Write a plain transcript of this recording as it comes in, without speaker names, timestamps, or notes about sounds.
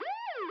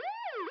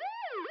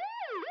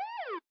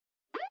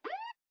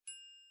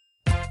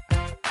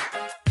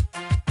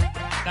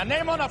The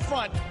name on the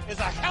front is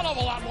a hell of a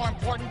lot more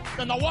important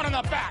than the one on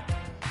the back.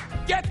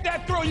 Get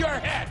that through your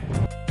head.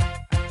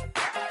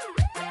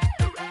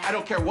 I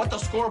don't care what the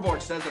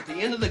scoreboard says at the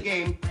end of the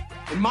game.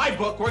 In my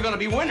book, we're going to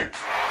be winners.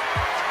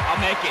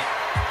 I'll make it.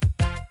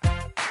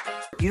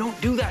 You don't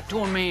do that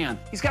to a man.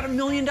 He's got $1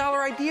 million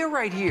idea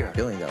right here. $1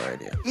 billion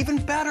idea. Even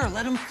better,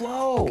 let him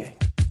flow. Okay.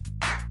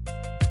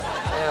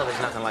 Well,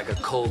 there's nothing like a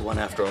cold one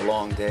after a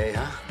long day,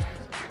 huh?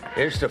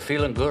 Here's to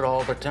feeling good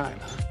all the time.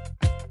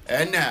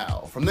 And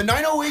now, from the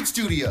 908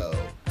 studio,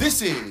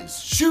 this is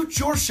Shoot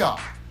Your Shot,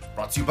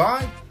 brought to you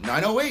by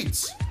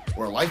 908s,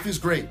 where life is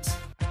great.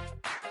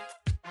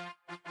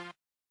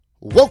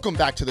 Welcome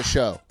back to the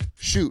show,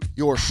 Shoot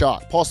Your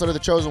Shot. Paul Sutter, the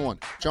chosen one.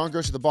 John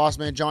Grossi, the boss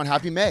man. John,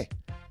 happy May.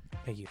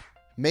 Thank you.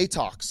 May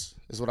Talks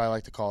is what I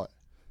like to call it.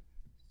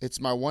 It's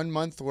my 1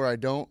 month where I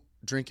don't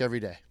drink every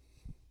day.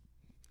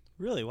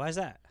 Really? Why is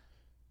that?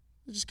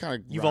 It just kind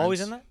of You've always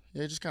done that?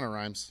 Yeah, it just kind of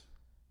rhymes.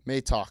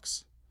 May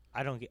Talks.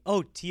 I don't get.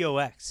 Oh,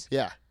 TOX.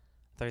 Yeah.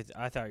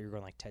 I thought you were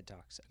going like TED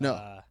Talks.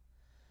 No.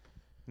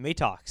 May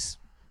Talks.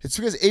 It's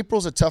because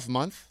April's a tough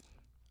month.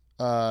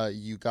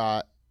 You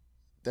got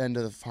the end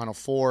of the Final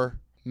Four,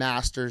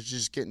 Masters,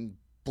 just getting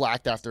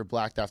blacked after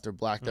blacked after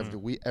blacked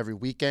every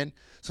weekend.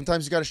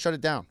 Sometimes you got to shut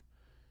it down.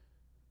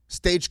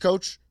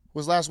 Stagecoach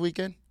was last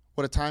weekend.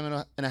 What a time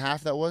and a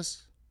half that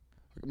was.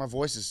 My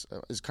voice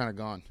is kind of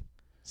gone.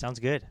 Sounds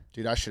good.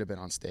 Dude, I should have been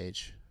on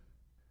stage.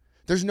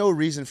 There's no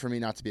reason for me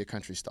not to be a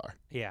country star.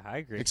 Yeah, I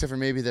agree. Except for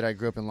maybe that I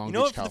grew up in Long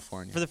Beach,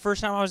 California. For the first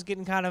time, I was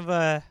getting kind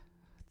of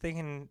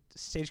thinking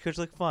Stagecoach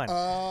looked fun. No.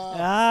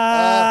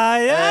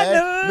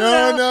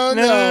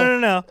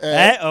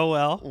 Oh,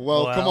 well.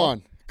 Well,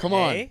 come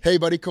on. Hey,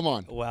 buddy, come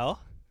on. Well,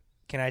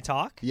 can I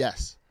talk?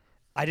 Yes.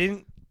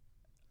 I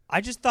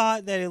just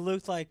thought that it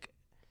looked like,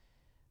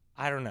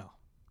 I don't know.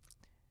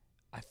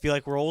 I feel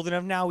like we're old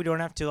enough now. We don't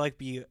have to like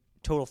be a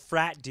total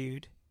frat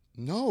dude.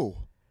 No.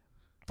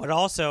 But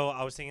also,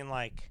 I was thinking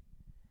like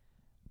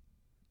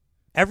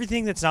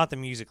everything that's not the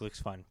music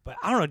looks fun. But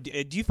I don't know.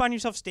 Do you find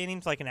yourself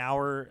standing for like an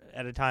hour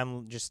at a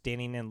time, just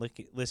standing and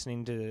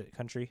listening to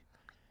country?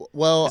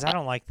 Well, 'cause I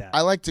don't like that.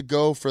 I like to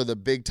go for the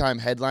big time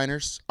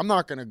headliners. I'm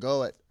not going to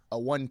go at a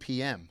 1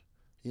 p.m.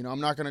 You know,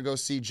 I'm not going to go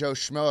see Joe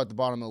Schmo at the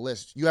bottom of the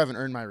list. You haven't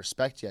earned my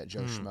respect yet,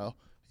 Joe Schmo.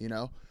 You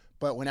know,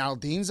 but when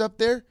Aldean's up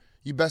there,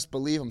 you best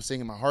believe I'm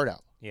singing my heart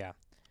out. Yeah.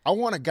 I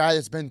want a guy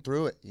that's been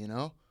through it. You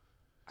know.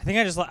 I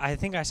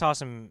think I saw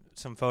some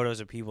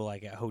photos of people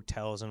like at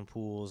hotels and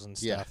pools and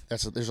stuff. Yeah,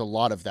 there's a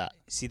lot of that.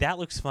 See, that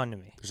looks fun to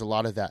me. There's a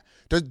lot of that.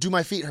 Do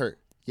my feet hurt?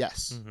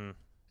 Yes. Mm-hmm.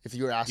 If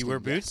you were asking, you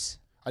wear yes. boots?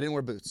 I didn't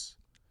wear boots.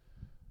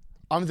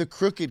 I'm the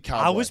crooked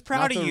cowboy. I was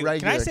proud not of the you.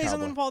 regular Can I say cowboy.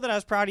 something, Paul? That I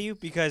was proud of you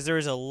because there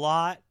was a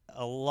lot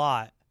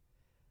of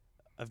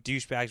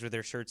douchebags with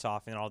their shirts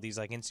off in all these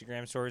like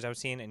Instagram stories I was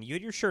seeing, and you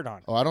had your shirt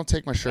on. Oh, I don't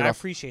take my shirt off. I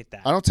appreciate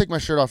that. I don't take my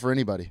shirt off for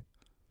anybody.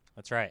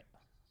 That's right.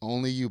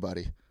 Only you,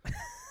 buddy.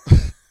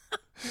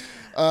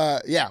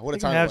 Yeah, what a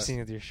time! I have it was. seen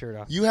you with your shirt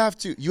off. You have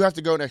to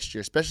go next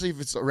year, especially if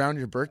it's around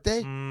your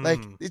birthday. Like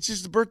it's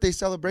just a birthday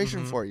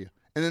celebration for you,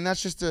 and then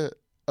that's just a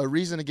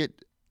reason to get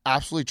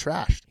absolutely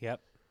trashed.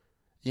 Yep.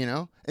 You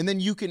know, and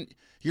then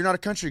you're not a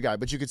country guy,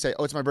 but you could say,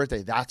 "Oh, it's my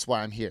birthday. That's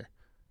why I'm here."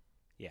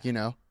 Yeah. You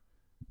know,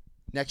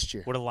 next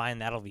year. What a line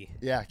that'll be.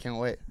 Yeah, I can't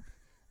wait.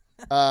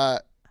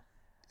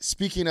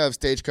 Speaking of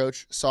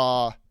Stagecoach,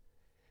 saw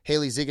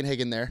Haley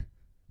Ziegenhagen there.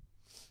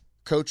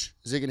 Coach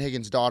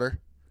Ziegenhagen's daughter.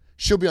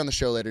 She'll be on the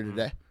show later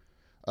today.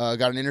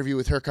 Got an interview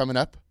with her coming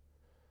up.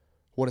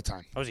 What a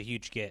time. That was a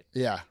huge get.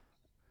 Yeah.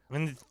 I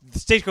mean, the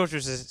Stagecoach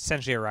was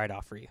essentially a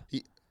write-off for you.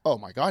 Oh,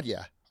 my God,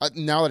 yeah.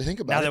 Now that I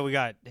think about it. Now that we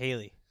got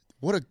Haley.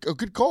 What a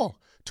good call.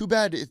 Too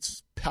bad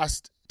it's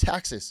past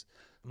taxes.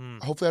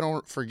 Hopefully I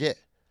don't forget.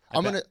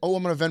 I'm gonna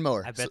Venmo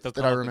her. I bet they'll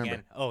that come I up remember.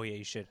 again. Oh, yeah,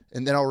 you should.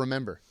 And then I'll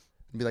remember.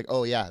 And be like,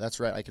 oh, yeah, that's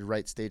right. I could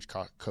write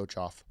Stagecoach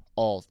off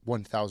all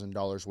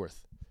 $1,000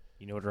 worth.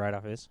 You know what a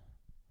write-off is?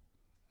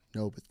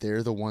 No, but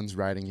they're the ones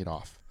writing it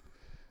off.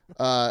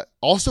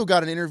 Also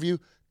got an interview.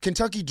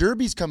 Kentucky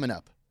Derby's coming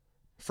up.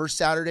 First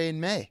Saturday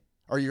in May.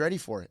 Are you ready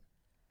for it?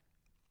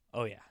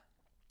 Oh, yeah.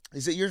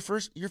 Is it your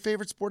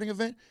favorite sporting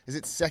event? Is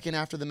it second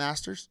after the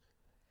Masters?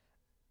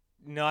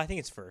 No, I think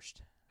it's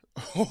first.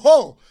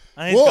 Whoa.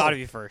 I think it's got to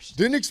be first.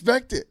 Didn't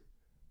expect it.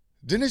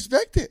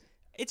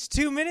 It's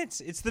 2 minutes.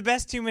 It's the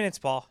best 2 minutes,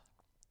 Paul.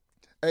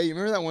 Hey, you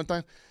remember that one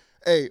time?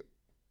 Hey,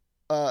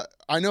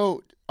 I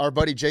know our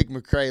buddy Jake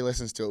McCrae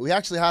listens to it. We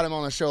actually had him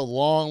on the show a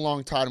long,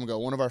 long time ago,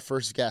 one of our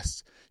first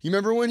guests. You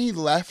remember when he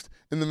left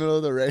in the middle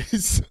of the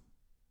race?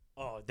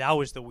 Oh, that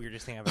was the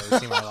weirdest thing I've ever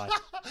seen in my life.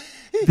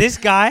 This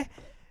guy,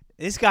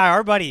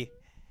 our buddy,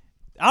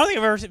 I don't think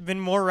I've ever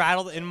been more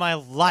rattled in my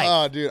life.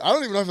 Oh, dude, I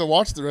don't even have to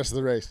watch the rest of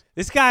the race.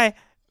 This guy,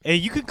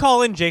 you could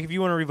call in, Jake, if you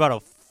want to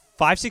rebuttal.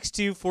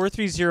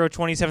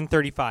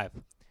 562-430-2735.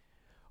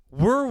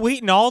 We're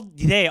waiting all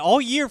day, all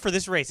year for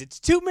this race. It's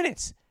 2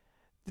 minutes.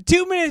 The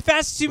 2 minute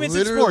fastest 2 minutes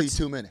in sports. Literally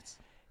 2 minutes.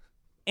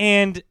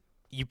 And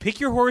you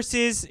pick your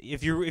horses.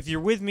 If you're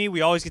with me,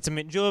 we always get some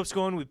mint juleps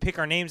going. We pick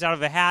our names out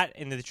of a hat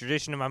in the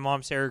tradition of my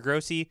mom, Sarah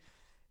Grossi.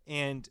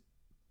 And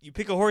You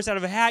pick a horse out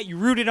of a hat, you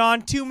root it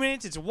on, 2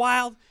 minutes, it's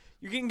wild,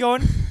 you're getting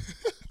going.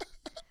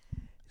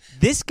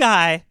 This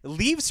guy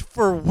leaves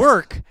for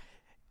work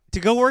to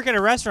go work at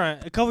a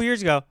restaurant a couple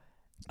years ago,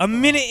 a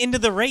minute into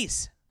the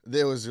race.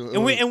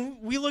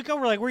 And we look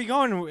over, like, where are you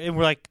going? And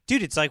we're like,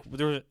 dude, it's like,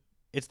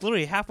 it's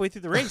literally halfway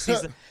through the race.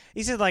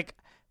 He said, like,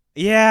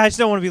 yeah, I just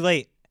don't want to be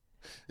late.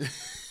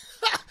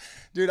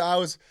 Dude,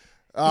 he said,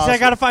 I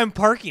got to find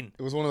parking.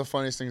 It was one of the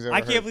funniest things I ever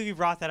I can't believe you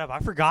brought that up. I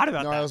forgot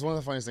about that. No, it was one of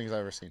the funniest things I've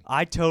ever seen.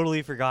 I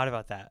totally forgot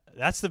about that.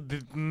 That's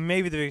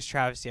maybe the biggest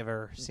travesty I've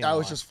ever seen. That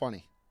was just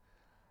funny.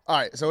 All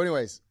right, so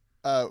anyways,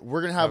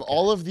 we're going to have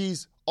all of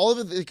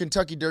the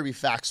Kentucky Derby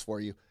facts for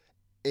you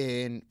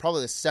in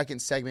probably the second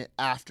segment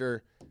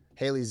after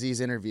Haley Z's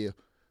interview.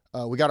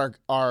 We got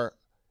our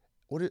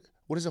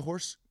what is a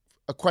horse?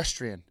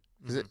 Equestrian.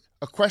 Is it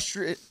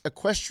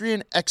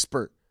equestrian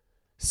expert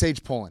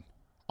Sage Pullen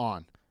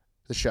on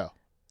the show.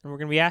 And we're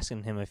going to be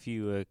asking him a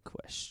few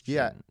questions.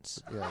 Yeah.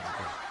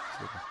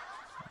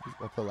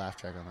 I'll put a laugh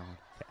track on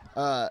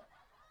that one.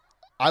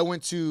 I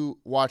went to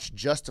watch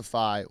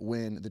Justify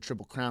win the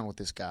Triple Crown with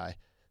this guy,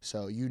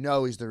 so you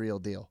know he's the real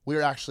deal. We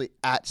were actually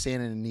at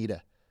Santa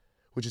Anita,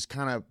 which is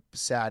kind of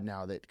sad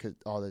now that cause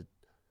all the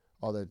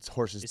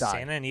horses died. Is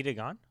Santa Anita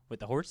gone? With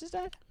the horses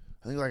died?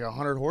 I think like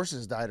 100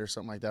 horses died or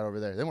something like that over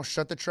there. They almost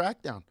shut the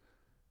track down.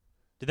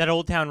 Did that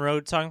Old Town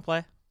Road song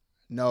play?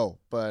 No,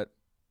 but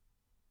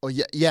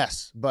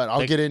yes, but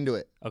I'll get into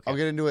it. Okay. I'll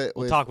get into it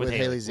with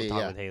Haley Z. We'll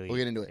talk with Haley. We'll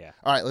get into it. Yeah.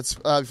 All right, let's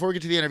before we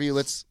get to the interview,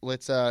 let's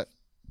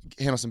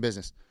handle some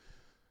business.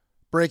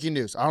 Breaking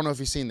news. I don't know if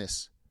you've seen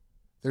this.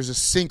 There's a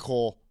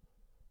sinkhole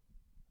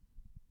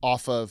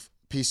off of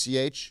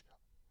PCH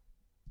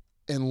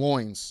in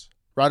Loins,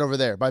 right over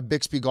there by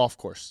Bixby Golf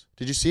Course.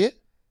 Did you see it?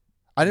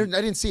 I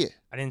didn't see it.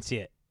 I didn't see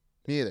it.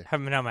 Me either.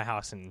 Haven't been out of my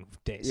house in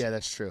days. Yeah,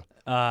 that's true.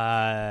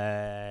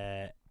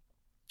 Can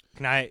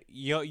I?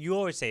 You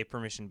always say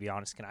permission to be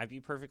honest. Can I be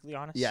perfectly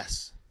honest?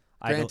 Yes.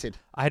 Granted.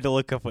 I had to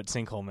look up what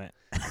sinkhole meant.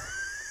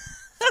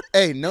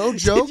 Hey, no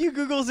joke. Did you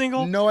Google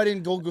sinkhole? No, I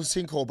didn't Google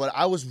sinkhole, but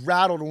I was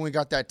rattled when we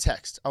got that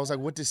text. I was like,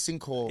 "What does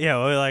sinkhole? Yeah,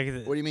 well, like.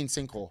 What do you mean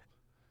sinkhole?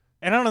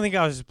 And I don't think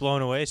I was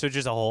blown away. So it's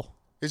just a hole.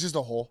 It's just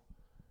a hole.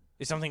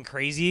 Is something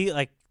crazy?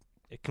 Like,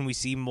 can we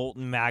see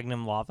molten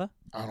magnum lava?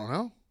 I don't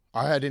know.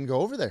 I didn't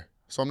go over there,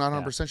 so I'm not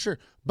 100% sure.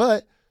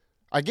 But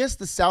I guess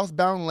the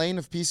southbound lane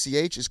of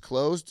PCH is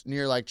closed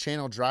near like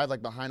Channel Drive,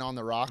 like behind On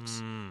the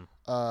Rocks.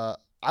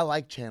 I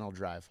like Channel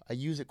Drive. I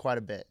use it quite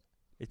a bit.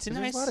 It's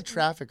There's a lot of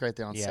traffic right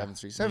there on 7th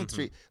Street. 7th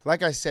Street,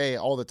 like I say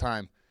all the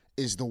time,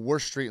 is the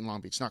worst street in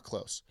Long Beach. Not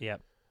close.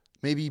 Yep.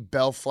 Maybe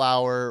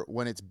Bellflower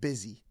when it's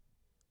busy.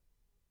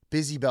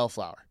 Busy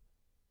Bellflower.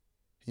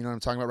 You know what I'm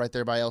talking about right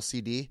there by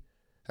LCD?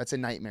 That's a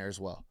nightmare as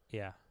well.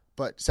 Yeah.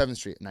 But 7th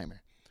Street, a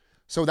nightmare.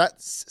 So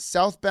that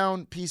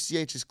southbound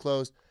PCH is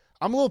closed.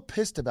 I'm a little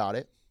pissed about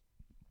it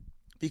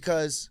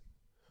because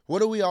what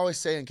do we always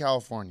say in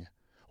California?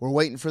 We're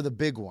waiting for the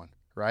big one,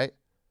 right?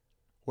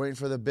 Waiting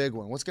for the big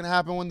one. What's going to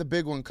happen when the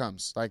big one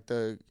comes, like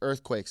the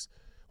earthquakes?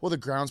 Well, the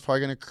ground's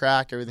probably going to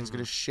crack. Everything's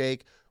going to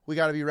shake. We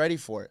got to be ready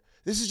for it.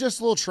 This is just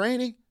a little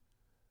training.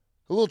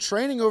 A little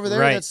training over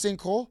there at that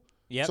sinkhole.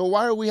 Yep. So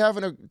why are we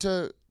having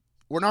to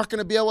we're not going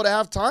to be able to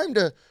have time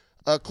to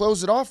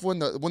close it off when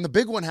the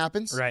big one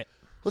happens. Right.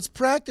 Let's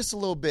practice a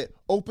little bit.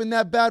 Open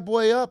that bad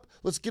boy up.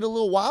 Let's get a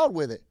little wild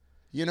with it.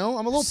 You know,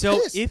 I'm a little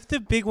pissed. So if the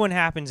big one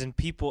happens and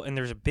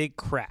there's a big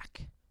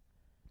crack,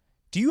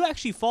 do you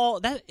actually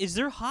fall? Is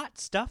there hot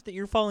stuff that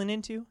you're falling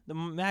into? The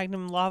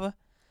magnum lava?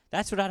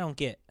 That's what I don't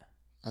get.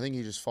 I think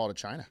you just fall to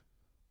China.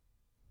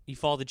 You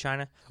fall to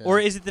China, Yeah. or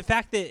is it the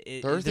fact that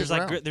there's there's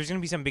round. there's going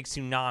to be some big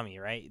tsunami,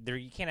 right?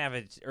 You can't have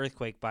an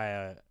earthquake by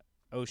a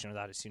ocean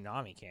without a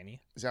tsunami, can you?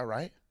 Is that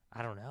right?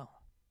 I don't know.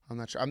 I'm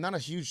not sure. I'm not a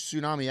huge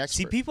tsunami expert.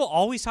 See, people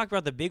always talk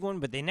about the big one,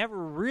 but they never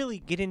really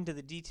get into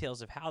the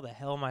details of how the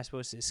hell am I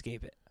supposed to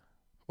escape it.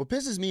 What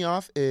pisses me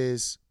off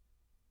is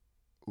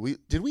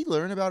did we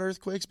learn about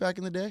earthquakes back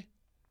in the day?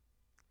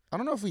 I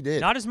don't know if we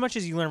did. Not as much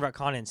as you learn about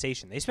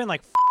condensation. They spend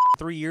like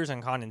 3 years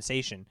on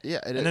condensation. Yeah.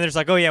 And then there's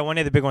like, oh, yeah, one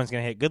day the big one's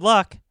going to hit. Good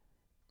luck.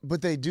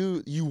 But they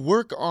do. You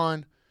work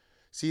on.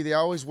 See, they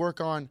always work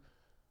on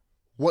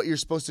what you're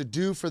supposed to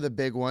do for the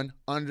big one,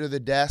 under the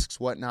desks,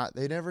 whatnot.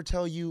 They never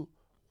tell you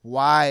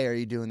why are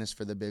you doing this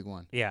for the big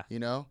one. Yeah. You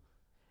know?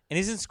 And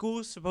isn't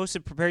school supposed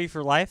to prepare you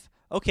for life?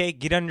 Okay,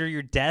 get under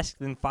your desk,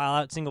 then file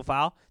out single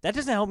file. That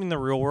doesn't help me in the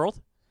real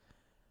world.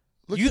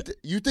 Look,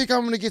 you think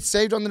I'm going to get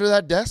saved under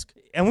that desk?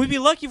 And we'd be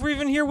lucky if we're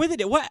even here with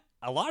it. What?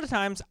 A lot of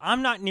times,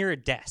 I'm not near a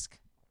desk.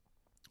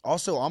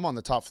 Also, I'm on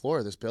the top floor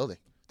of this building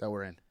that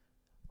we're in.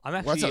 I'm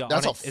actually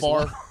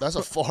That's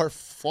a far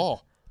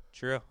fall.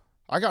 True.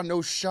 I got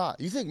no shot.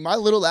 You think my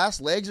little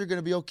ass legs are going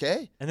to be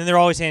okay? And then they're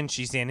always saying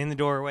she's standing in the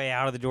doorway,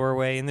 out of the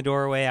doorway, in the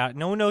doorway, out.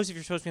 No one knows if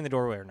you're supposed to be in the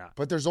doorway or not.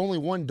 But there's only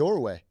one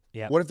doorway.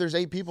 Yeah. What if there's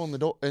 8 people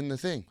in the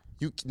thing?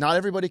 Not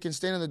everybody can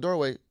stand in the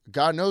doorway.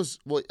 God knows.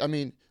 Well, I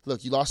mean,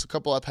 look, you lost a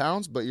couple of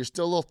pounds, but you're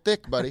still a little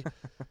thick, buddy.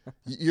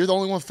 You're the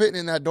only one fitting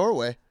in that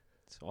doorway.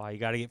 That's why you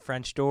got to get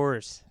French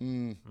doors.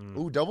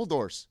 Ooh, double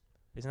doors.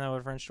 Isn't that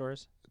what a French door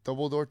is?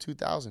 Double door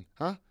 2000.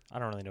 Huh? I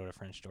don't really know what a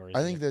French door is.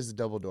 I think there's a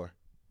double door.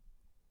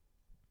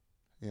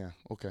 Yeah,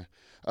 okay.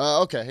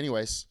 Okay,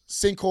 anyways.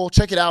 Sinkhole,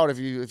 check it out if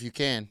you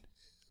can.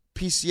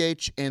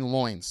 PCH and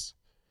loins.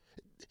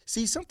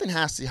 See, something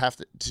has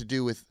to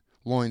do with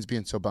loins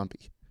being so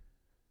bumpy.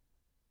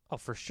 Oh,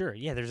 for sure.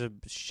 Yeah, there's a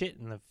shit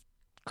in the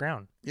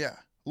ground. Yeah.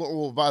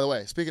 Well, by the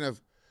way, speaking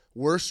of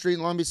worst street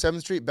in Long Beach,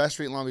 7th Street, best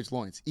street in Long Beach,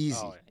 loins. Easy.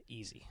 Oh,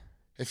 easy.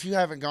 If you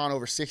haven't gone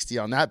over 60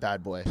 on that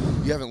bad boy,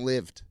 you haven't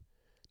lived.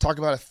 Talk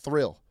about a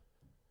thrill.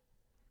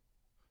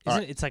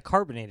 It's like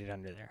carbonated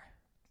under there.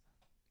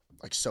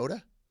 Like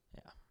soda?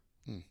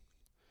 Yeah.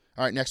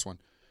 All right, next one.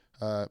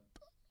 I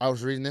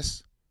was reading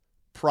this.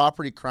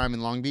 Property crime in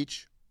Long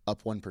Beach,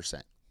 up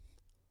 1%.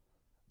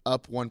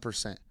 Up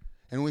 1%. And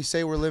when we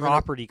say we're living...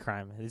 Property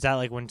crime. Is that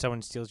like when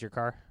someone steals your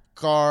car?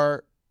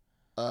 Car,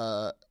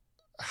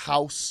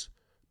 house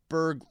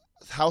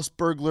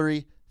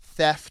burglary,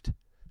 theft,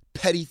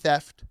 petty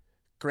theft,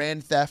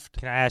 grand theft.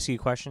 Can I ask you a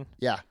question?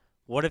 Yeah.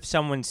 What if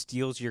someone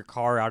steals your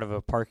car out of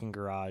a parking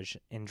garage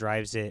and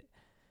drives it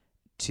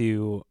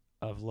to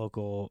a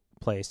local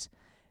place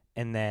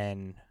and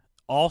then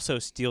also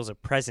steals a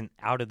present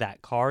out of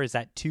that car? Is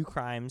that 2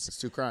 crimes? It's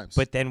 2 crimes.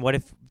 But then what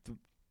if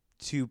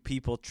 2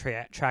 people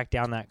track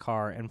down that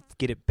car and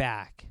get it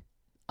back?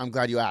 I'm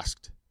glad you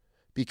asked.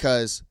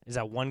 Because... Is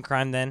that 1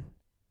 crime then?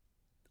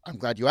 I'm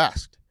glad you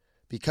asked.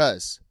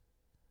 Because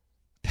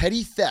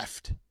petty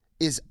theft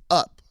is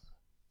up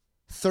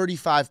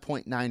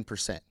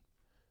 35.9%.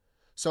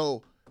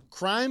 So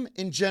crime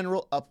in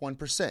general up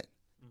 1%.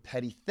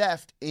 Petty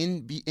theft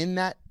in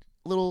that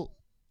little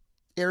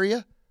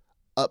area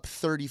up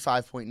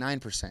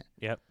 35.9%.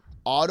 Yep.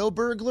 Auto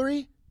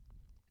burglary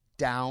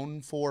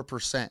down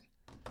 4%.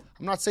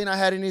 I'm not saying I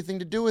had anything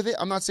to do with it.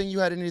 I'm not saying you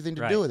had anything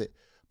to do with it.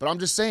 But I'm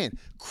just saying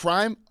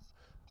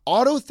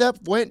auto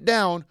theft went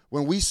down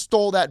when we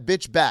stole that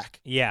bitch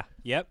back. Yeah.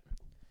 Yep.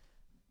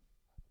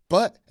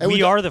 But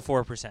we are the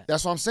 4%.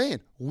 That's what I'm saying.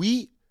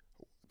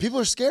 People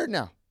are scared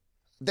now.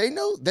 They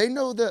know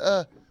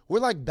we're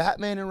like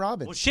Batman and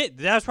Robin. Well, shit,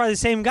 that's probably the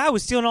same guy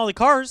was stealing all the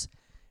cars,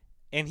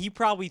 and he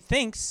probably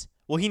thinks,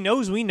 he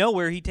knows we know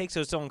where he takes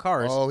those stolen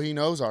cars. Oh, he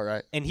knows, all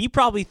right. And he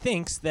probably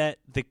thinks that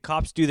the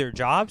cops do their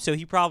job, so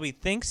he probably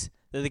thinks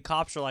that the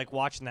cops are like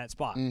watching that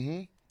spot.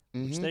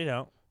 Which they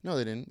don't. No,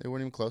 they didn't. They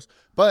weren't even close.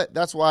 But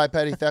that's why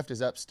petty theft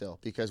is up still,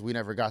 because we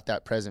never got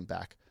that present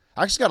back.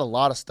 I actually got a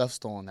lot of stuff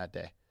stolen that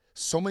day.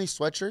 So many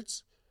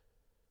sweatshirts.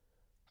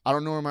 I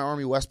don't know where my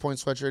Army West Point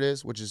sweatshirt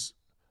is, which is,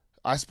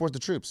 I support the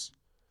troops.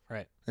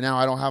 Right. And now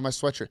I don't have my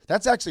sweatshirt.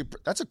 That's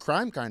a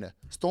crime, kind of.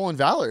 Stolen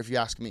valor, if you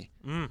ask me.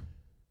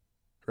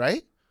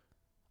 Right?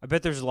 I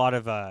bet there's a lot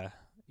of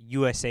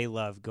USA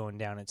love going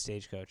down at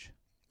Stagecoach.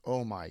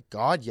 Oh, my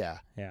God, yeah.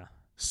 Yeah.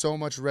 So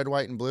much red,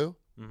 white, and blue.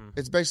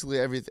 It's basically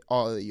everything.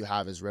 All that you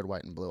have is red,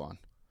 white, and blue on.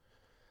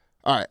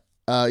 All right.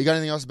 You got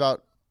anything else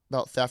about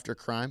theft or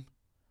crime?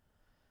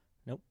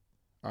 Nope.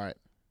 All right.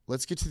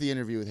 Let's get to the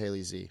interview with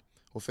Haley Z.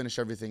 We'll finish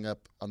everything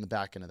up on the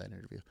back end of that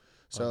interview.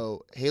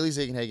 So Haley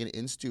Ziegenhagen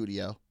in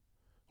studio,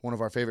 one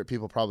of our favorite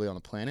people probably on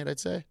the planet, I'd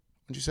say.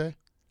 Would you say?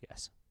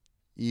 Yes.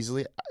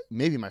 Easily.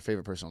 Maybe my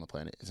favorite person on the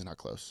planet. Is it not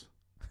close?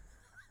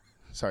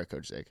 Sorry,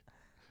 Coach Zig.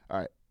 All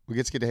right.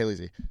 Let's get to Haley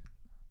Z.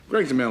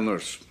 Greg's a male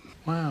nurse.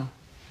 Wow.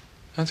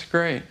 That's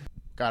great.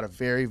 Got a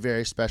very,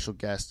 very special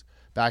guest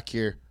back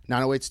here,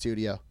 908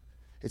 Studio.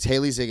 It's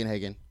Haley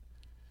Ziegenhagen.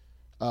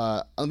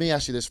 Let me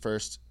ask you this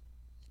first.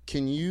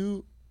 Can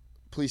you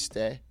please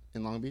stay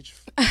in Long Beach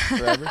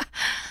forever?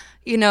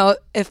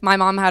 If my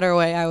mom had her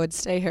way, I would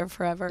stay here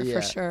forever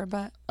for sure.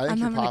 But I'm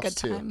having a good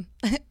time.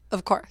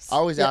 Of course. I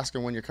always ask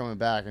him when you're coming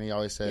back, and he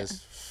always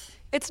says...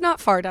 It's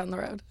not far down the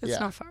road. It's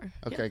not far.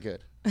 Okay,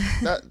 good.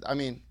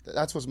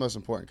 That's what's most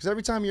important. Because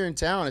every time you're in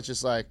town, it's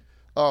just like,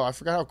 oh, I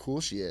forgot how cool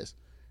she is.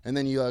 And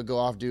then you go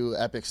off do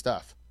epic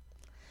stuff.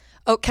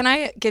 Oh, can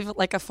I give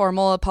like a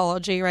formal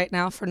apology right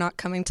now for not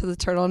coming to the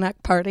turtleneck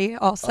party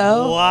also?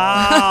 Oh,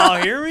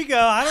 wow, here we go.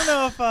 I don't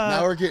know if...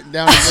 now we're getting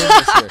down to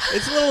business here.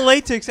 It's a little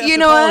late to accept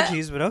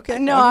apologies, but okay.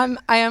 No,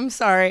 I am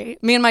sorry.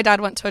 Me and my dad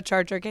went to a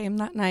Charger game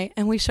that night,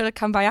 and we should have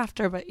come by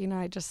after, but,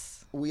 I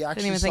just we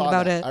actually didn't even saw think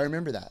about that. it. I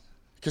remember that.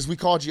 Because we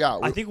called you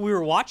out. I think we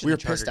were watching We were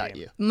the Charger pissed at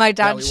game. you. My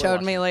dad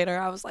showed me later.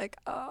 I was like,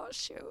 oh,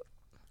 shoot.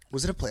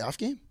 Was it a playoff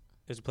game?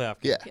 It was a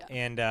playoff game. Yeah.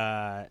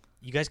 And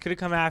you guys could have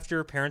come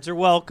after. Parents are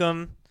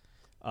welcome.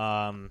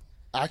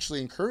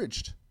 Actually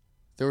encouraged.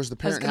 There was the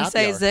parent happy hour. I was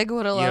going to say, Zig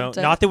would have loved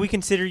it. Not that we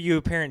consider you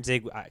a parent,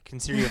 Zig. I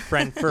consider you a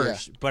friend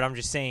first. But I'm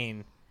just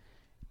saying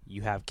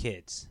you have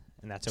kids,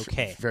 and that's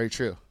okay. Very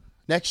true.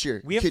 Next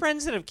year. We have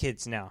friends that have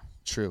kids now.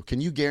 True. Can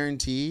you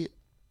guarantee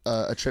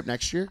a trip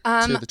next year to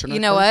the tournament? You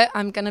know what?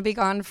 I'm going to be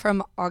gone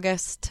from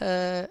August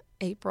to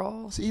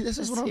April. See, this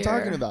is what I'm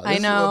talking about. I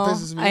know.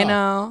 I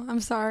know. I'm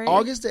sorry.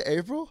 August to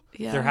April?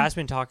 Yeah. There has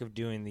been talk of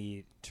doing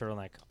the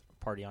turtleneck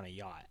party on a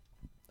yacht.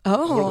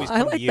 Oh,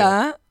 I like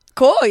that.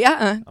 Cool,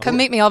 yeah. Come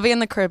meet me. I'll be in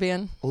the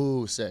Caribbean.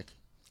 Ooh, sick.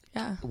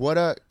 Yeah. What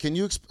can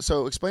you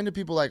explain to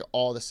people like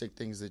all the sick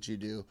things that you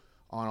do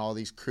on all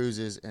these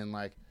cruises and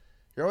like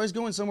you're always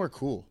going somewhere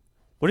cool.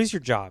 What is your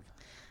job?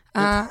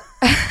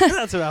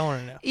 That's what I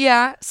want to know.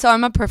 Yeah, so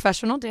I'm a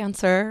professional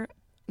dancer,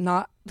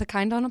 not the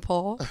kind on a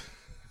pole.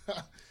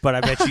 But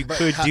I bet you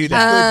could do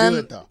that. You could do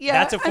it, though. Yeah,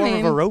 That's a form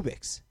of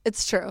aerobics.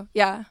 It's true,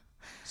 yeah.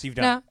 So you've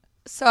done it.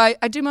 So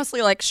I do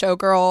mostly like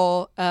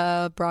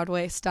showgirl,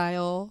 Broadway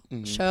style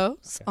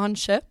shows on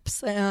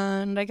ships,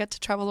 and I get to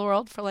travel the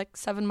world for like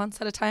 7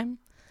 months at a time,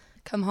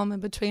 come home in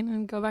between,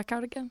 and go back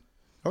out again.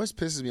 It always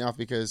pisses me off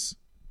because,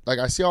 like,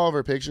 I see all of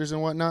her pictures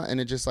and whatnot, and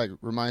it just like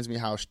reminds me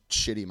how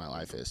shitty my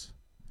life is.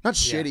 Not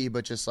shitty,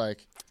 but just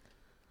like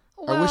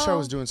I wish I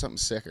was doing something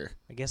sicker.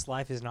 I guess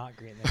life is not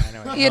great. I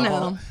know. You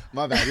know.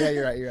 My bad. Yeah,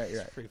 you're right.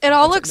 It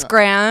all looks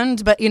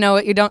grand, but you know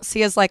what you don't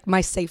see is like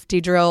my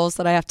safety drills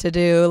that I have to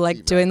do,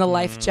 like doing the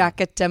life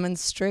jacket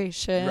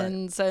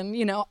demonstrations and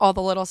you know all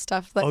the little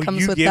stuff that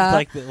comes with that.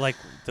 like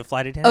the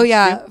flight attendants? Oh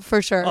yeah,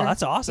 for sure. Oh,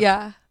 that's awesome.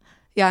 Yeah.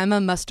 Yeah, I'm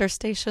a muster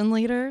station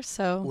leader,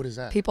 so what is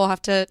that? People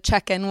have to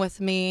check in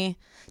with me.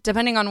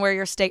 Depending on where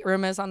your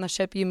stateroom is on the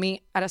ship, you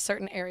meet at a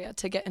certain area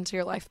to get into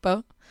your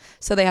lifeboat.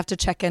 So they have to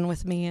check in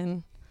with me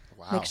and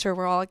make sure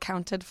we're all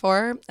accounted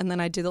for. And then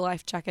I do the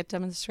life jacket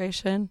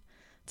demonstration.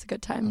 It's a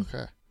good time.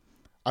 Okay.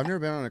 I've never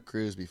been on a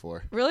cruise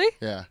before. Really?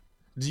 Yeah.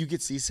 Do you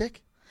get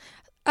seasick?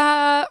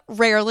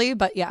 Rarely,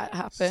 but yeah, it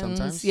happens.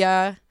 Sometimes?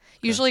 Yeah. Okay.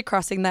 Usually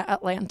crossing the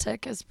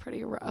Atlantic is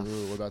pretty rough.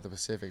 Ooh, what about the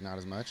Pacific? Not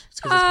as much?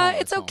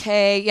 It's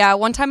okay. Yeah,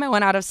 one time I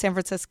went out of San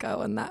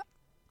Francisco and that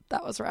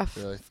was rough.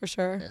 Really? For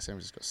sure. Yeah, San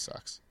Francisco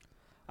sucks.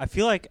 I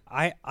feel like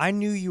I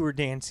knew you were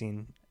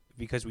dancing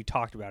because we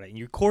talked about it. And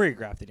you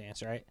choreographed the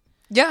dance, right?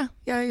 Yeah,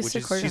 I used to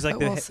choreograph. She's like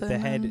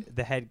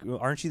the head.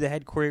 Aren't you the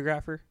head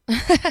choreographer?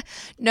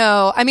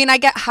 No, I mean I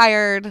get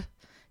hired,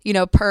 you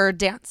know, per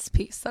dance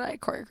piece that I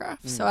choreograph.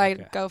 So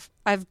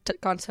I've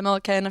gone to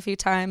Milliken a few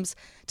times.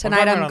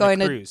 Tonight I'm going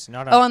to cruise.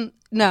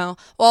 No.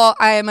 Well,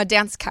 I am a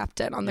dance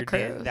captain on the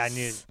cruise. That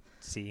knew.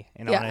 See,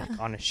 and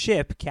on a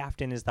ship,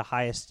 captain is the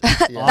highest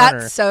honor.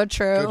 That's so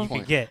true. You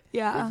can get.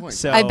 Yeah.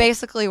 So I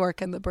basically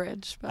work in the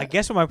bridge. But. I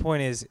guess what my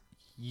point is,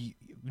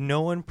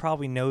 no one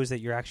probably knows that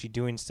you're actually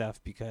doing stuff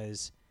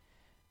because,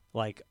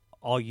 like,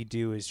 all you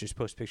do is just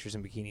post pictures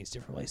in bikinis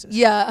different places.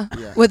 Yeah.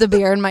 With a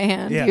beer in my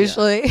hand,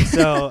 usually. Yeah.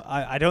 So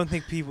I don't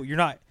think you're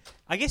not.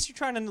 I guess you're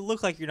trying to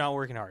look like you're not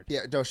working hard.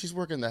 Yeah, no, she's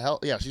working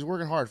she's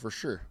working hard for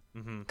sure.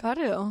 Mm-hmm. Got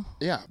to.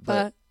 Yeah,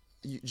 but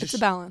it's a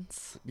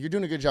balance. You're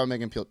doing a good job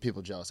making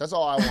people jealous. That's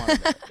all I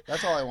wanted.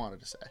 That's all I wanted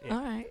to say. Yeah.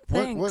 All right,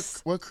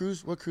 thanks. What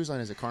cruise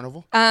line is it?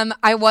 Carnival?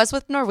 I was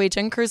with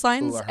Norwegian Cruise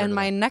Lines, and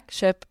my next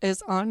ship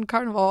is on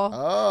Carnival.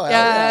 Oh,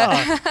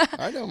 yeah.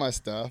 I know my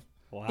stuff.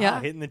 Wow, yeah.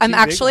 Hitting the I'm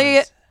actually.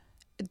 Ones.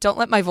 Don't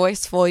let my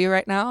voice fool you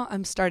right now.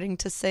 I'm starting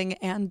to sing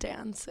and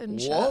dance in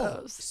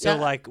shows. So,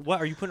 like, what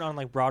are you putting on,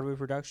 like, Broadway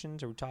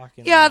productions? Are we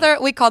talking? Yeah,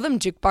 we call them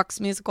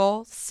jukebox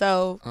musicals.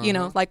 So, you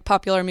know, like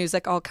popular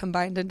music all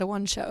combined into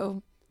one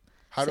show.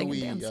 How do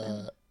we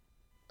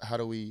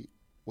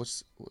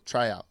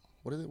try out?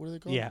 What are they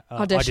called? Yeah,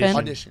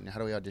 audition. How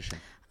do we audition?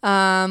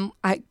 I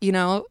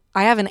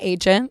have an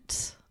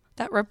agent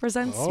that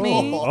represents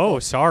me. Oh,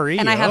 sorry.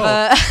 And I have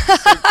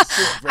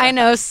I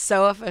know,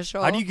 so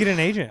official. How do you get an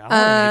agent?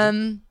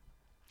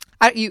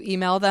 You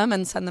email them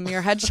and send them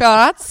your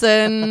headshots,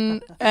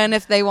 and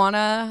if they want to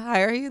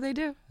hire you, they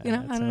do. You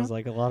know, that sounds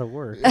like a lot of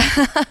work.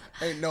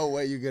 Ain't no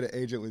way you get an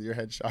agent with your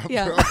headshot.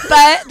 Yeah, bro.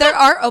 but there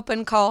are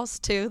open calls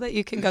too that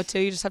you can go to.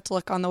 You just have to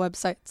look on the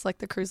website. It's like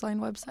the cruise line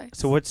website.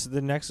 So, what's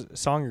the next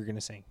song you're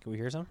gonna sing? Can we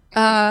hear some?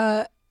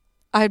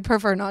 I'd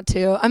prefer not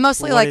to. I'm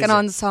mostly like an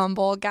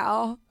ensemble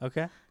gal.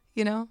 Okay.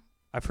 You know.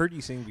 I've heard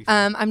you sing before.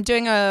 I'm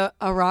doing a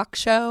rock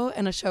show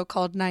and a show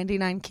called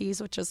 99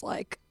 Keys, which is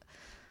like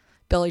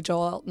Billy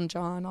Joel, Elton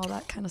John, all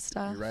that kind of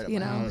stuff. You're right, you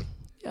know. alley.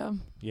 Yeah.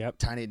 Yep.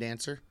 Tiny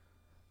Dancer.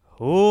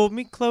 Hold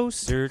me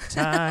closer,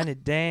 tiny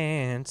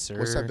dancer.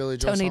 What's that Billy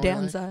Joel Tony song?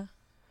 Danza.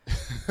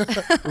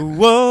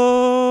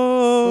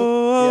 Whoa.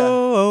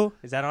 Yeah.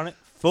 Is that on it?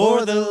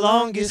 For the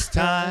longest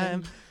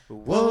time.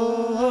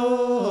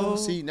 Whoa.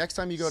 See, next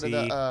time you go to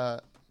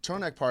the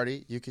Chonak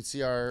party, you can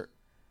see our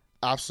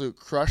absolute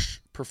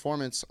crush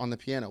performance on the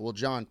piano. Well,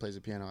 John plays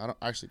the piano. I don't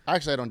actually I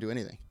don't do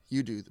anything.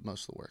 You do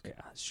most of the work. Yeah,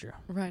 that's true.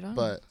 Right on.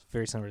 But it's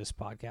very similar to this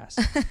podcast.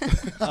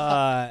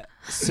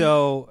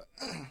 So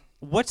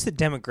what's the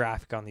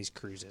demographic on these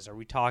cruises? Are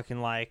we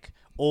talking like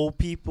old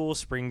people,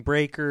 spring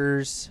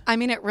breakers? I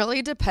mean, it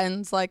really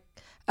depends. Like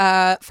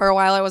for a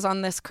while I was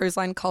on this cruise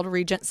line called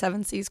Regent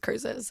Seven Seas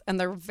Cruises, and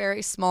they're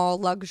very small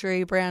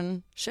luxury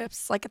brand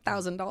ships, like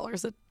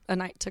 $1,000 a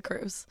night to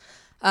cruise.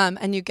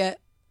 And you get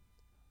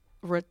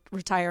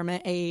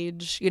retirement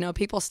age, you know,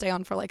 people stay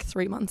on for like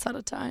 3 months at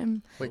a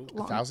time. Wait,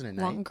 $1,000 a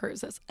night? Long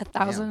cruises,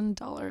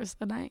 $1,000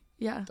 a night.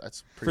 Yeah,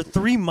 that's pretty for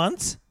 3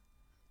 months.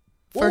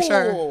 For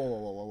sure.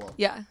 Whoa.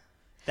 Yeah,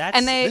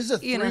 this is a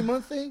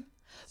 3-month thing.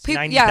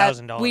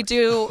 $90,000. We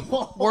do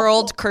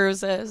world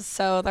cruises,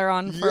 so they're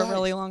on for a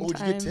really long time. Would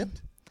you get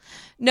tipped?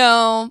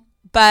 No,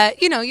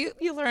 but you know, you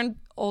learn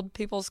old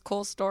people's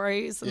cool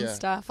stories and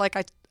stuff. Like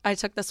I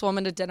took this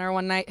woman to dinner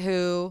one night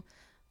who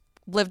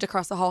lived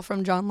across the hall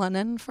from John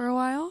Lennon for a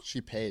while. She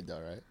paid though,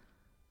 right?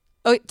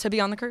 Oh, to be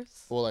on the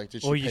cruise? Well, like,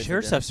 did she Well, pay for your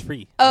dinner? stuff's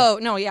free. Oh,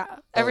 no, yeah.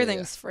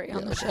 Everything's yeah. free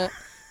on Yeah. the ship.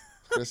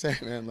 I was gonna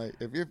say, man, like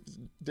if you're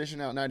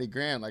dishing out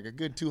 $90,000, like a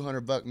good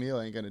 $200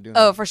 meal ain't gonna do.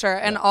 Oh, nothing. for sure.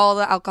 And all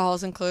the alcohol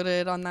is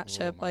included on that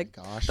ship. my Like,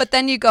 gosh. but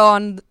then you go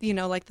on,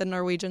 like the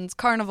Norwegians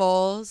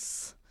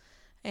carnivals,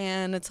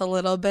 and it's a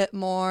little bit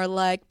more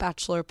like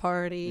bachelor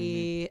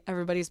party.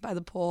 Everybody's by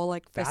the pool,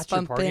 like fist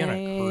Bachelor bumping. party on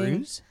a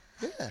cruise?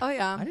 Yeah. Oh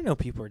yeah. I didn't know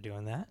people were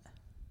doing that.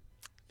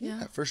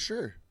 Yeah, for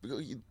sure.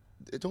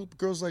 Don't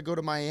girls like go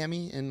to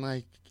Miami and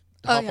like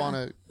Oh, hop yeah. on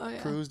a Oh,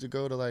 yeah. cruise to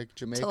go to like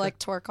Jamaica? To like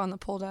twerk on the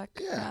pool deck.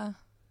 Yeah.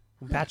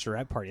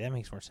 Bachelorette party. That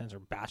makes more sense. Are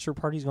bachelor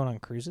parties going on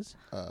cruises?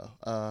 I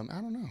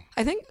don't know.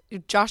 I think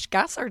Josh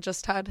Gasser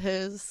just had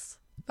his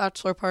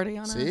bachelor party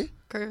on See? a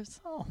cruise.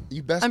 Oh,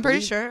 You best. I'm pretty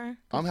believe sure.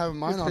 I'm having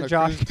mine good on for a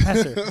Josh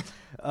cruise. Gasser.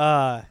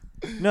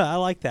 No, I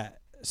like that.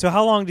 So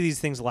how long do these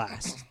things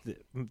last?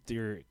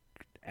 Your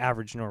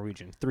average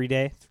Norwegian 3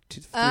 day,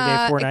 3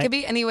 day, 4 it night. could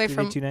be anywhere 3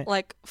 day, from 2 night?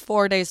 like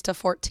 4 days to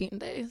 14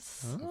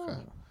 days. Okay.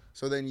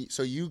 So then,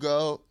 you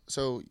go.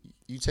 So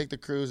you take the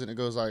cruise and it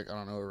goes like I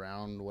don't know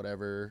around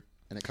whatever,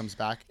 and it comes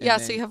back. And Yeah,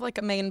 then, so you have like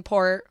a main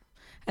port,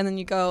 and then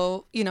you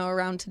go,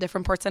 around to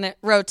different ports, and it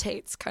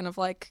rotates, kind of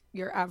like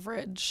your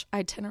average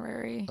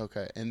itinerary.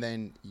 Okay, and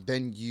then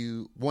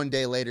you 1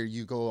 day later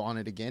you go on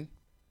it again.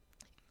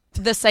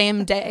 The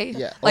same day.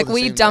 Yeah. Like the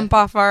we same dump day?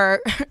 off our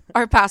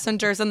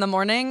passengers in the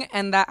morning,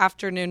 and that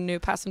afternoon new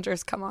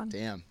passengers come on.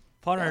 Damn.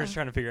 Paul and I are just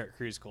trying to figure out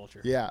cruise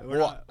culture. Yeah. We're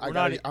well, not, I we're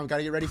gotta not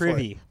get ready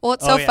privy. for it. Well,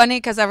 it's Oh, so yeah. funny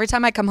because every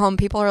time I come home,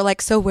 people are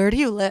like, "So where do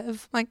you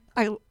live?" I'm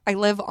like, I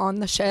live on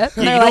the ship.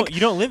 And Yeah, they're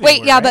you don't live Wait,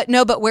 anywhere, yeah,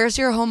 right? but where's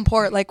your home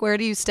port? Like, where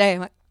do you stay? I'm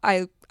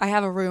like, I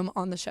have a room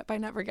on the ship. I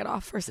never get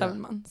off for 7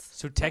 months.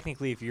 So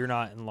technically, if you're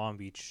not in Long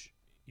Beach,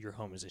 your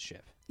home is a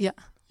ship. Yeah,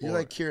 You're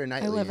like Keira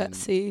Knightley. I live at in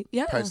sea.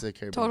 Yeah, Pirates of the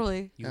Caribbean.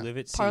 totally. You live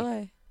at sea.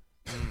 Parlay.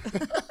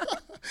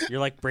 You're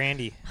like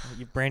Brandy.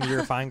 Brandy, you're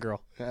a fine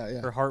girl.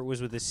 Yeah. Her heart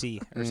was with the sea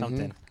or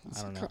something.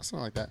 I don't know. Something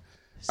like that.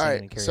 Singing All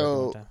in right. karaoke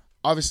So one time.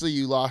 obviously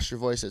you lost your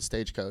voice at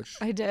Stagecoach.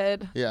 I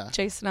did. Yeah.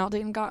 Jason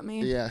Aldean got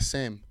me. Yeah.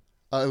 Same.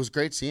 It was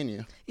great seeing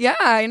you. Yeah,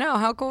 I know.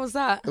 How cool was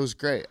that? It was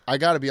great. I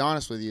got to be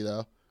honest with you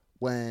though.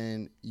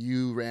 When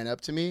you ran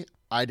up to me,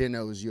 I didn't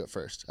know it was you at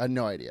first. I had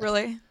no idea.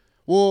 Really?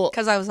 Well,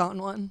 Because I was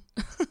on one.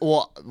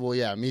 well,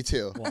 yeah, me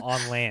too. Well,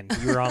 on land.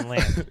 You were on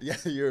land. Yeah,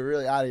 you were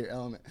really out of your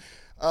element.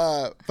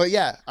 But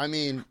yeah, I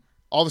mean,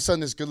 all of a sudden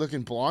this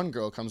good-looking blonde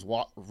girl comes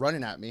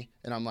running at me,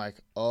 and I'm like,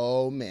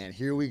 oh man,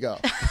 here we go.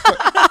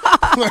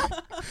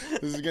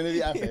 This is gonna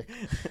be epic.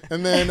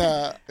 And then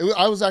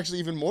I was actually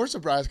even more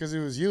surprised because it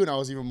was you, and I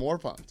was even more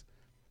pumped.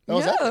 That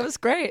was Yeah, epic. it was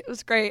great. It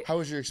was great. How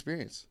was your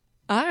experience?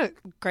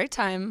 Great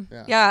time.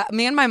 Yeah. Yeah,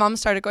 me and my mom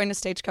started going to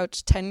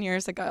Stagecoach 10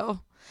 years ago.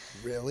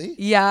 Really?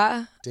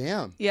 Yeah,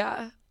 Damn.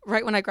 yeah.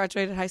 Right when I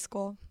graduated high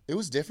school. It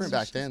was different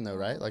back then, though,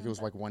 right? Like it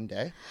was like 1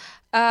 day.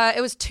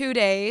 It was 2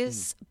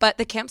 days, but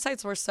the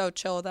campsites were so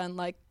chill then.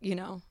 Like,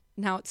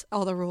 now it's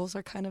all the rules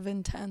are kind of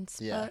intense.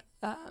 Yeah.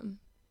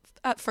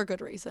 But for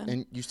good reason.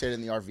 And you stayed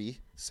in the RV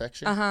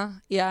section.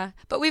 Yeah.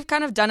 But we've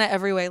kind of done it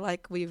every way.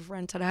 Like we've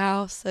rented a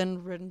house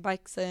and ridden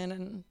bikes in,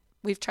 and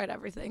we've tried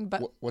everything.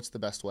 But What's the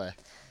best way?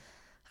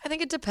 I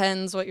think it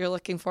depends what you're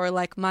looking for.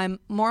 Like my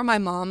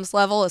mom's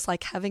level is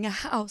like having a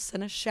house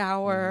and a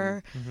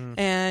shower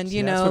and,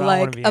 See, that's what I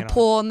wanna like be a in on.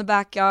 pool in the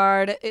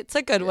backyard. It's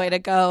a good way to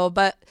go.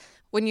 But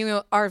when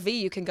you RV,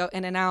 you can go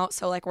in and out.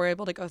 So like we're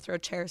able to go throw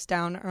chairs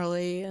down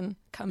early and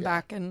come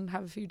back and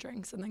have a few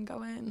drinks and then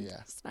go in. Yeah.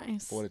 It's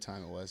nice. What a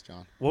time it was,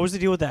 John. What was the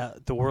deal with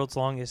that? The world's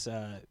longest,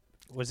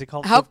 what's it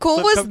called? How Flip- cool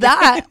flip was cup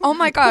that? game? Oh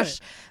my gosh.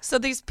 So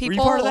these Were people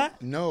you part of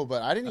that? No,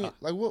 but I didn't even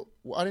I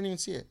didn't even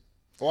see it.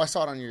 Oh, I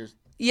saw it on your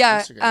Yeah.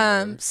 Instagram or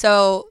whatever.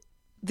 So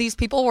these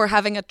people were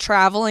having a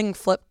traveling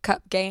flip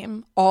cup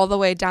game all the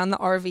way down the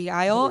RV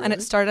aisle, and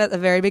it started at the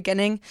very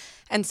beginning.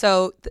 And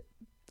so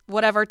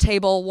whatever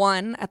table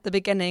won at the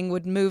beginning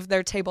would move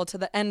their table to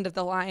the end of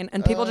the line,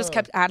 and people just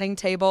kept adding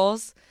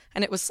tables,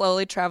 and it was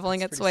slowly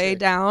traveling its way sick.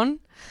 down.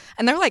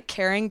 And they're like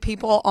carrying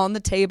people on the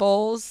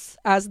tables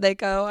as they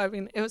go. I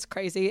mean, it was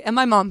crazy. And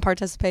my mom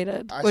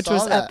participated, I which saw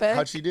was that. epic.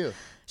 How'd she do?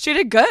 She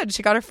did good.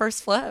 She got her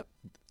first flip.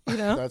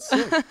 That's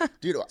sick.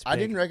 Dude, I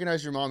didn't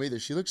recognize your mom either.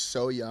 She looks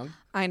so young.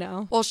 I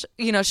know. Well,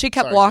 she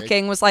kept Sorry,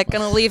 walking, was like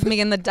going to leave me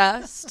in the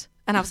dust.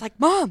 And I was like,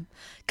 Mom,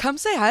 come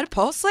say hi to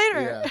Paul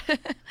Slater. Yeah.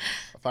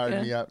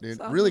 Fired me up, dude.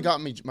 so- Really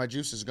got me my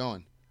juices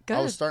going. I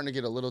was Good. starting to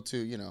get a little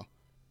too,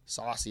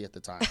 saucy at the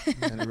time.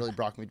 And it really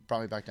brought me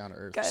back down to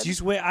earth. Good. So you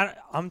just wait.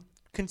 I'm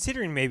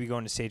considering maybe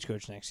going to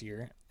Stagecoach next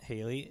year,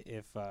 Haley,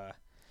 if All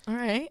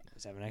right.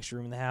 just have an extra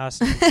room in the house.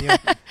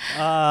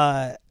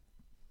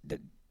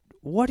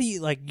 What do you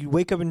like? You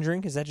wake up and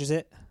drink? Is that just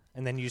it?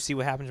 And then you see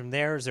what happens from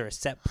there? Is there a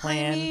set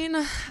plan? I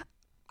mean,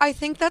 I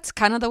think that's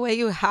kind of the way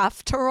you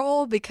have to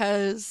roll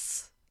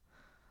because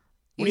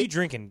What are you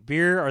drinking?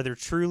 Beer? Are there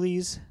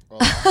Trulies? Oh,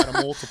 I had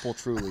a multiple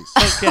Trulies.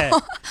 Okay.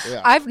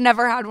 Yeah. I've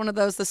never had one of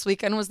those. This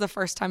weekend was the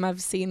first time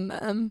I've seen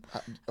them.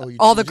 Oh,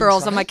 All the did you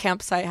girls try on my it?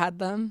 campsite had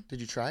them.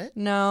 Did you try it?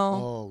 No.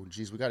 Oh,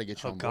 geez, we got to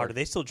get you Oh on God, board. are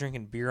they still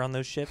drinking beer on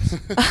those ships?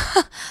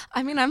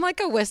 I mean, I'm like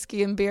a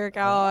whiskey and beer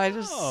gal.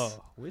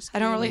 Whiskey I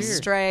don't and really beer.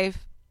 stray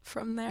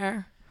from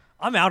there.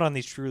 I'm out on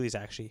these Trulies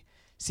actually.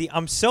 See,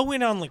 I'm so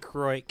in on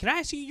LaCroix. Can I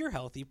ask you? You're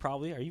healthy,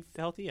 probably. Are you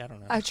healthy? I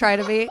don't know. I try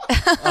to be.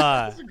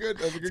 Uh, That's a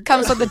good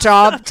Comes with the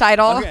job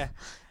title. okay.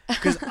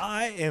 Because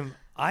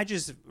I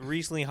just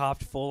recently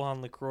hopped full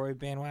on LaCroix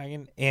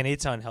bandwagon, and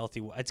it's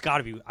unhealthy. It's got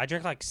to be. I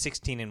drank like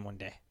 16 in one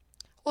day.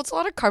 Well, it's a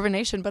lot of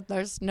carbonation, but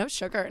there's no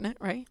sugar in it,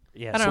 right?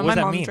 Yeah. I don't so know. what My does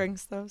that mom mean?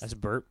 drinks those. That's a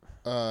burp.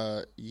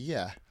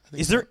 Yeah. I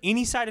think Is there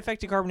any side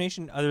effect to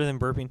carbonation other than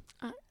burping?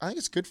 I think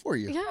it's good for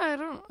you. Yeah, I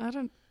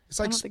don't. It's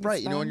like I don't think Sprite.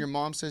 it's You know when bad. your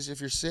mom says if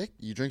you're sick,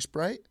 you drink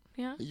Sprite?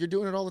 Yeah. You're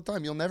doing it all the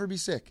time. You'll never be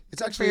sick.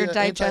 It's For actually your an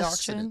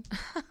digestion.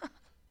 antioxidant.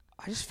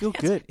 I just feel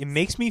good. It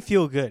makes me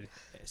feel good.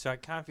 So I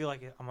kind of feel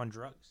like I'm on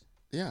drugs.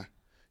 Yeah.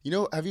 You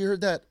know, have you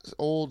heard that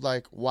old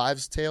like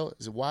wives' tale?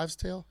 Is it wives'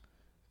 tale?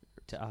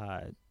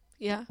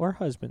 Yeah. Or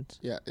husbands.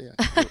 Yeah.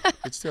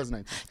 It's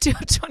 2019.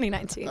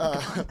 2019.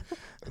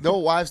 The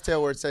old wives'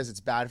 tale where it says it's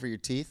bad for your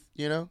teeth.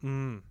 You know.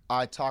 Mm.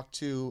 I talked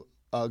to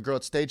a girl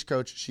at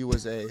Stagecoach. She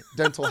was a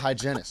dental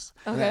hygienist,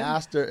 and I Okay.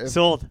 asked her if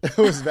Sold. it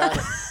was bad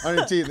on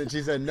her teeth, and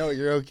she said, "No,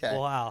 you're okay."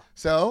 Wow.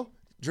 So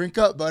drink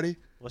up, buddy.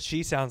 Well,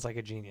 she sounds like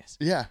a genius.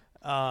 Yeah.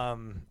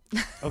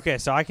 Okay,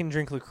 so I can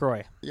drink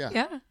LaCroix. Yeah.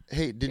 Yeah.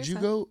 Hey, did you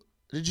fine. go?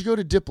 Did you go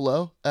to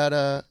Diplo at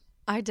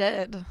I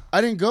did. I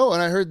didn't go,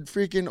 and I heard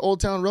freaking Old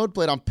Town Road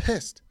played. I'm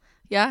pissed.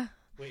 Yeah.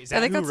 Wait, is I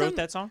that think who that's wrote some-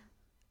 that song?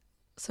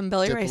 Some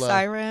Billy Ray Diplo.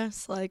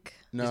 Cyrus. Like,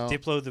 No. Is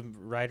Diplo the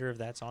writer of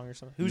that song or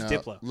something? Who's no.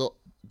 Diplo?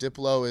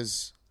 Diplo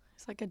is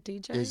he's like a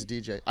DJ. a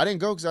DJ. I didn't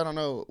go because I don't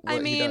know what I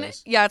he mean,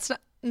 does. yeah, it's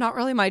not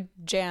really my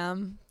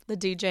jam, the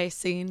DJ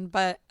scene,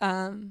 but,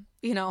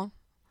 you know,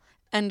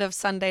 end of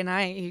Sunday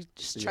night, you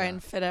just try Yeah.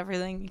 and fit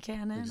everything you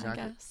can in,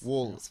 Exactly. I guess.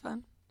 Well, It's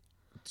fun.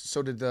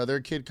 So did the other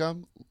kid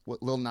come?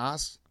 What, Lil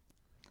Nas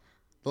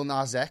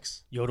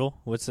X? Yodel?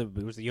 Was the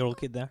Yodel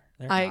kid there?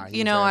 Nah, I he was don't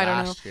there know.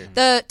 last year.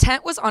 The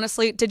tent was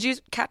honestly. Did you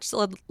catch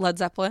Led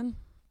Zeppelin?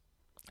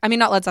 I mean,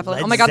 not Led Zeppelin.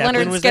 Led Oh my God, Zeppelin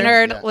Leonard was there?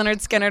 Skinner. Yeah.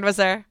 Leonard Skinner was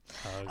there.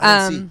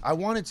 I didn't see. I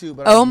wanted to,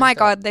 but I Oh my missed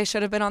out. God, they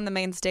should have been on the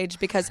main stage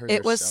because heard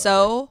it they're was so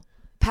so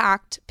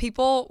packed.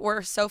 People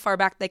were so far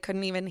back they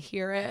couldn't even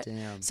hear it.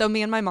 Damn. So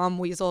me and my mom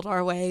weaseled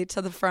our way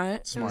to the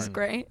front. It was Smart.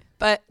 great.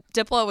 But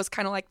Diplo was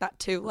kind of like that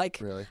too. Like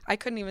Really? I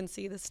couldn't even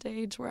see the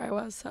stage where I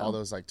was. So. All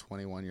those like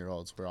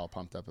 21-year-olds were all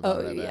pumped up about Oh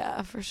it. I bet.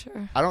 yeah, for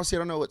sure. I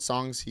don't know what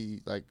songs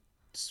he like.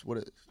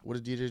 What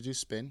did DJ do?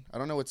 Spin? I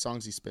don't know what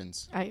songs he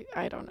spins. I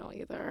don't know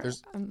either.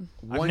 There's I've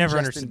one never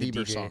Justin understood the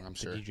Bieber DJ, song. I'm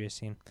sure. the DJ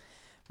scene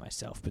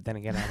myself, but then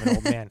again, I'm an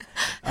old man.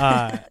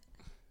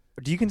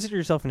 Do you consider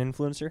yourself an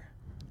influencer?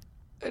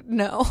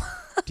 No,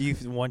 Do you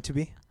want to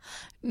be?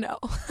 no.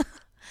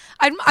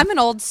 I'm an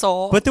old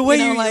soul. But the way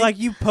know, you like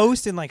you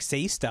post and like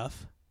say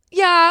stuff.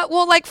 Yeah,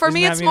 well, like for Doesn't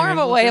me, that it's mean more you're of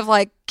a way influencer? of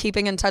like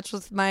keeping in touch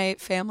with my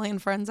family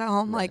and friends at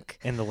home, like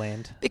In the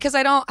land. because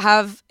I don't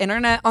have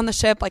internet on the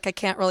ship. Like I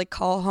can't really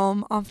call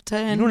home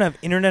often. You don't have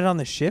internet on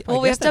the ship? well,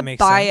 I we guess have that to makes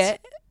buy sense.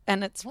 it,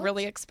 and it's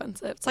really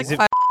expensive. It's like Is it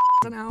 $5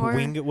 an hour.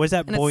 Boingo, was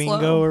that and it's Boingo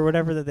slow. or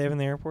whatever that they have in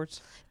the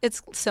airports?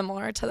 It's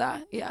similar to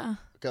that. Yeah,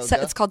 Go,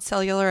 It's called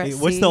cellular at Wait,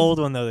 what's sea. the old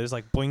one though? There's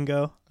like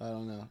Boingo. I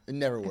don't know. It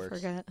never I works.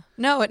 forget.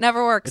 No, it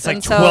never works. It's like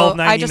and so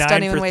I just don't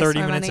 $12.99 even for waste 30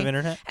 my minutes money. of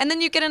internet. And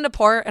then you get into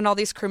port, and all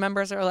these crew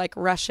members are like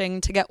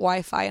rushing to get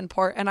Wi-Fi in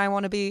port, and I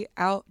want to be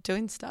out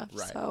doing stuff.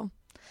 Right. So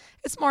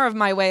it's more of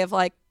my way of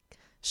like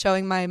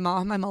showing my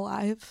mom I'm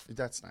alive.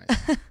 That's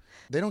nice.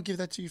 They don't give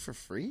that to you for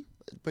free,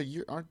 but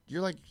you're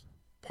like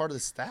part of the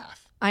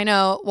staff. I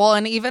know. Well,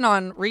 and even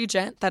on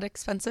Regent, that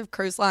expensive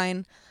cruise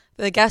line,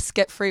 the guests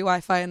get free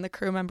Wi-Fi, and the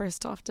crew members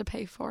still have to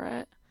pay for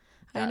it.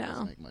 That I know.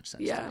 doesn't make much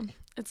sense. Yeah, To me.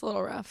 it's a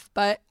little rough,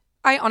 but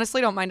I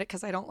honestly don't mind it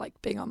because I don't like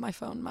being on my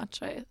phone much.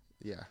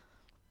 Yeah.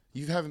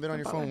 You haven't been on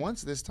your phone bother.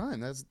 once this time.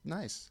 That's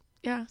nice.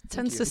 Yeah, it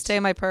tends you. to stay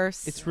in my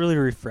purse. It's really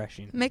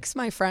refreshing. Makes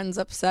my friends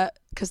upset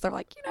because they're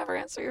like, you never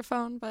answer your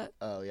phone, but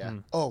Oh yeah.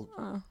 Mm.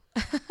 Oh,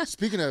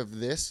 speaking of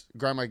this,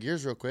 grind my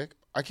gears real quick.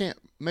 I can't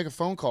make a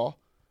phone call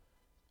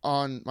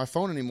on my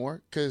phone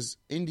anymore because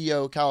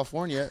Indio,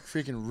 California,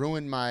 freaking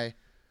ruined my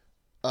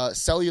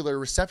cellular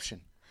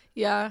reception.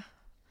 yeah,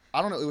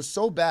 I don't know. It was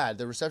so bad.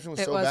 The reception was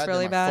It so was bad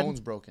really that my bad. phone's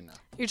broken now.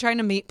 you're trying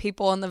to meet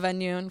people in the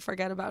venue and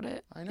forget about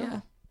it. I know. Yeah.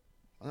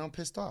 And I'm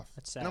pissed off.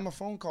 That's sad. And I'm a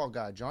phone call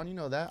guy. John, you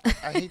know that.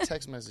 I hate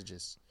text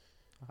messages.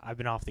 I've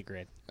been off the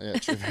grid. Yeah,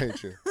 true. Very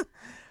true.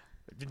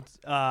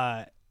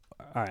 All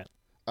right.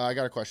 I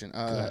got a question.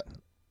 ahead.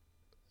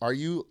 Are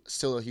you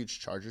still a huge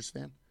Chargers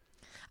fan?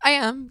 I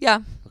am. Yeah.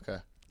 Okay.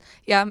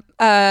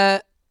 Yeah.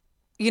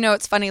 You know,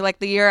 it's funny. Like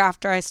the year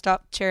after I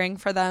stopped cheering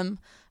for them,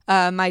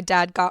 my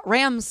dad got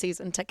Rams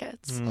season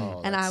tickets.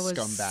 Oh, And that I was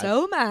scumbag.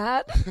 so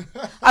mad.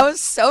 I was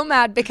so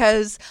mad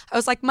because I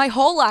was like, my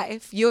whole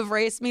life, you have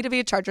raised me to be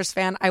a Chargers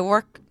fan. I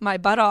work my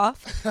butt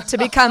off to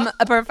become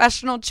a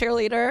professional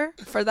cheerleader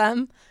for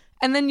them.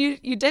 And then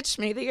you ditched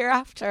me the year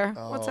after.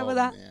 What's up with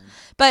that? Man.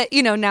 But,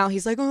 now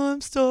he's like, oh,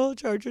 I'm still a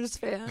Chargers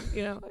fan.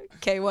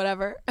 Okay,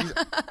 whatever.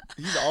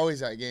 He's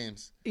always at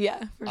games.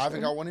 Yeah, for I haven't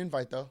sure. got one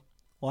invite, though.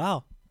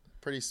 Wow.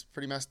 Pretty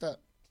messed up.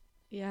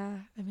 Yeah,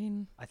 I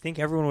mean. I think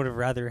everyone would have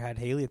rather had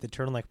Haley at the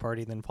turtleneck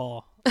party than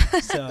Paul.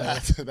 So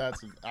That's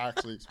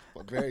actually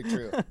very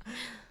true.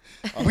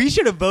 we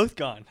should have both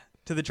gone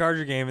to the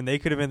Charger game, and they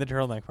could have been the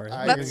turtleneck party.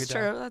 That's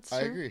true. That's true.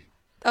 I agree.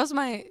 That was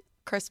my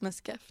Christmas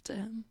gift to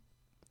him.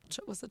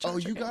 Was the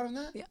Charger You game. got him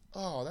that? Yeah.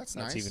 Oh, that's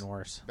nice. That's even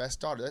worse. Best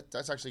daughter.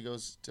 That actually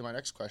goes to my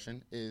next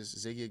question. Is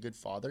Ziggy a good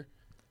father?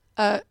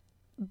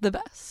 The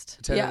best.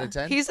 10 yeah. out of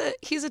 10? He's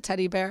a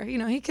teddy bear.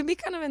 He can be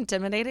kind of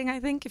intimidating, I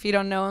think, if you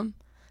don't know him.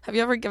 Have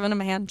you ever given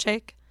him a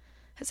handshake?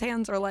 His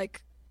hands are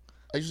like.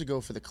 I usually go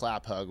for the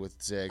clap hug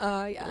with Zig.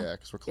 Yeah. Yeah,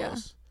 because we're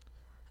close.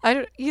 I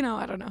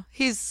don't know.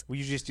 We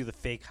usually just do the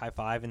fake high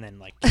five and then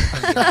like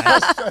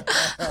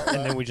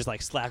and then we just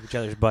like slap each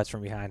other's butts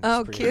from behind.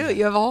 Oh, cute.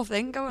 You have a whole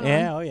thing going on?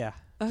 Yeah, oh yeah.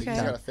 He's Okay.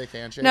 got a thick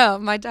handshake. No,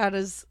 my dad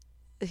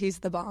he's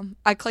the bomb.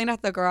 I cleaned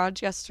out the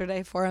garage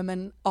yesterday for him,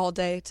 and all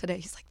day today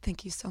he's like,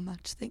 thank you so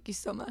much. Thank you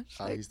so much.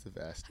 Oh, Like, he's the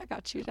best. I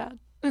got you, Dad.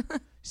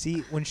 See,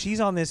 when she's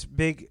on this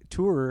big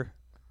tour,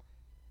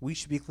 we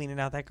should be cleaning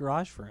out that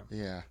garage for him.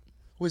 Yeah.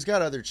 Well, he's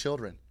got other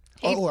children.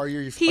 He are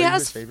you He his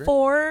has favorite?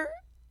 4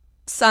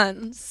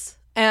 sons,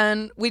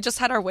 and we just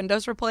had our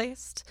windows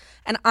replaced,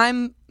 and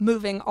I'm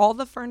moving all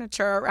the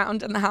furniture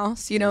around in the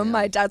house.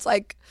 My dad's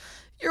like,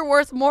 you're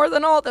worth more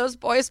than all those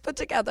boys put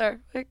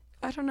together. Like,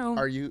 I don't know.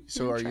 Are you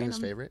train his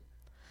him. favorite?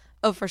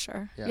 Oh, for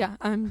sure. Yeah. Yeah,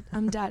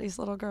 I'm daddy's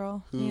little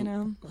girl.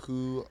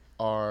 Who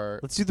are?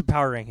 Let's do the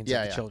power rankings Yeah,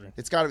 of the yeah. children.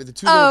 It's got to be the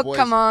two Oh, little boys.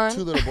 come on.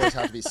 2 little boys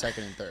have to be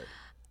second and third.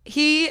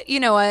 You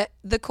know what?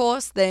 The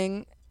coolest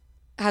thing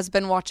has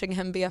been watching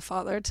him be a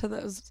father to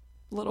those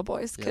little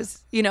boys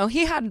because,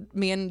 he had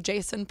me and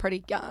Jason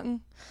pretty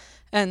young.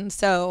 And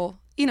so,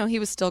 he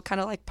was still kind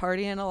of like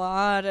partying a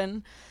lot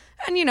and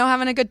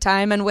having a good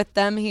time. And with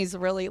them, he's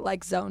really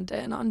like zoned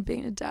in on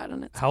being a dad.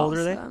 And it's How old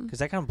are they? awesome. Because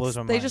that kind of blows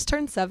my mind. They just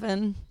turned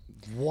 7.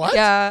 What?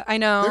 Yeah, I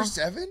know. They're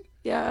 7?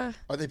 Yeah.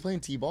 Are they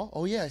playing t-ball?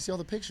 Oh yeah, I see all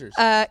the pictures.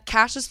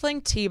 Cash is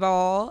playing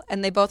t-ball,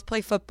 and they both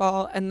play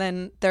football, and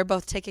then they're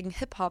both taking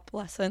hip-hop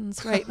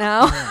lessons right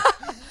now,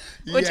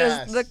 which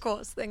Yes. is the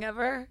coolest thing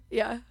ever.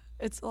 Yeah,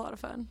 it's a lot of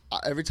fun.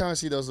 Every time I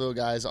see those little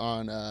guys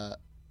on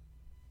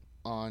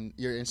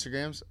your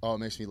Instagrams, it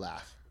makes me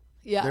laugh.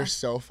 Yeah. They're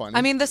so funny.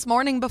 I mean, this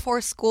morning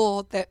before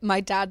school, that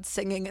my dad's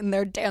singing, and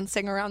they're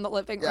dancing around the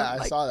living room. yeah, I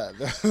like, saw that.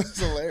 That was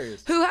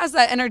hilarious. Who has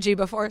that energy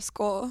before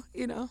school,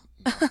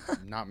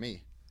 Not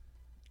me.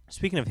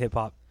 Speaking of hip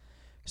hop,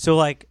 so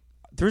like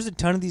there's a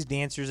ton of these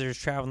dancers that are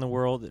traveling the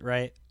world,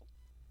 right?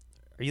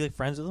 Are you like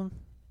friends with them?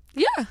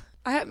 Yeah.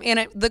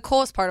 The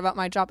coolest part about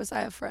my job is I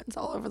have friends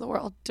all over the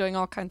world doing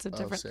all kinds of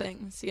different sick.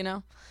 things,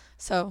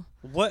 So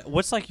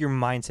What's like your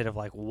mindset of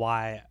like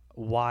why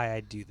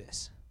I do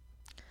this?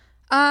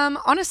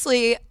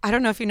 honestly, I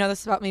don't know if you know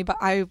this about me, but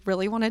I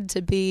really wanted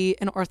to be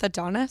an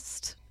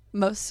orthodontist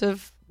most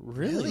of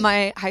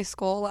my high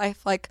school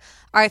life. Like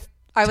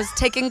I was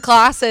taking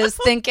classes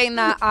thinking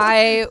that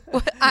I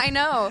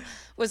know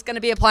was going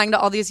to be applying to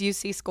all these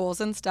UC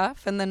schools and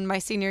stuff. And then my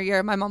senior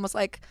year, my mom was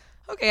like,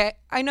 okay,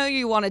 I know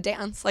you want to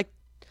dance. Like,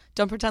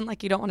 don't pretend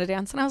like you don't want to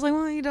dance. And I was like,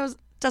 well, it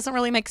doesn't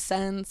really make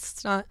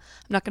sense. I'm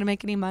not going to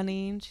make any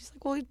money. And she's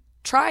like, well,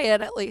 try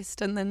it at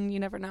least. And then you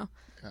never know.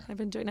 Okay. I've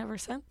been doing it ever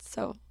since.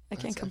 So I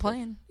can't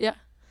complain. Yeah.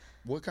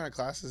 What kind of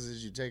classes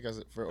did you take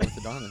for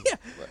orthodontist?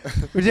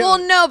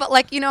 Well, no, but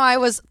like, I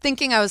was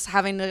thinking I was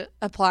having to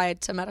apply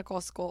to medical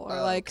school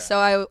or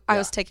so I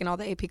was taking all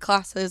the AP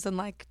classes and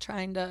like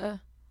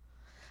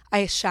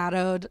I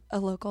shadowed a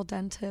local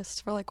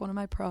dentist for like one of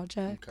my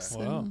projects.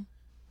 Okay. Wow.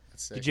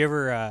 That's sick. Did you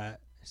ever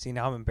see,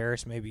 now I'm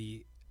embarrassed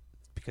maybe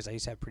because I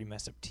used to have pretty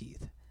messed up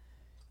teeth.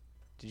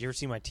 Did you ever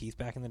see my teeth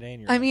back in the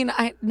day? I mean,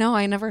 I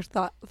never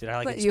thought did I,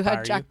 like, that you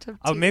had jacked up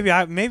teeth. Oh,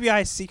 maybe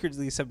I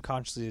secretly,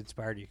 subconsciously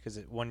inspired you because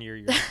one year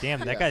you're like,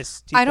 damn, that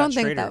guy's teeth I don't got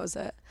think straighter. that was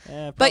it.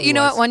 But you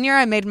know what? One year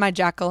I made my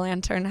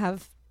jack-o'-lantern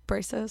have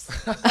braces.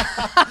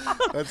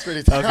 That's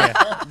pretty tough.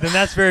 Okay, then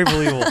that's very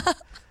believable.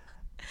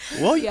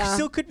 Well, you Yeah.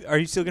 still could. Are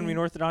you still going to be an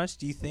orthodontist,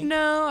 do you think?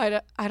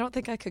 No, I don't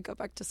think I could go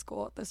back to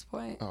school at this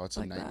point. Oh, it's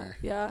a like that. nightmare.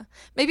 Yeah.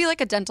 Maybe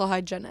like a dental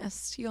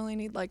hygienist. You only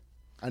need like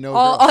I know.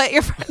 I'll hit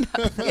your friend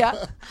up.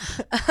 Yeah.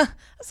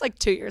 That's like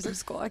 2 years of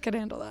school. I could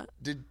handle that.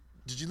 Did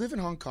you live in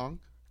Hong Kong?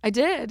 I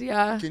did,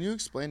 yeah. Can you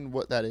explain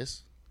what that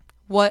is?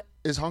 What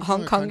Is Hong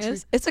Kong a country?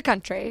 is? It's a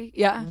country,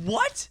 yeah.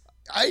 What?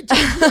 I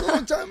told you a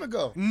long time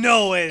ago.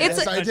 No way. It's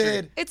that's a- a I country.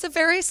 did. It's a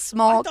very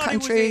small I thought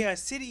country. it was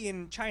a city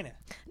in China.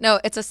 No,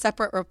 it's a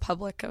separate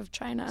republic of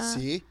China.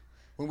 See?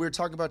 When we were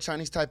talking about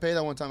Chinese Taipei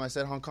that one time, I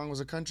said Hong Kong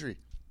was a country.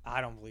 I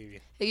don't believe you.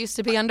 It used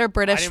to be under I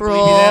British didn't rule.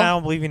 believe you then. I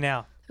don't believe you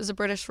now. It was a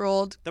British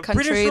ruled The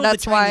country. British ruled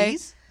That's the why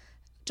Chinese?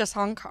 just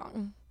Hong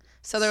Kong.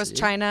 So there was See?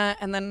 China,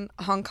 and then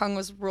Hong Kong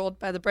was ruled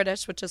by the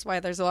British, which is why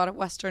there's a lot of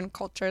Western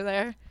culture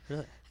there.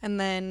 Really? And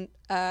then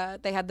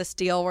they had this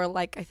deal where,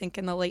 like, I think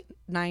in the late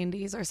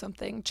 90s or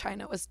something,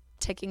 China was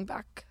taking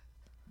back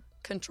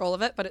control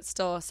of it, but it's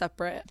still a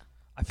separate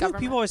I feel like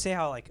government. people always say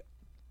how like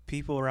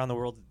people around the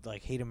world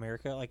like hate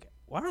America. Like,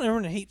 why don't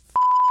everyone hate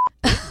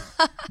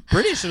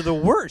British are the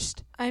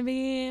worst? I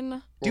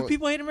mean, Do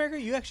people hate America?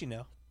 You actually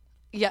know.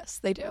 yes,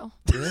 they do.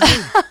 Really?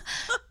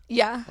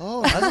 Yeah.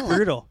 Oh, That's no.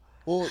 brutal.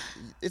 Well,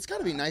 it's got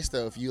to be nice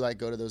though if you like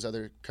go to those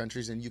other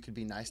countries and you could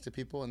be nice to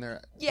people and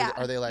they're Yeah.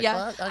 Are they like? Yeah.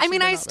 Well, I actually, mean,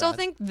 they're I not still bad."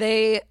 think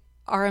they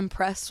are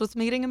impressed with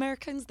meeting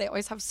Americans. They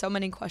always have so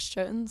many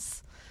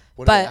questions.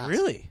 What do they but- ask?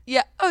 Really?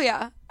 Yeah. Oh,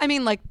 yeah. I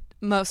mean, like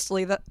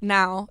mostly the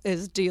now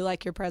is, do you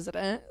like your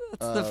president?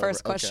 That's the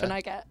first question okay.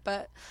 I get.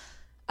 But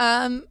They're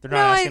not no,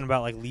 asking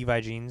about like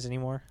Levi jeans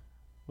anymore.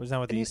 Wasn't that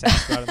what they used to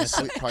ask about in this?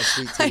 Probably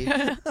sweet tea.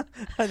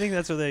 I think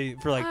that's what they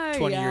for like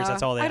 20 years.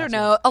 That's all they. I don't asked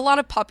know. A lot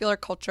of popular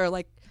culture,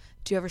 like,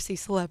 do you ever see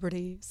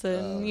celebrities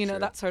and Oh,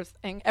 that sort of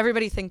thing.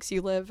 Everybody thinks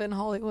you live in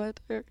Hollywood,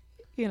 or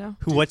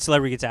What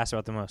celebrity gets asked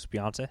about the most?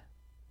 Beyonce.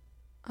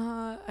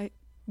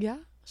 Yeah,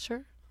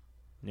 sure.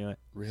 Knew it.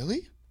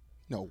 Really?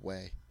 No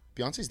way.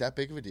 Beyonce's that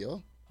big of a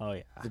deal? Oh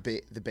yeah.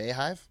 The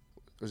Bayhive?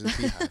 Or was it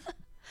the Beehive?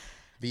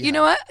 You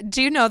know what?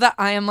 Do you know that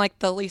I am like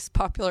the least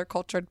popular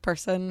cultured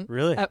person?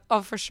 Really?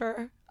 Oh, for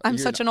sure. I'm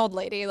You're such an old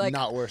lady. Like,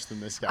 not worse than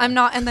this guy. I'm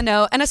not in the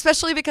know, and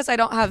especially because I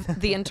don't have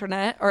the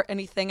internet or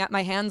anything at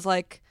my hands.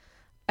 Like,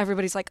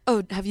 everybody's like,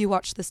 "Oh, have you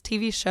watched this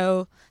TV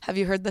show? Have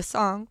you heard this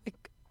song?"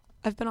 Like,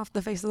 I've been off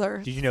the face of the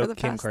earth. Did you for know the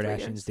Kim past 3 Kardashian's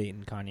years.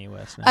 dating Kanye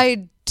West now?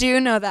 I do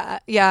know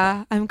that.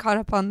 Yeah, I'm caught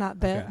up on that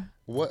bit. Okay.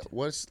 What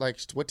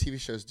TV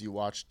shows do you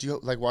watch? Do you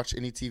like watch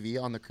any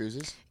TV on the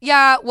cruises?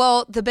 Yeah,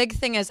 well, the big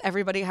thing is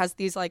everybody has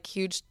these like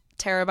huge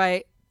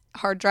terabyte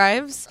hard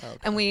drives,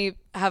 and we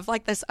have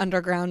like this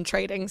underground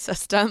trading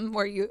system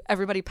where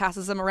everybody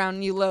passes them around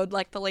and you load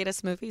like the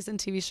latest movies and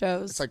TV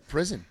shows. It's like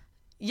prison.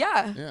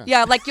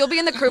 Yeah. Like you'll be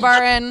in the crew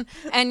bar and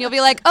you'll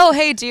be like, "Oh,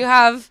 hey, do you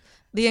have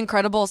The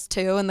Incredibles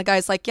 2?" And the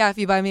guy's like, "Yeah, if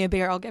you buy me a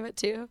beer, I'll give it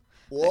to you."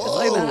 Whoa.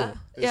 like that.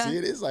 Yeah. See,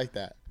 it is like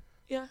that.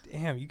 Yeah.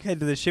 Damn, you head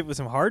to the ship with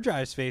some hard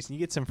drive space and you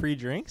get some free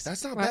drinks.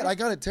 That's not Right. bad. I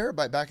got a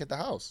terabyte back at the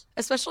house.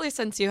 Especially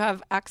since you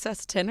have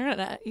access to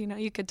internet,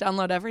 you could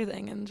download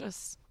everything and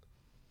just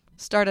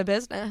start a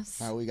business.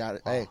 Now we got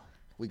it. Hey,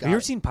 we got Have you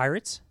ever it. seen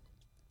Pirates?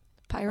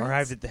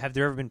 Pirates. Or have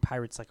there ever been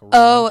pirates like around?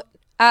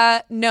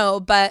 Oh,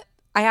 no, but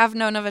I have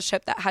known of a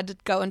ship that had to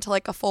go into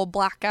like a full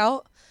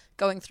blackout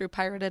going through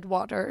pirated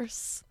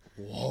waters.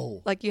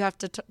 Whoa. Like you have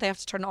to, they have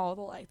to turn all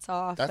the lights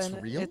off. That's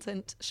and real?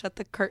 shut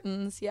the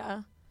curtains.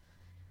 Yeah,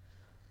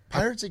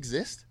 Pirates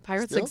exist?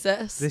 pirates Still?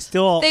 exist. They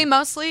still. They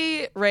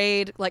mostly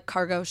raid like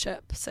cargo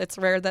ships. It's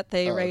rare that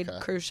they raid okay.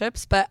 cruise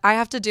ships, but I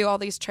have to do all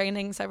these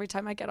trainings every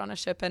time I get on a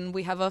ship, and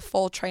we have a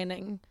full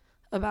training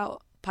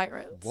about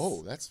pirates.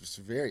 Whoa, that's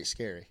very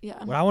scary.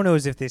 Yeah. What I want to know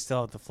is if they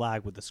still have the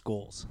flag with the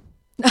skulls.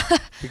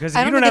 Because if I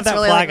you don't don't think have it's that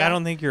really flag, like that. I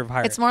don't think you're a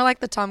pirate. It's more like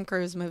the Tom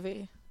Cruise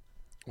movie.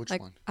 Which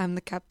Like one? I'm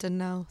the captain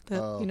now.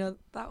 Oh. You know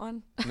that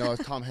one? No,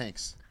 it's Tom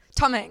Hanks.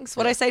 Tom Hanks.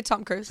 What I say?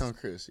 Tom Cruise. Tom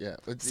Cruise, yeah.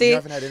 But See, you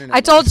haven't had internet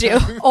I told much.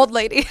 you, old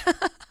lady.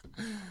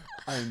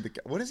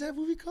 What is that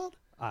movie called?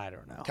 I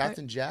don't know.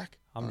 Captain Jack?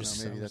 I'm Oh, just-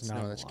 no, maybe I'm that's just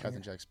not that's a Captain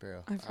lawyer. Jack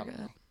Sparrow. I don't forget.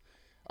 know.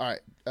 All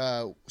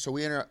right. So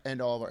we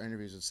end all of our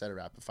interviews with a set of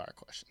rapid fire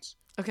questions.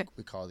 Okay.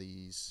 We call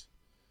these.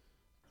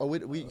 Oh,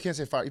 we can't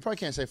say fire. You probably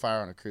can't say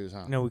fire on a cruise,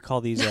 huh? No, we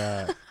call these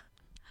hip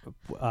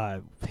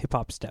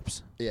hop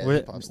steps. Yeah, What-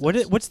 hip-hop what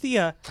steps. what's the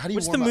How do you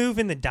what's the warm up? move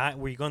in the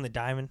where you go in the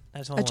diamond?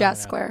 That's the A only one I jazz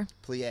know. square.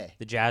 Plie.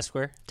 The jazz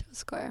square. Jazz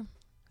square.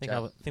 I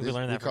think we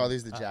learned that. We call from,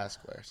 these the jazz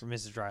squares. from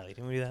Mrs. Riley.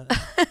 Didn't we do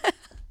that?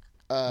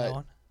 That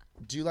one?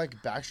 Do you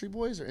like Backstreet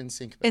Boys or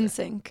NSYNC? In better?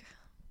 sync.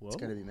 Whoa. It's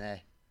gonna be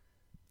May.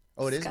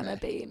 Oh, it It's is gonna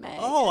May. be May.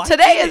 Oh, I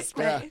today get is it.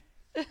 May.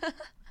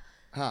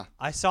 Huh?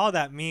 I saw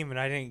that meme and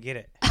I didn't get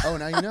it. Oh,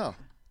 now you know,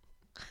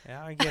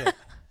 Yeah, I get it.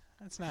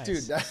 That's nice.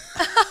 dude.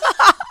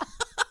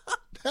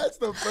 That's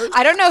the first.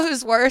 I don't know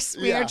who's worse,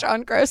 me Yeah. or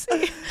John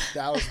Grossi.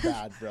 That was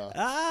bad, bro.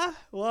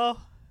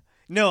 Well,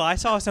 no, I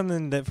saw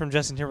something that from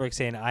Justin Timberlake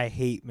saying I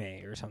hate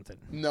May or something.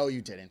 No,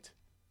 you didn't.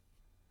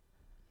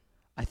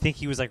 I think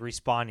he was like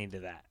responding to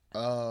that.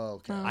 Oh,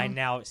 okay. I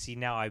now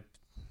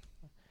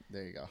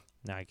There you go.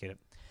 I get it.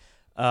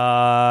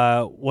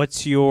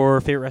 What's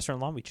your favorite restaurant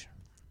in Long Beach?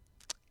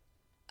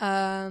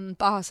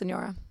 Baja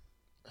Senora.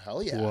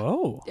 Hell yeah.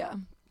 Whoa. Yeah.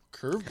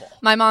 Curveball.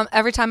 My mom,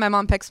 every time my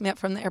mom picks me up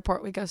from the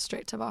airport, we go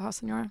straight to Baja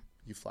Senora.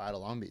 You fly to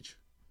Long Beach.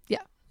 Yeah.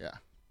 Yeah.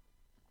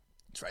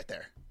 It's right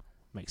there.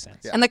 Makes sense.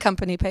 Yeah. And the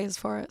company pays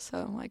for it.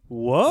 So, like,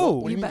 Whoa.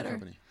 What do you mean, better.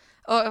 company?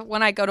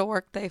 when I go to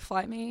work, they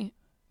fly me.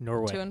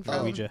 Norway. To and from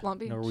Norwegian. Long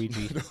Beach.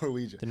 Norwegian.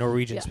 Norwegian. The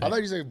Norwegians. Yeah. I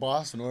thought you said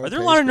Boston. Are there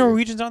a lot of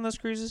Norwegians on those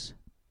cruises?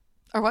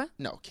 Or what?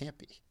 No, can't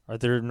be. Are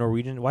there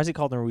Norwegian? Why is it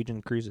called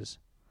Norwegian cruises?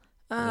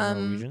 Are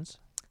there Norwegians?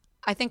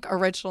 I think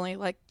originally,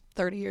 like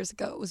 30 years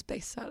ago, it was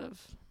based out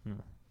of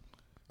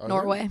Are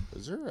Norway.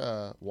 Is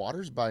there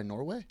waters by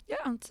Norway? Yeah,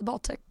 it's the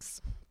Baltics.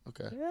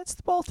 Okay. Yeah, it's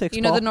the Baltics.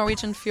 You know Paul. the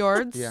Norwegian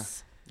fjords? Yeah.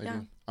 I Yeah.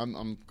 do.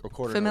 I'm a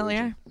quarter Familiar?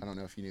 Norwegian. I don't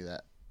know if you knew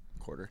that.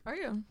 Quarter. Are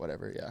you?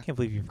 Whatever. Yeah. I can't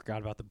believe you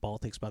forgot about the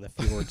Baltics by the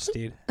fjords,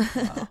 dude.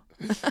 Wow.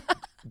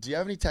 Do you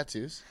have any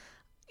tattoos?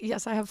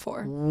 Yes, I have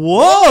 4.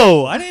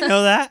 Whoa! I didn't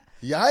know that.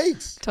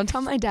 Yikes! Don't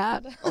tell my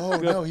dad. Oh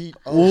no, he.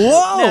 Oh,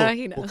 Whoa! No,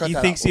 he knows. We'll cut He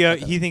that thinks out. you We'll have,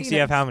 cut he that thinks He you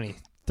have knows. how many?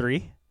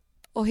 3?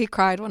 Well, he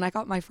cried when I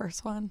got my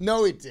first one. out.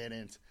 No, he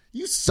didn't.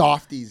 You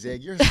softy,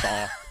 Zig. You're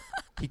soft.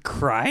 He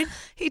cried?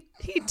 He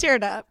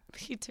teared up.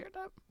 He teared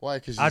up. Why?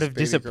 Because Out of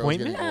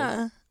disappointment?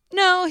 Yeah.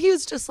 No, he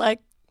was just like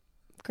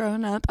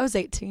growing up. I was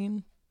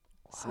 18.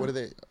 What are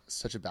they?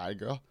 Such a bad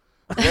girl.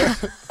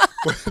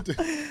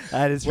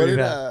 That is pretty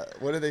bad.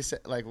 What do they say?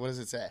 Like, what does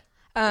it say?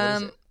 What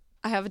is it?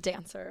 I have a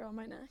dancer on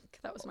my neck.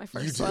 That was my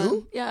first You one.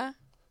 do? Yeah.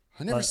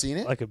 I've never seen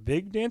it. Like a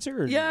big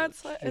dancer? Or Yeah,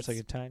 it's just like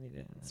a tiny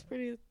dancer? It's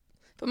pretty.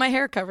 But my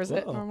hair covers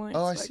it Whoa. normally.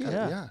 Oh, I so see cut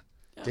it. Yeah.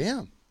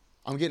 Damn.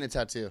 I'm getting a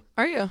tattoo.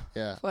 Are you?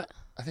 Yeah. What?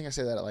 I think I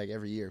say that like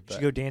every year. But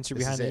Should go dancer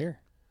this behind is the it. ear.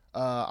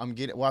 I'm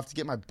getting. Well, I have to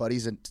get my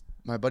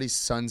buddy's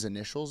son's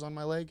initials on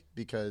my leg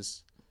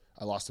because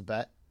I lost a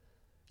bet.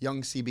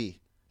 Young CB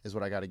is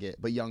what I got to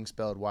get, but Young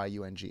spelled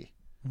Yung.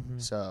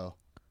 So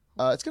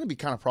it's gonna be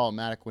kind of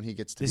problematic when he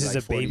gets to. This be is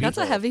like a 40 baby? That's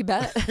a years old. heavy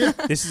bet.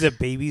 This is a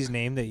baby's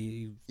name that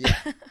you. Yeah.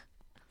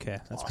 Okay,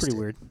 that's Lost pretty it.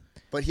 weird.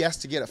 But he has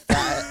to get a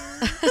fat.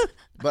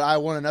 But I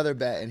won another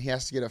bet, and he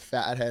has to get a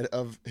fat head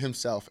of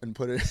himself and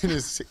put it in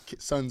his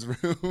son's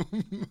room.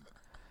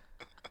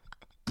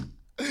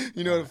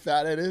 You know what a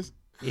fat head is?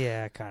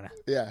 Yeah, kind of.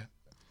 Yeah.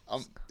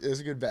 It was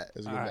a good bet. It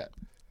was a good All right.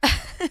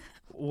 bet.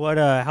 What?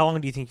 How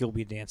long do you think you'll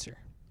be a dancer?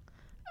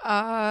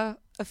 A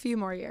few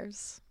more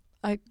years.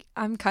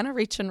 I'm kind of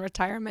reaching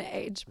retirement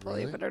age,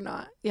 believe Really? it or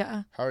not.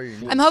 Yeah. How are your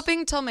knees? I'm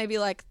hoping till maybe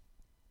like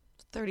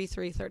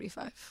 33,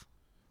 35.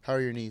 How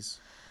are your knees?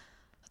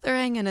 They're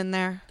hanging in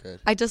there. Good.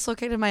 I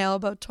dislocated my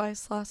elbow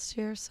twice last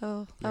year,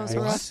 so that was a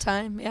Nice. rough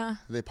time. Yeah.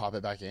 Did they pop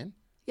it back in?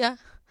 Yeah.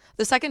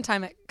 The second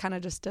time it kind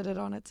of just did it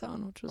on its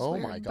own, which was Oh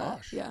weird, my but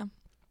gosh. yeah.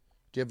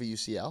 Do you have a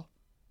UCL?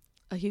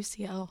 A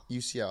UCL.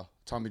 UCL.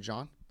 Tommy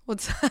John?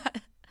 What's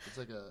that?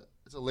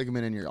 It's a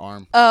ligament in your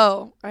arm.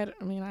 Oh, I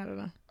don't know. They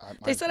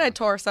Mine's said I gone.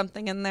 tore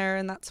something in there,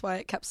 and that's why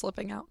it kept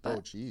slipping out. But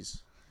Oh,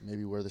 jeez.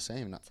 Maybe we're the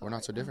same. We're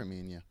not so different, me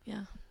and you.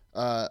 yeah.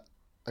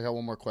 I got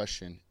one more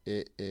question.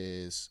 It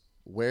is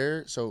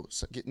where?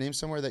 Name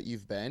somewhere that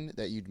you've been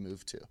that you'd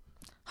move to.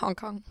 Hong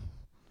Kong.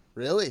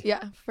 Really?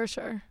 Yeah, for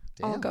sure.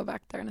 I'll Damn. go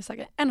back there in a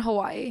second. And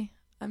Hawaii.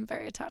 I'm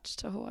very attached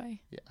to Hawaii.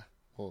 Yeah.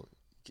 Well,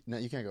 no,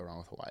 you can't go wrong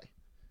with Hawaii.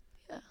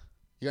 Yeah.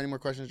 You got any more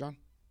questions, John?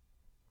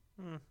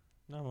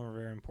 No more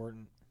very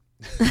important.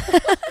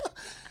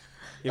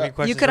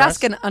 You could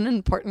ask an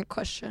unimportant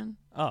question.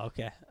 Oh,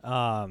 okay.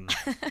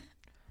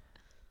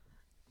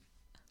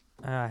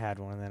 I had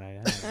one, and then I.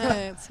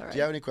 It's all right. Do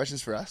you have any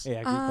questions for us?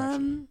 Yeah, good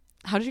question.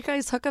 How did you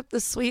guys hook up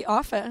this sweet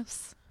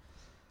office?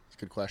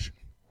 Good question.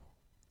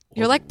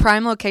 You're like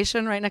prime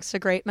location right next to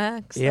Great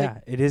Max. Yeah,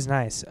 it is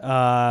nice.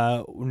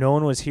 No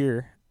one was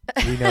here.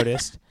 We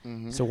noticed.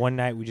 So one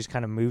night we just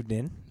kind of moved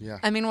in. Yeah.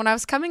 I mean, when I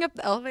was coming up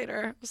the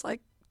elevator, I was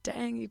like,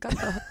 dang, you got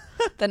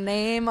the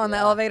name on the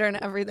elevator and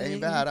everything.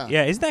 Ain't bad, huh?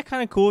 Yeah, isn't that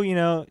kind of cool? You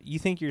know, you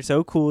think you're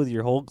so cool with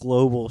your whole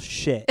global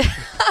shit.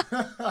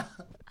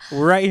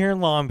 We're right here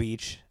in Long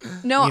Beach.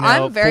 No, You know,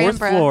 I'm very 4th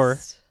impressed. floor.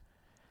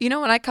 You know,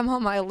 when I come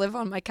home, I live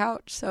on my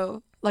couch,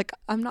 so like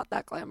I'm not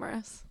that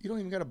glamorous. You don't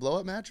even got a blow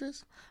up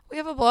mattress? We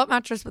have a blow-up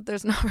mattress, but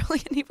there's not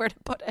really anywhere to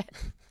put it.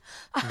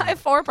 I have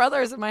 4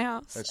 brothers in my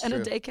house That's and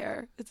true. a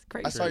daycare. It's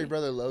crazy. I saw your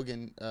brother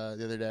Logan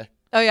the other day.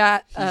 Oh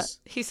yeah, He's-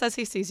 he says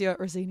he sees you at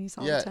Rosini's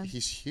all the Yeah, time.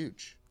 he's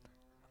huge.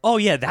 Oh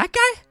yeah, that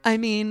guy. I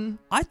mean,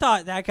 I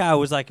thought that guy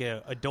was like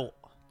an adult.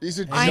 He's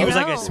a I He was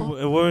know. like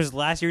what was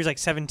last year? He was like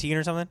 17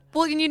 or something.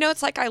 well, you know,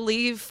 it's like I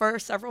leave for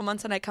several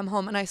months and I come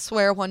home, and I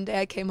swear one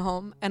day I came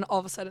home and all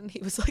of a sudden he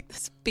was like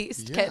this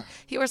beast Yeah. kid.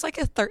 He wears like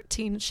a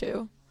 13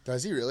 shoe.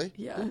 Does he really?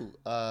 Yeah.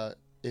 Ooh,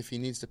 if he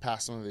needs to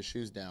pass some of his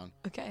shoes down,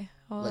 Okay,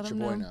 I'll let let your him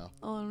boy know. know.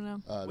 I'll let him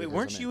know. Wait, because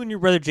weren't I'm you in. and your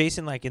brother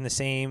Jason like in the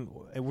same?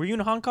 Were you in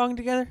Hong Kong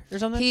together or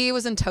something? He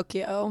was in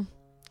Tokyo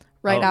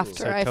right Oh,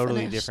 after so I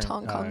totally finished different,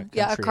 Hong Kong. country,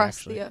 Yeah, across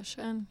actually. the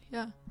ocean.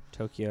 Yeah.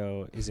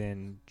 Tokyo is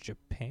in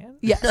Japan.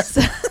 Yes,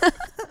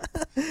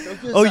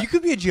 Oh, you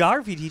could be a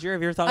geography teacher.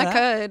 Have you ever thought of I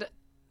that? could.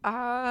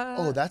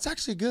 Oh, that's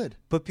actually good.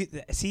 But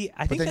see,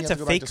 I think then you that's have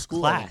to a go back fake to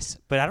school, I think. class.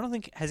 But I don't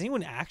think has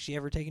anyone actually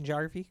ever taken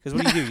geography? Because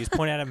what do? You just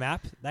point out a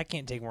map. That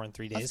can't take more than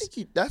 3 I days.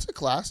 think that's a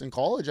class in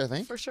college, I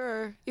think. for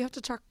sure. You have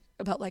to talk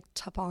about like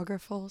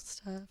topographical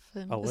stuff.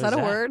 And, Oh, what is that is a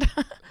that? word?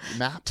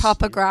 Maps.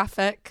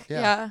 Topographic.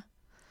 Yeah. Yeah.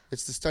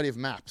 It's the study of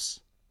maps.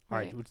 All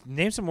right, Right.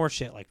 name some more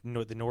shit like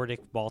the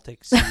Nordic,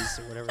 Baltic seas,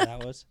 or whatever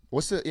that was.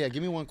 Give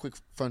me one quick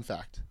fun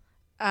fact.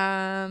 You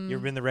ever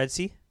been to the Red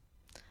Sea?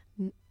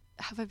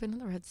 Have I been in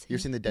the Red Sea? You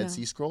ever seen the Dead No.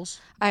 Sea Scrolls?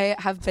 I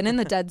have been in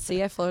the Dead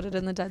Sea. I floated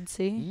in the Dead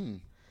Sea. Mm,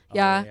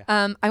 Yeah.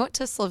 yeah. I went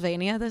to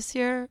Slovenia this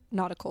year.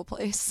 Not a cool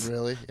place.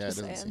 really? Yeah, it Just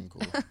doesn't saying. seem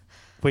cool.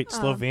 Wait,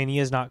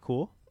 Slovenia is not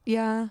cool?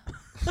 Yeah.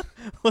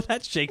 Well,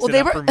 that shakes Well, it they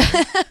up were. for me.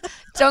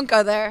 Don't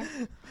go there.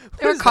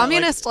 They were is that,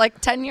 communist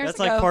like 10 years That's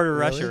ago. like part of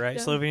Really? Russia, right?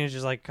 Yeah. Slovenia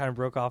just like kind of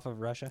broke off of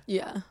Russia.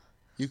 Yeah.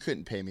 You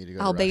couldn't pay me to go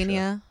to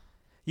Albania.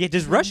 Yeah,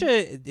 does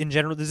Russia in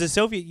general, does the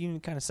Soviet Union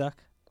kind of suck?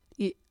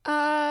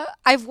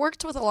 I've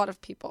worked with a lot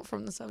of people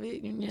from the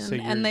Soviet Union, So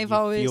and they've you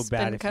always feel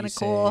bad been if kind you of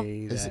cool.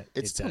 say that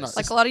It's still does. not-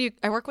 Like a lot of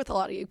I work with a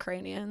lot of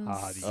Ukrainians.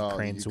 The Oh,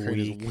 Ukraine's Ukraine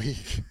is weak.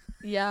 weak.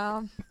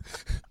 Yeah.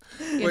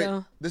 You Wait,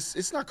 know.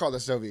 it's not called the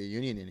Soviet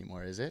Union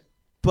anymore, is it?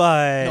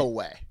 But No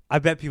way. I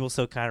bet people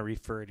still kind of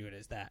refer to it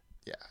as that.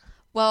 Yeah.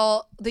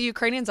 Well, the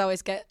Ukrainians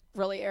always get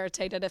really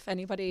irritated if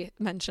anybody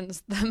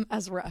mentions them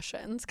as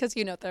Russians because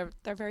they're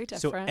very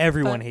different. So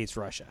everyone but, hates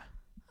Russia.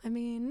 I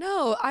mean,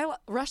 no,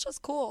 Russia's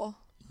cool.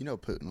 You know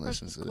Putin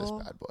listens to cool.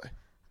 this bad boy.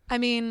 I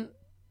mean,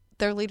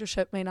 their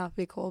leadership may not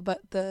be cool, but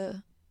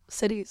the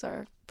cities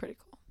are pretty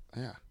cool.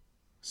 Yeah.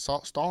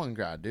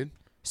 Stalingrad, dude.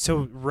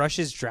 So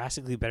Russia's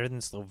drastically better than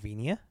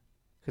Slovenia?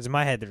 Because in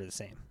my head, they're the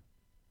same.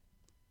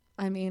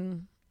 I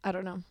mean, I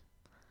don't know.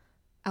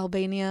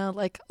 Albania,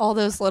 like all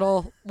those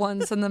little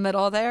ones in the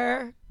middle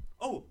there.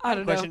 Oh, I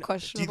don't know. Do you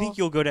Questionable. think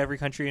you'll go to every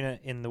country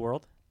in the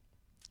world?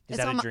 Is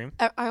that on a my- dream?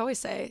 I always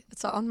say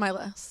it's on my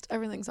list.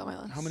 Everything's on my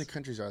list. How many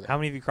countries are there? How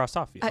many have you crossed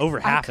off? I- Over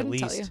I half at couldn't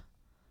tell least. you.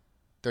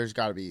 There's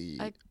got to be.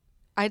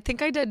 I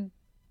think I did.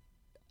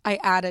 I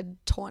added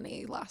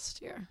 20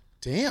 last year.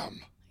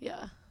 Damn.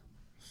 Yeah.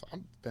 I've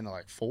been to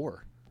like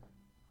 4.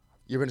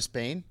 You ever been to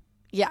Spain?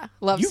 Yeah.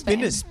 Love You've Spain.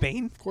 been to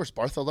Spain? Of course,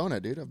 Barcelona,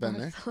 dude. I've been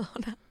there.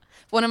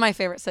 One of my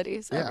favorite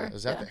cities Yeah, ever. it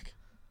was epic.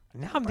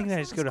 Now I'm thinking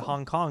I just go to cool.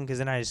 Hong Kong because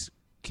then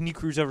can you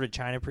cruise over to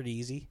China pretty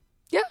easy?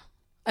 Yeah.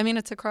 I mean,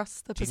 it's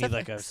across the Do you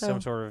Pacific. need like so some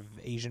sort of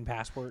Asian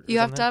passport? Or you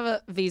have to something?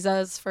 have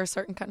visas for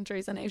certain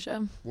countries in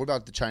Asia. What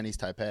about the Chinese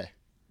Taipei?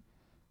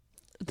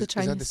 The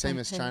Is that the same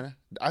as Taipei. China?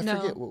 I No.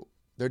 forget. Well,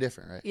 they're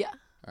different, right? Yeah. All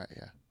right,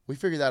 yeah. We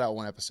figured that out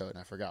one episode, and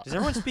I forgot. Does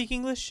everyone speak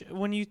English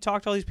when you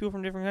talk to all these people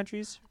from different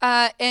countries?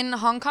 In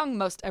Hong Kong,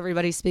 most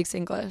everybody speaks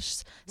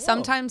English.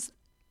 Sometimes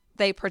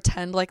they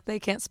pretend like they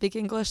can't speak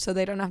English so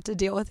they don't have to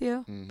deal with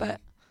you. But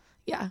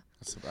yeah.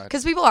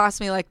 Because people ask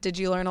me, like, did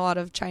you learn a lot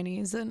of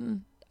Chinese?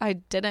 And I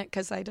didn't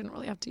because I didn't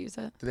really have to use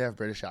it. Do they have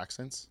British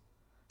accents?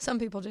 Some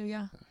people do,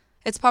 yeah.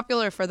 It's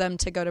popular for them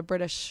to go to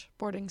British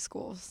boarding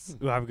schools.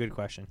 Ooh, I have a good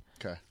question.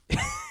 Okay.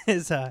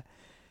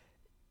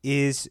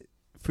 Is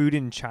food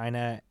in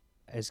China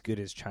as good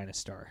as China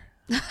Star?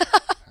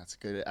 That's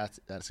good.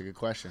 That's a good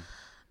question.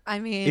 I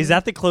mean, Is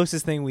that the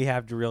closest thing we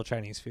have to real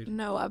Chinese food?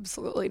 No,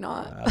 absolutely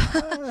not.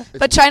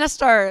 But China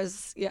Star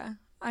is, yeah.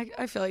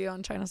 I feel you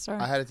on China Star.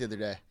 I had it the other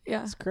day.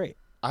 Yeah. It's great.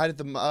 I had it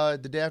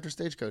the day after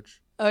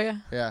Stagecoach. Oh, yeah.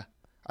 Yeah.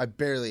 I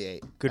barely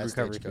ate. Good at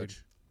recovery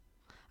Stagecoach.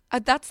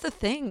 That's the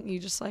thing. You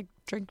just like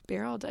drink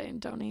beer all day and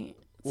don't eat.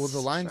 Well, the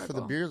line for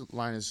the Struggle. beer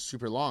line is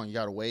super long. You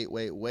got to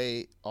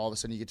wait. All of a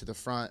sudden, you get to the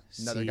front.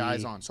 Another See.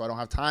 guy's on, so I don't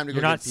have time to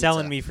You're go not get pizza.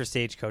 selling me for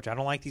Stagecoach. I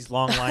don't like these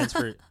long lines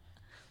for.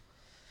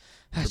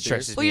 That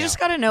stresses Well, me you just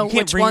out. got to know You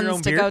can't which bring your ones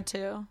own to beer? go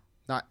to.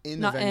 Not in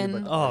Not the venue,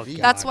 in. but Oh, the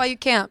RV That's guy. why you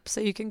camp,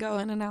 so you can go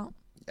in and out.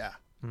 Yeah.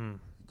 Hmm.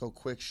 Go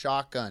quick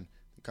shotgun.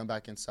 Come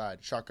back inside.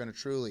 Shotgun a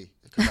Truly.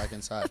 Come back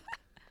inside.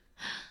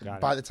 Got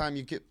By it. the time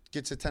you get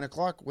to 10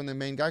 o'clock, when the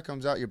main guy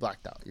comes out, you're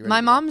blacked out. You're ready My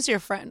to go. mom's your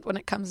friend when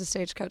it comes to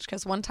Stagecoach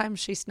because one time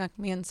she snuck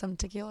me in some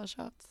tequila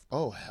shots.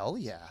 Oh, hell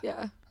yeah.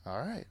 Yeah. All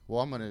right. Well,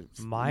 I'm going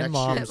to. My next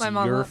mom's year. My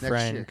mom your up. Next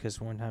friend year. because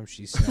one time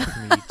she snuck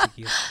me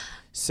tequila.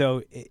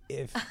 So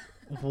if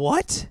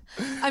what?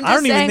 I'm just I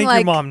don't even saying, think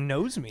like, your mom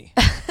knows me.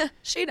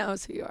 she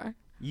knows who you are.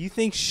 You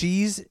think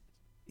she's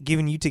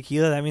giving you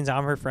tequila? That means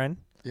I'm her friend.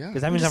 Yeah.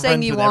 Because that I'm means just I'm saying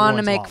friends you with want to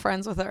everyone's make mom.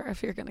 friends with her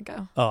if you're going to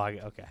go. Oh,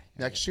 okay.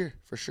 Next year,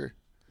 for sure.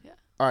 Yeah.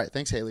 All right.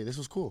 Thanks, Haley. This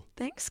was cool.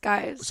 Thanks,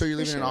 guys. So you're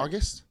leaving in Appreciate it.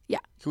 August? Yeah,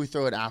 Can we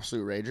throw an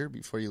absolute rager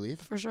before you leave?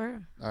 for sure.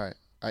 All right.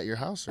 At your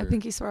house? Or? I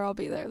think you swear I'll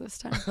be there this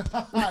time.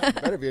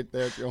 Better be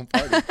there at your own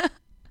party.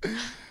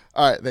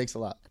 All right. Thanks a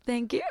lot.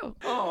 Thank you.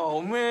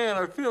 Oh man,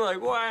 I feel like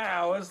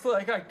wow. It's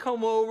like I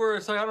come over,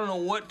 it's like I don't know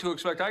what to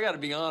expect. I gotta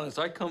be honest.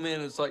 I come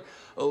in, it's like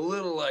a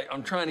little like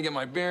I'm trying to get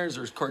my bearings.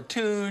 There's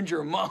cartoons,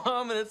 your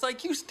mom, and it's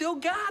like you still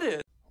got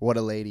it. What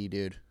a lady,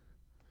 dude.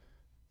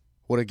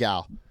 What a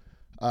gal.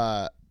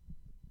 I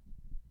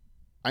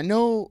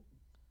know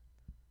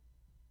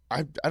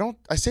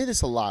I say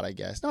this a lot, I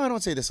guess. No, I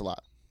don't say this a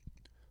lot.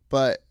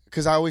 But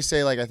because I always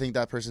say, like, I think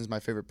that person's my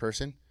favorite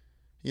person,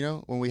 you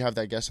know, when we have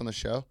that guest on the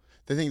show.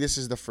 They think this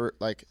is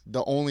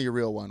the only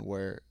real one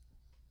where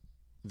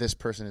this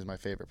person is my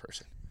favorite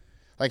person.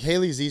 Like,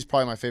 Haley Z's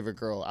probably my favorite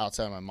girl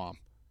outside of my mom.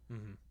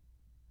 Mm-hmm.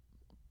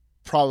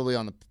 Probably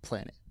on the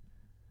planet.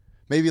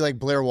 Maybe like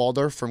Blair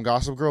Waldorf from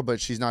Gossip Girl,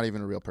 but she's not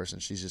even a real person.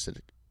 She's just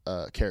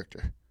a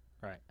character.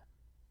 Right.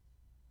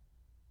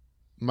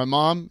 My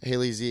mom,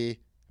 Haley Z,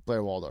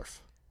 Blair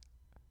Waldorf.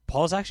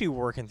 Paul's actually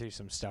working through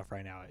some stuff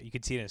right now. You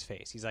can see it in his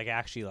face. He's like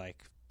actually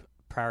like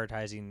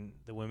prioritizing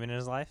the women in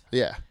his life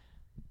Yeah.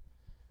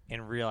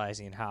 and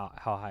realizing how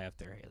high up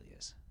there Haley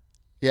is.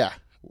 Yeah.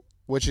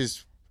 Which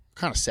is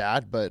kind of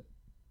sad, but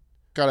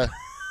gotta,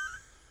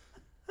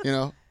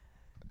 you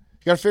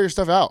gotta figure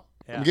stuff out.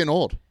 Yeah. I'm getting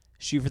old.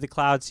 Shoot for the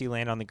clouds so you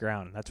land on the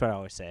ground. That's what I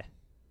always say.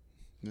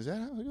 Is that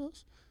how it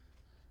goes?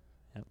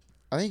 Yep.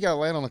 I think you gotta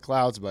land on the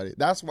clouds, buddy.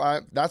 That's why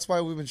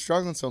we've been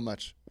struggling so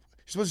much.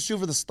 You're supposed to shoot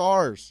for the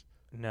stars.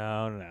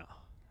 No.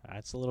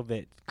 That's a little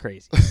bit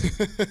crazy.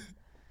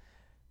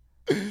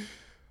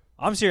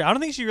 I'm serious. I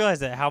don't think she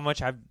realized that how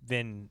much I've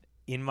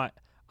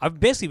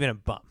basically been a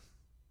bum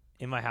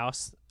in my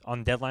house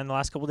on deadline the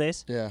last couple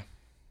days. Yeah.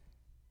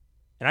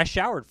 And I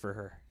showered for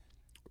her.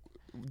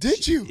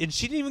 Did you? And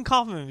she didn't even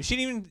compliment me. She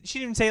didn't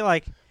even say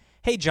like,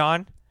 "Hey,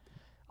 John,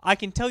 I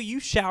can tell you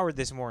showered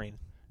this morning."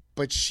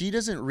 But she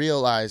doesn't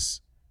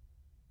realize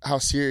how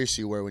serious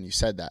you were when you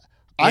said that.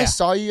 Yeah. I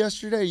saw you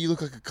yesterday. You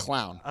look like a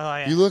clown. Oh,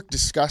 yeah. You look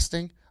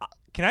disgusting.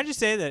 Can I just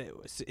say that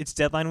it's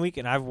deadline week,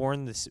 and I've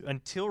worn this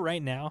until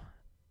right now,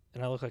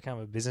 and I look like I'm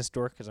a business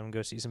dork because I'm going to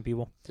go see some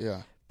people.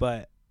 Yeah.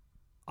 But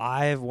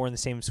I have worn the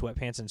same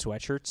sweatpants and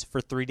sweatshirts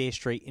for 3 days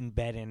straight in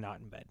bed and not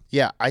in bed.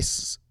 Yeah.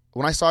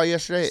 When I saw you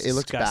yesterday, it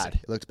looked Disgusting.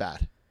 bad. It looked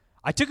bad.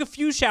 I took a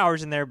few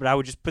showers in there, but I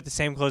would just put the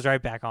same clothes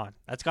right back on.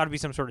 That's got to be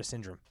some sort of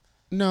syndrome.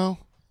 No.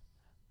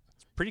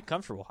 Pretty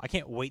comfortable. I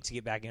can't wait to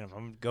get back in them.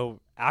 I'm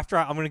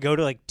going to go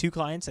to like 2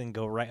 clients and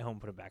go right home,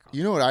 put it back on.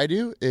 You know what I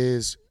do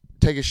is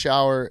take a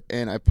shower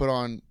and I put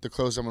on the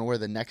clothes I'm going to wear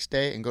the next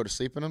day and go to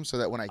sleep in them so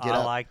that when I get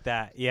up, I like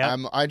that. Yeah.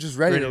 I'm just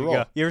ready to roll.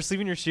 Go. You ever sleep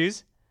in your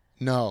shoes?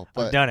 No,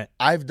 but I've done it.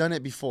 I've done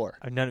it before.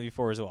 I've done it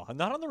before as well.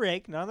 Not on the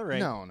rake. No.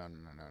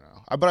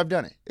 But I've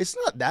done it. It's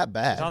not that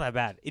bad. It's not that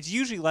bad. It's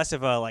usually less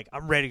of a like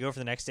I'm ready to go for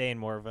the next day and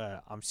more of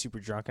a I'm super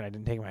drunk and I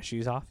didn't take my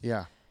shoes off.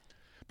 Yeah,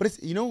 but it's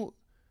you know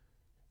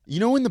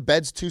when the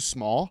bed's too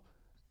small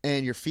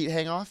and your feet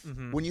hang off.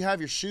 Mm-hmm. When you have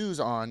your shoes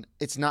on,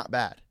 it's not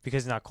bad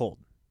because it's not cold.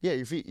 Yeah,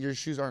 your feet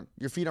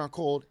aren't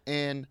cold,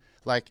 and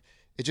like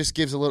it just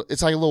gives a little.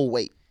 It's like a little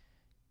weight.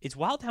 It's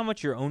wild how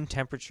much your own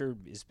temperature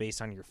is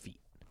based on your feet.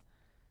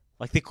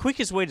 Like the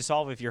quickest way to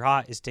solve if you're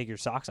hot is take your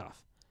socks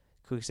off.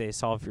 Quickest way to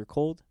solve if you're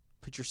cold,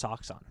 put your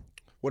socks on.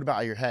 What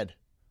about your head?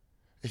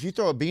 If you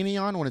throw a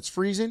beanie on when it's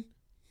freezing,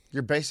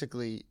 you're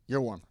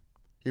warm.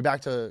 You're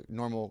back to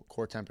normal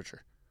core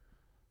temperature.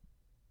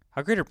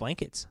 How great are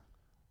blankets?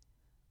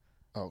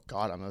 Oh,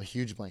 God, I'm a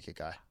huge blanket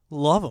guy.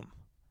 Love them.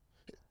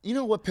 You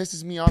know what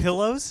pisses me off?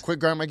 Pillows?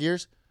 Quick grind my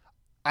gears.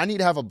 I need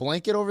to have a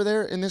blanket over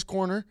there in this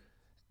corner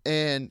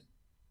and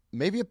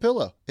maybe a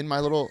pillow in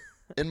my little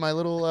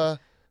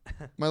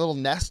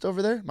nest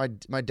over there,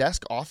 my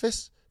desk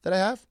office that I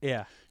have.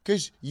 Yeah.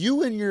 Because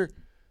you and your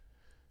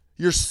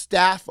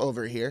staff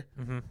over here,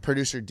 mm-hmm.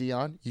 Producer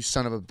Dion, you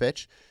son of a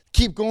bitch,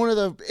 keep going to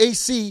the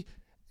AC,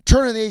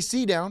 turning the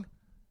AC down.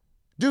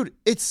 Dude,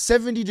 it's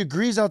 70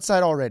 degrees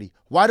outside already.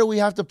 Why do we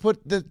have to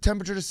put the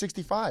temperature to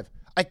 65?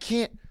 I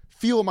can't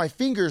feel my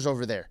fingers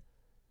over there.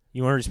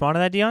 You want to respond to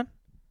that, Dion?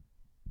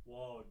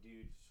 Whoa,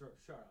 dude. Shut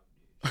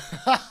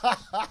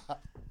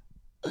up,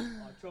 dude.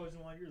 Chosen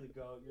one, you're the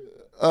GOAT.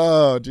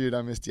 Oh, dude,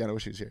 I miss Dion. I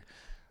wish she was here.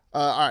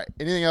 All right.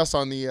 Anything else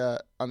on the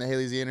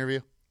Haley Z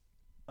interview?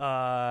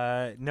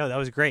 No, that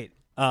was great.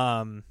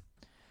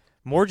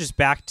 More just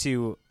back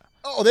to.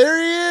 Oh, there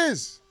he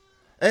is.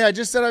 Hey, I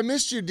just said I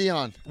missed you,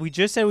 Dion. We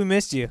just said we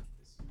missed you.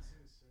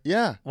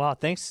 Yeah. Wow.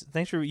 Thanks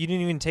for you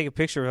didn't even take a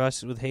picture of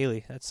us with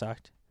Haley. That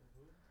sucked.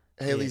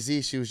 Haley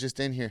Z, she was just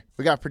in here.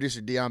 We got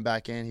producer Dion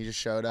back in. He just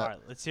showed up. All right,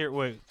 let's hear.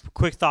 Wait,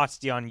 quick thoughts,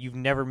 Dion. You've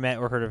never met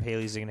or heard of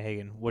Haley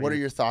Ziegenhagen. What are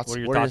your thoughts? What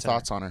are your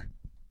thoughts on her?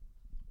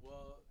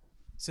 Well,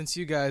 since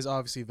you guys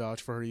obviously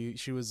vouch for her,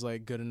 she was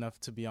like good enough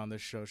to be on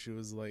this show. She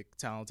was like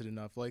talented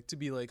enough, like to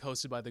be like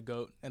hosted by the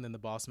GOAT and then the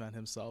boss man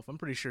himself. I'm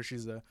pretty sure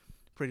she's a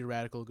pretty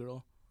radical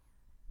girl.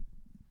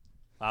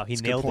 Wow, he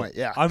That's nailed a good point. it.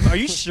 Yeah. Are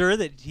you sure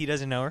that he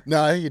doesn't know her?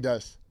 No, I think he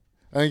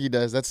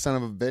does. That son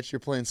of a bitch. You're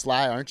playing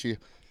Sly, aren't you?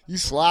 You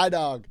Sly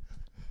dog.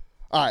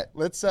 All right,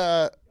 let's.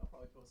 This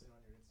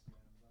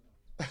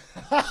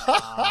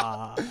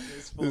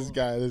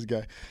guy.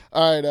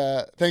 All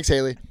right, thanks,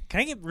 Haley.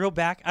 Can I get real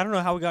back? I don't know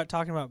how we got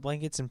talking about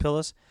blankets and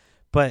pillows,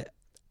 but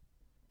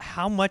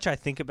how much I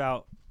think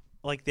about,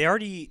 like, they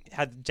already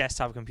had the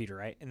desktop computer,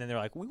 right? And then they're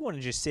like, we want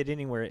to just sit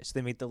anywhere, so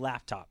they made the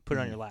laptop, put it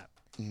on your lap.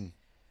 Mm-hmm.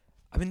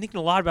 I've been thinking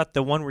a lot about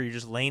the one where you're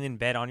just laying in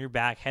bed on your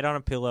back, head on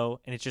a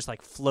pillow, and it's just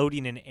like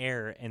floating in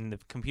air, and the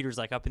computer's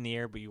like up in the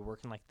air, but you're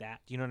working like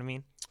that. Do you know what I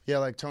mean? Yeah,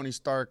 like Tony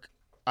Stark,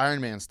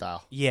 Iron Man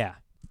style. Yeah.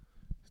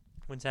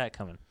 When's that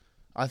coming?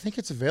 I think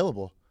it's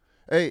available.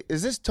 Hey,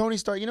 is this Tony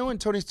Stark? You know when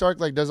Tony Stark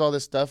like does all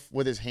this stuff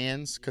with his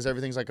hands because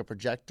everything's like a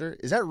projector?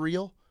 Is that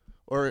real,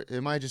 or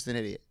am I just an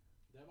idiot?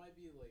 That might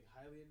be like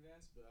highly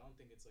advanced, but I don't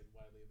think it's like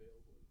widely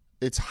available.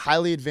 It's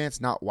highly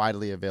advanced, not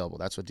widely available.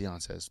 That's what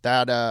Dion says.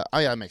 That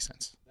that makes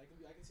sense. I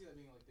can see that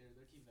being like they're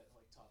keeping that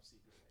like top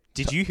secret.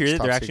 Did you hear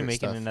that they're actually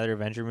making another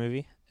Avenger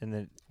movie? And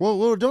then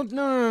Whoa, don't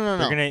no.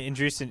 They're gonna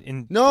introduce a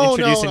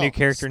new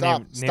character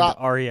named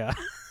Arya.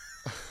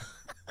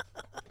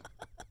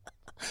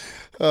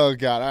 Oh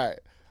God! All right,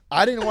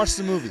 I didn't watch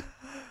the movie,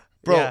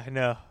 bro. Yeah,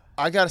 no.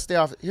 I gotta stay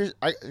off.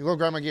 I go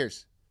grind my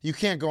gears. You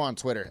can't go on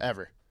Twitter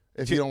ever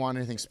if you don't want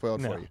anything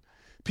spoiled for you.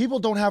 People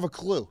don't have a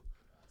clue.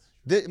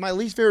 My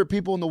least favorite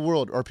people in the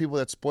world are people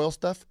that spoil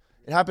stuff.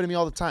 It happened to me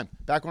all the time.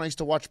 Back when I used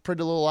to watch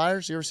Pretty Little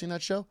Liars. You ever seen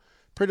that show?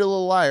 Pretty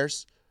Little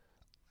Liars.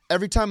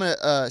 Every time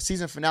a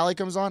season finale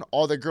comes on,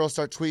 all the girls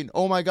start tweeting,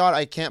 "Oh my God,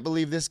 I can't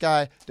believe this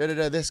guy,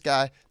 this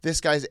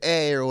guy's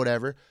A or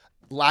whatever,"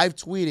 live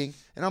tweeting,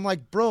 and I'm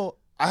like, bro,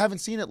 I haven't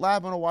seen it live.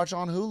 I'm gonna watch it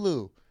on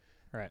Hulu.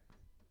 Right.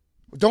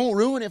 Don't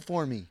ruin it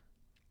for me.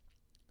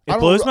 It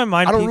blows my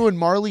mind. I don't ruin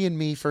Marley and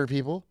Me for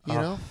people, you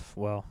know?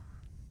 Well,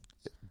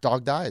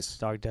 dog dies.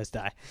 Dog does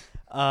die.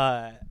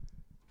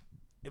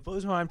 It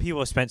blows my mind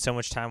people have spent so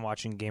much time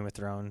watching Game of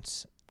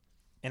Thrones.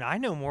 And I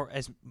know more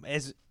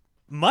as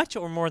much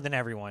or more than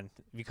everyone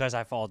because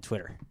I followed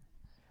Twitter.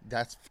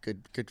 That's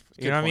good.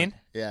 You know what I mean?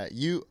 Yeah.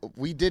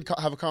 We did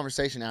have a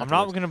conversation afterwards.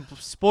 I'm not going to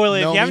spoil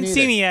it if you haven't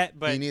seen it yet.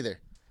 But me neither.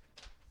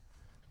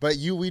 But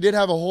we did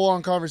have a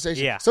whole-on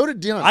conversation. Yeah. So did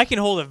Dion. I can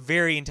hold a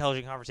very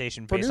intelligent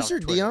conversation based Producer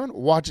off Twitter. Dion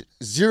watched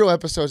 0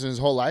 episodes in his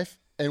whole life,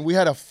 and we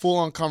had a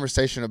full-on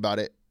conversation about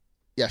it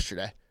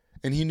yesterday.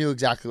 And he knew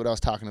exactly what I was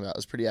talking about. It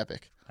was pretty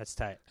epic. That's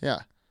tight. Yeah.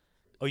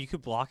 Oh, you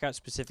could block out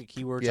specific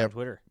keywords on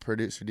Twitter.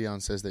 Producer Dion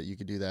says that you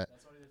could do that.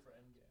 That's what I did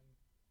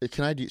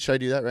for Endgame. Should I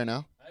do that right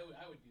now? I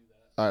would do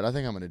that. All right, I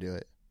think I'm going to do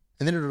it.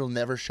 And then it'll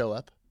never show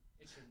up.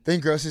 Then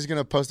Gross going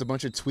to post a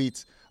bunch of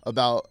tweets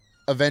about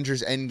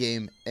Avengers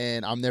Endgame,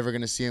 and I'm never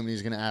going to see him, and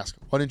he's going to ask,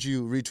 why didn't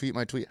you retweet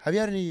my tweet? Have you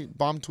had any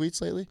bomb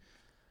tweets lately?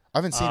 I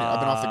haven't seen it. I've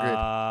been off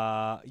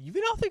the grid. You've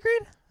been off the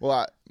grid?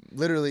 Well,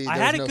 literally, I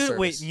had a no good. service.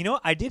 Wait, you know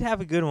what? I did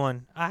have a good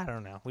one. I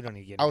don't know. We don't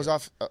need to get. I was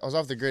off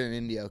the grid in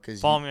Indio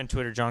because follow me on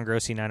Twitter, John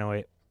Grossi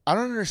 908. I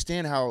don't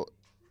understand how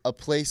a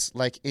place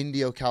like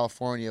Indio,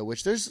 California,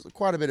 which there's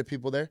quite a bit of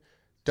people there,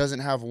 doesn't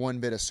have one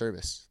bit of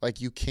service. Like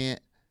you can't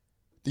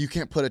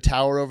put a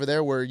tower over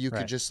there where you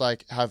could just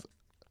like have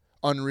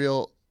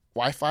unreal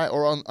Wi-Fi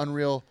or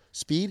unreal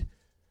speed.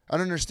 I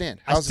don't understand.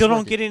 I still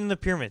don't get it in the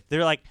pyramid.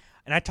 They're like,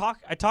 and I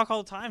talk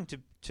all the time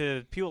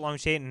to people along the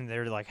state, and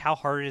they're like, how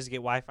hard it is to get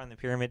Wi-Fi in the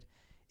pyramid.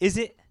 Is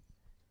it?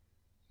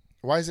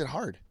 Why is it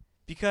hard?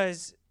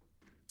 Because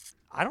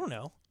I don't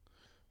know.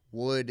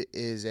 Wood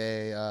is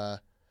an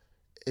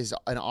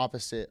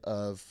opposite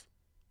of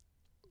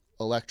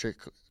electric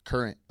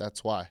current.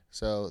 That's why.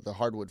 So the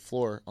hardwood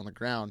floor on the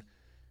ground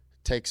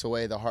takes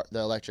away the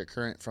electric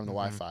current from the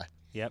Wi-Fi.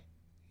 Yep.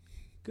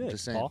 Good.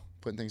 Just saying, Paul.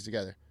 putting things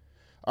together.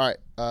 All right,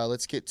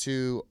 let's get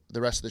to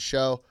the rest of the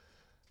show.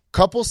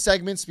 Couple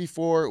segments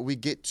before we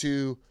get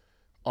to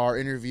our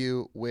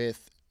interview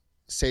with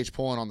Sage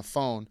Pullen on the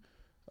phone.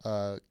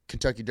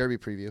 Kentucky Derby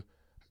preview.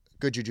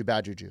 Good juju,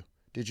 bad juju.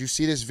 Did you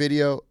see this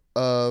video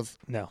of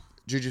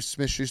Juju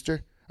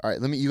Smith-Schuster? All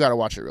right, you got to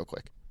watch it real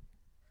quick.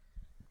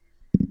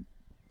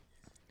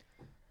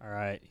 All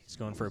right, he's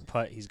going for a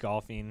putt. He's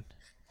golfing.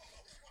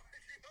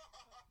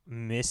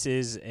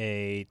 Misses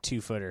a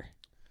 2-footer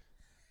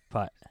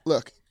putt.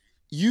 Look,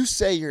 you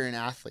say you're an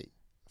athlete.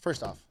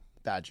 First off,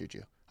 bad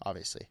juju,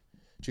 obviously.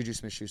 Juju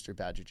Smith-Schuster,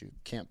 bad juju.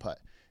 Can't putt.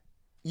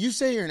 You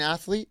say you're an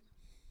athlete,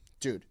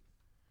 dude,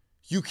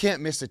 you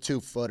can't miss a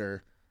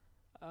 2-footer.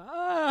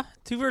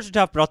 2-footers are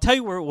tough, but I'll tell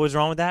you what was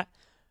wrong with that.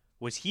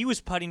 Was he was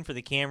putting for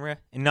the camera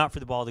and not for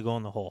the ball to go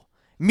in the hole.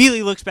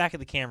 Immediately looks back at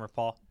the camera,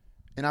 Paul.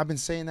 And I've been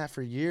saying that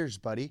for years,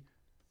 buddy.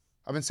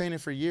 I've been saying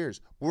it for years.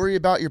 Worry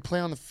about your play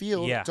on the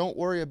field. Yeah. Don't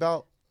worry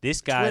about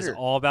this guy's Twitter.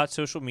 all about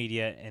social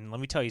media, and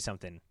let me tell you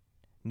something.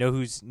 Know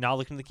who's not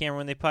looking at the camera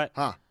when they putt?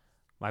 Huh.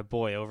 My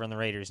boy over on the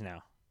Raiders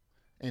now.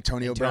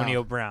 Antonio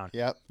Brown.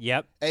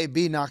 Yep.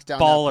 AB knocked down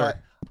baller. that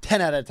putt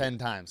 10 out of 10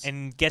 times.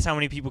 And guess how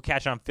many people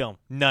catch on film?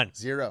 None.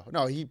 0.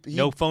 No, he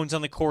no phones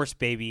on the course,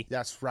 baby.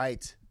 That's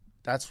right.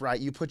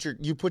 You put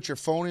your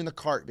phone in the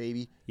cart,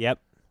 baby. Yep.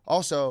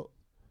 Also,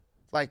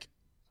 like,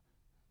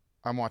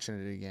 I'm watching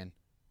it again.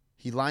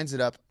 He lines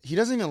it up. He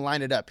doesn't even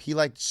line it up. He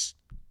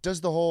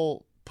does the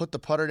whole put the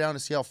putter down to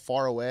see how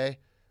far away.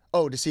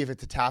 Oh, to see if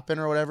it's a tap in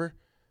or whatever.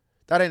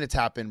 That ain't a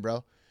tap in,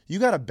 bro. You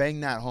got to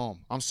bang that home.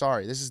 I'm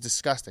sorry. This is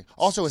disgusting.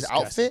 Also, his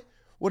outfit.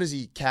 What is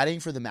he,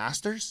 caddying for the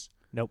Masters?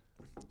 Nope.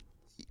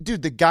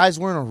 Dude, the guy's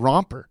wearing a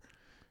romper.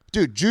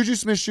 Dude, Juju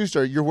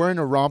Smith-Schuster, you're wearing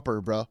a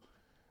romper, bro.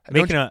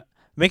 Making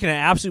an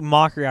absolute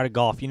mockery out of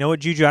golf. You know what,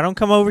 Juju? I don't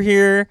come over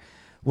here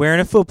wearing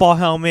a football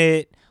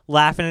helmet,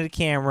 laughing at a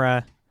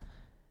camera.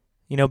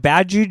 You know,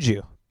 bad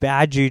juju.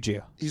 Bad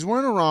juju. He's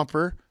wearing a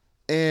romper,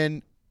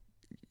 and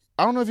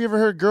I don't know if you ever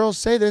heard girls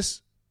say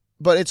this,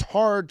 but it's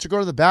hard to go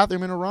to the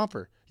bathroom in a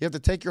romper. You have to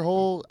take your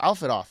whole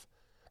outfit off.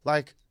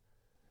 Like,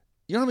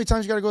 you know how many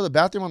times you got to go to the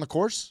bathroom on the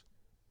course?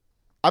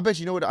 I bet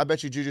you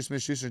Juju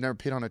Smith-Schuster's never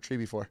peed on a tree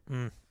before.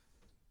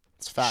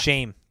 It's fact.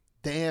 Shame.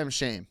 Damn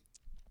shame.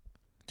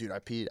 Dude, I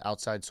peed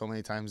outside so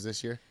many times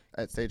this year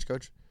at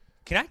Stagecoach.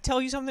 Can I tell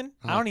you something?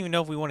 I don't even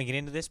know if we want to get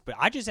into this, but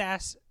I just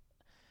asked.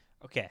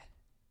 Okay.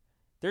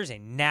 There's a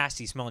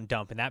nasty smelling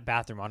dump in that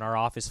bathroom on our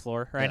office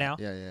floor right now.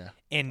 Yeah.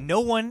 And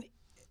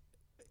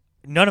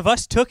none of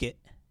us took it.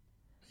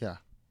 Yeah.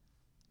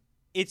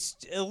 It's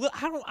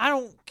I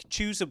don't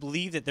choose to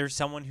believe that there's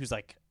someone who's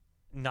like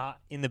not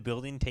in the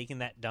building taking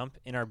that dump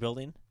in our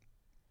building.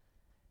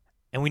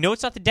 And we know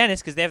it's not the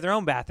dentist because they have their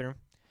own bathroom.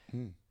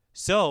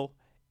 So,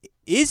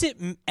 is it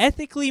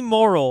ethically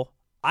moral?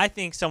 I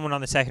think someone on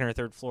the second or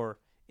third floor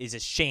is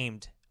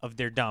ashamed of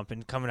their dump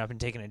and coming up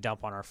and taking a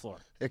dump on our floor.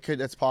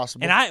 That's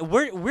possible. And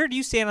where do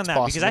you stand on that?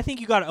 Possible. Because I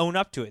think you got to own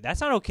up to it. That's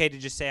not okay to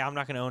just say I'm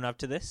not going to own up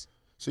to this.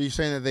 So you're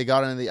saying that they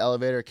got into the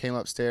elevator, came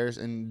upstairs,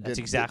 and did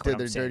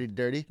their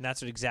dirty? And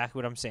that's exactly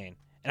what I'm saying.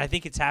 And I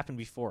think it's happened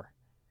before.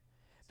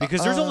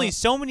 Because there's only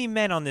so many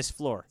men on this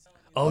floor.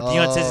 Oh,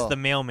 Dion says it's the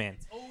mailman.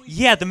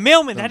 Yeah, the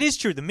mailman. That is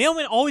true. The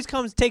mailman always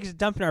comes, takes a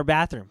dump in our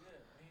bathroom,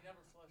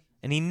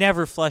 and he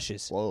never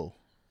flushes. Whoa,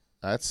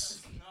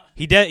 that's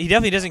he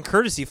definitely doesn't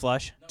courtesy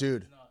flush.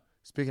 Dude.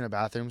 Speaking of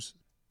bathrooms,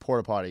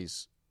 porta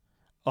potties.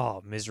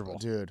 Oh, miserable,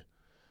 dude.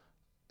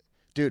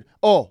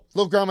 Oh,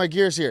 look, grind my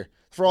gears here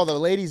for all the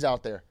ladies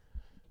out there.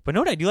 But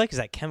know what I do like is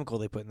that chemical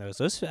they put in those.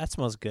 That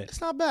smells good.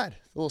 It's not bad. A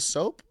little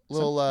soap,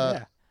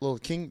 little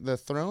king, the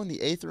throne,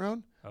 the A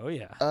throne. Oh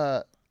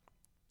yeah.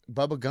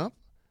 Bubba Gump.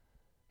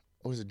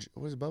 Was it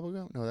Bubba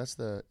Gump? No, that's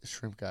the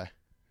shrimp guy.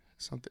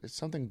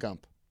 Something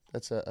Gump.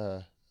 That's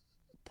a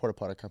porta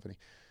potty company.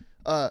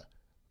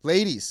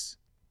 Ladies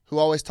who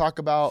always talk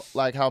about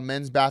like how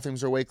men's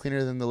bathrooms are way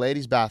cleaner than the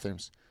ladies'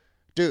 bathrooms.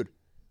 Dude,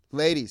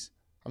 ladies,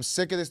 I'm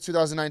sick of this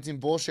 2019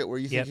 bullshit where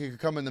you think you could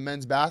come in the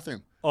men's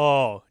bathroom.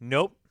 Oh,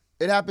 nope.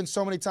 It happens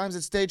so many times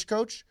at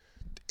Stagecoach.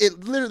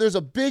 It literally, there's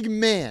a big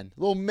man,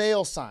 little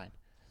male sign,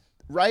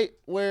 right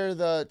where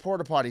the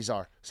porta potties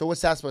are. So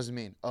what's that supposed to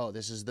mean? Oh,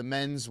 this is the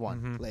men's one.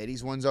 Mm-hmm.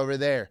 Ladies one's over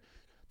there.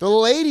 The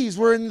ladies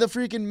were in the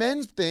freaking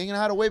men's thing, and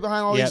I had to wait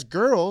behind all these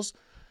girls,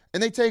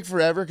 and they take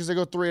forever because they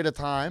go 3 at a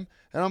time.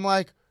 And I'm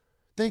like,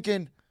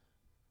 thinking,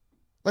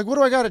 like, what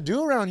do I got to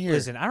do around here?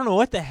 Listen, I don't know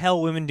what the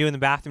hell women do in the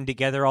bathroom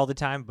together all the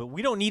time, but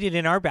we don't need it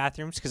in our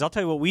bathrooms because I'll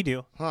tell you what we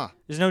do. Huh?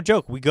 There's no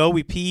joke. We go,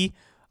 we pee.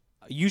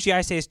 Usually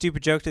I say a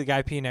stupid joke to the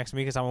guy peeing next to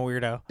me because I'm a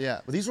weirdo.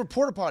 Yeah, but these were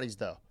porta potties,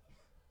 though.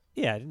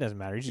 Yeah, it doesn't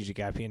matter. He's usually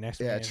a guy peeing next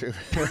to me. Yeah, true.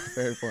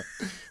 Very point.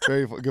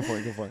 Very point. Good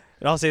point. Good point.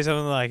 And I'll say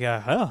something like, oh,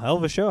 hell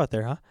of a show out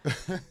there,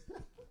 huh?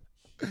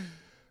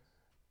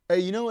 Hey,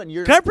 you know what?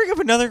 Can I bring up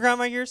another grind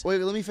my gears? Wait,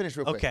 let me finish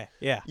real quick. Okay,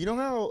 yeah. You know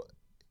how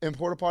in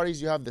porta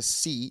potties you have the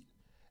seat,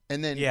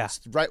 and then Yeah.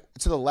 right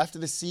to the left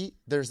of the seat,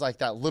 there's like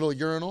that little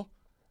urinal?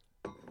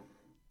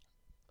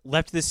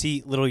 Left of the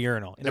seat, little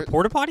urinal. In a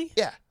porta potty?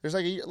 Yeah. There's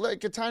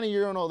like a tiny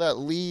urinal that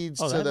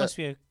leads Oh, to that the... must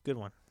be a good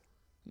one.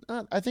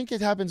 I think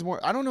it happens more.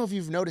 I don't know if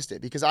you've noticed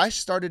it because I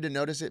started to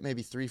notice it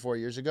maybe 3-4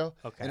 years ago.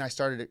 Okay. And I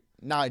started it.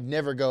 Now I'd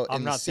never go I'm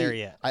in the not seat. there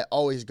yet. I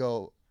always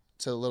go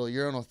to the little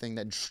urinal thing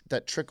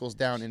that trickles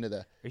down into the...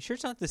 Are you sure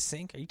it's not the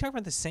sink? Are you talking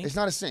about the sink? It's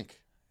not a sink.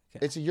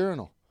 Okay. It's a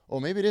urinal. Or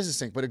maybe it is a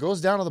sink, but it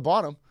goes down to the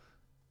bottom.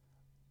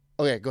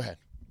 Okay, go ahead.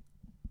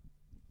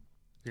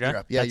 You're done? You're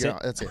up. Yeah, That's you're it?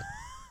 on. That's it.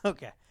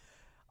 Okay.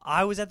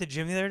 I was at the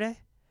gym the other day,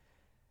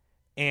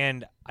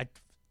 and I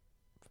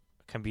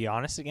can be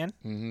honest again.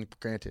 Mm-hmm,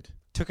 granted.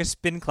 Took a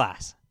spin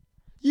class.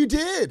 You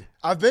did.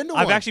 I've been to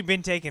one. I've actually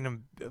been taking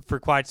them for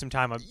quite some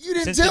time. You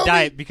didn't since tell the me.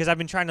 diet because I've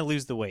been trying to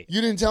lose the weight. You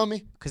didn't tell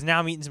me. Because now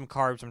I'm eating some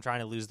carbs. I'm trying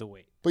to lose the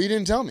weight. But you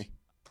didn't tell me.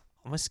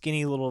 I'm a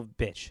skinny little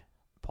bitch,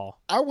 Paul.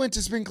 I went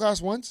to spin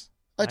class once.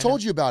 I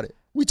told you about it.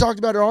 We talked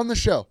about it on the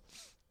show.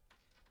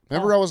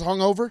 Remember I was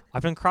hungover?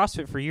 I've done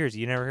CrossFit for years.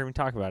 You never heard me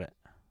talk about it.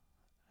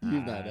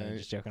 You've not done it.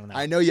 Just joking on that.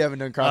 I know you haven't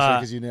done CrossFit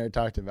because you never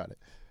talked about it.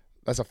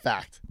 That's a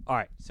fact. All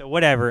right. So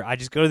whatever. I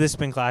just go to this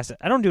spin class.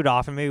 I don't do it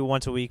often. Maybe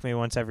once a week. Maybe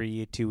once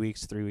every 2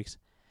 weeks, 3 weeks.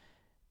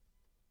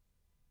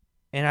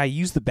 And I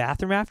use the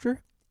bathroom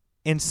after.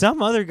 And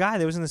some other guy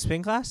that was in the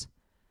spin class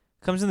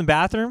comes in the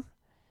bathroom.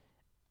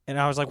 And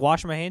I was like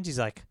washing my hands. He's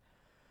like,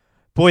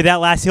 boy, that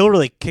last hill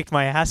really kicked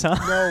my ass, huh?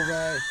 No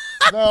way.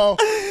 No.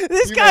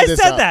 This You guy made this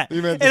said up. that.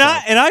 You made this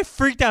and up. I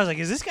freaked out. I was like,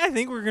 does this guy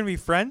think we're going to be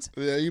friends?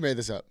 Yeah, you made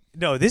this up.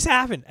 No, this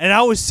happened. And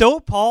I was so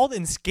appalled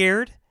and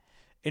scared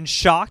and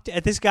shocked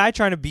at this guy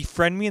trying to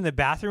befriend me in the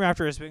bathroom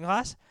after a spin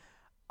class.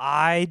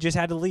 I just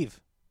had to leave.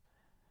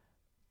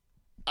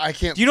 I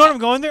can't. Do you know what I'm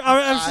going there?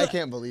 I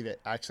can't believe it.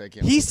 Actually, I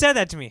can't. He said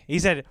that to me. He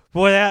said,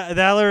 boy,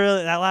 that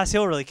last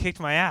hill really kicked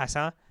my ass,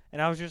 huh?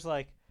 And I was just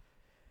like,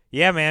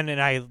 yeah, man.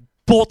 And I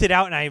bolted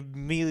out and I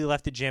immediately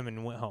left the gym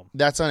and went home.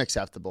 That's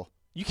unacceptable.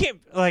 You can't,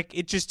 like,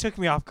 it just took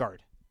me off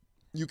guard.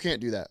 You can't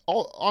do that.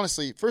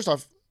 Honestly, first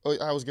off,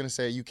 I was going to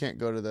say you can't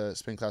go to the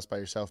spin class by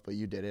yourself, but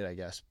you did it, I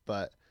guess.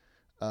 But,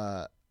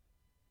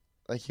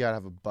 like, you got to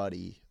have a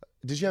buddy.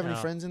 Did you have any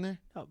friends in there?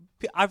 No.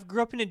 I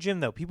grew up in a gym,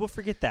 though. People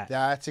forget that.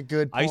 That's a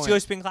good point. I used to go to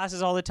spin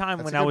classes all the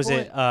time when I was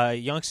a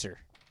youngster.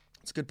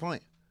 That's a good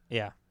point.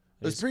 Yeah.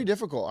 It was pretty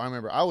difficult. I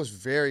remember I was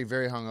very,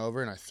 very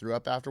hungover, and I threw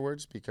up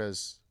afterwards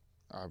because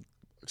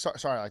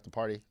sorry, I like to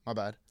party. My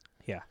bad.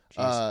 Yeah.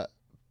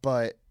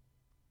 But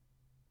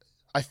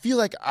I feel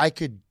like I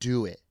could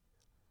do it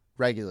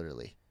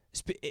regularly.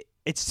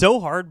 It's so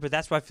hard, but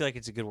that's why I feel like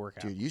it's a good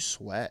workout. Dude, you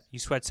sweat. You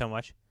sweat so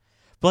much.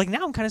 But, like,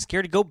 now I'm kind of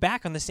scared to go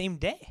back on the same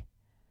day.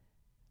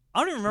 I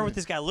don't even remember what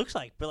this guy looks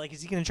like, but, like,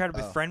 is he going to try to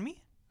befriend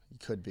me? He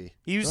could be.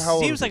 He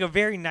seems like a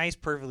very nice,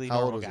 perfectly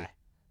normal guy.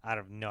 I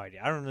have no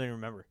idea. I don't really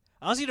remember.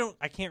 Honestly,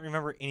 I can't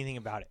remember anything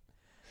about it.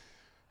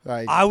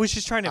 I was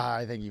just trying to.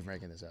 I think you're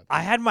making this up.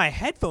 I had my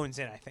headphones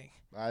in, I think.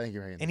 I think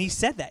you're making this And he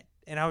said that,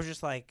 and I was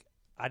just like,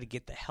 I had to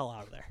get the hell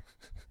out of there.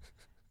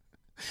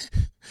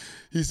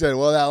 He said,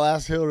 well, that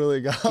last hill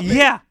really got me.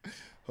 Yeah.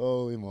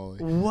 Holy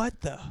moly.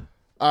 What the?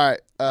 All right.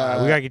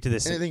 We got to get to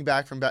this. Anything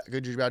back from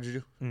Good Juju, Bad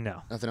Juju?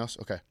 No. Nothing else?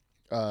 Okay.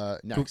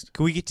 Next.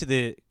 Can we get to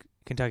the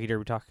Kentucky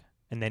Derby talk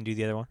and then do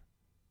the other one?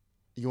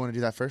 You want to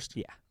do that first?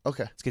 Yeah.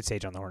 Okay. Let's get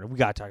Sage on the horn. We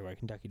got to talk about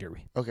Kentucky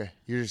Derby. Okay.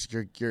 You're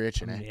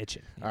itching, I'm eh?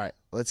 itching. All right.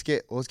 Let's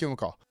give him a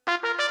call.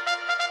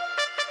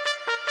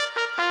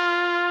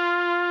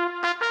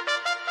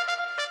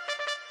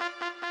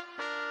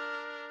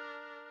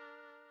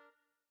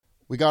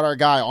 We got our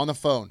guy on the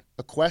phone,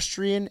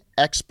 equestrian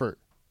expert,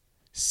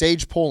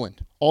 Sage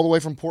Poland, all the way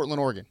from Portland,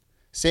 Oregon.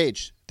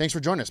 Sage, thanks for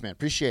joining us, man.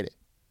 Appreciate it.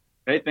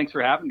 Hey, thanks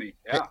for having me.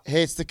 Yeah.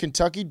 Hey, it's the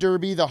Kentucky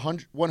Derby, the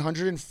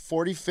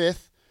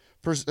 145th,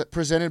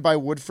 presented by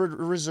Woodford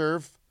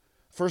Reserve.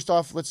 First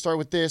off, let's start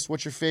with this.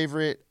 What's your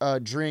favorite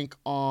drink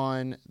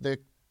on the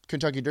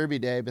Kentucky Derby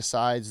day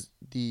besides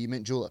the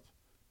mint julep?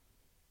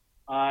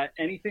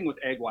 Anything with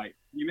egg white.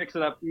 You mix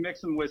it up,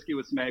 mix some whiskey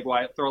with some egg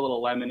white, throw a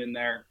little lemon in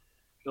there.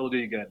 It'll do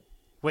you good.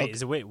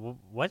 Wait,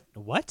 what?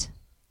 What?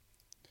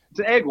 It's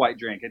an egg white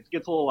drink. It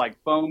gets a little like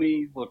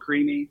foamy, a little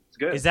creamy. It's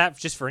good. Is that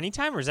just for any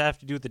time, or does that have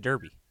to do with the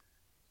Derby?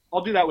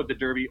 I'll do that with the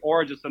Derby,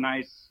 or just a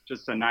nice,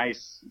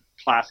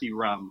 classy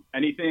rum.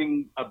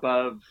 Anything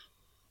above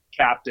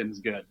captain's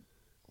good.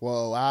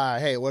 Whoa!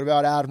 Hey, what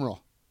about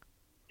Admiral?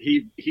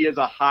 He is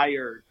a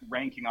higher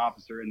ranking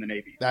officer in the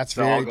Navy. That's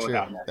so very true.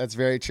 That's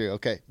very true.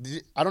 Okay,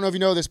 I don't know if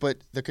you know this, but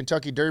the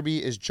Kentucky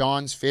Derby is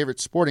John's favorite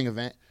sporting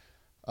event,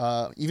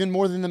 even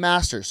more than the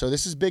Masters. So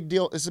this is big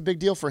deal. It's a big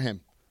deal for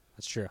him.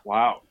 That's true.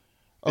 Wow.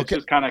 Okay. It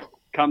just kind of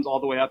comes all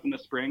the way up in the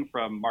spring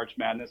from March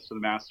Madness to the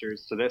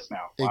Masters to this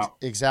now. Wow.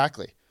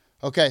 Exactly.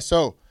 Okay,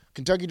 so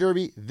Kentucky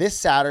Derby this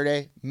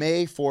Saturday,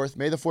 May 4th.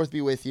 May the 4th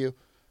be with you.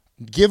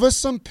 Give us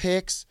some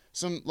picks.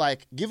 Who's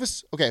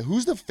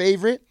the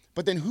favorite?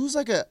 But then who's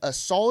like a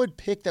solid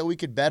pick that we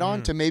could bet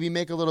on to maybe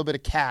make a little bit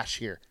of cash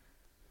here?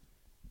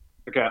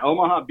 Okay,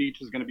 Omaha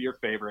Beach is going to be your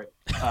favorite.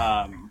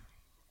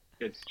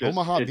 It's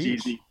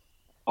easy.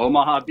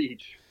 Omaha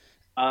Beach.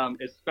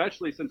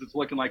 Especially since it's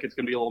looking like it's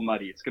going to be a little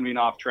muddy. It's going to be an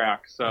off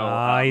track.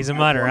 So he's a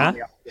mudder, huh?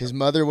 His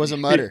mother was a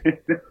mudder.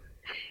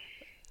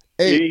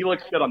 Hey. He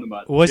looks good on the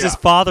mud. Was his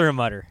father a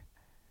mudder?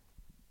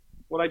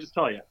 What'd I just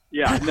tell you?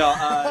 Yeah, no.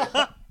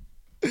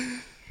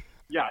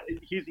 Yeah,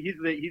 he's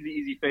the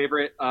easy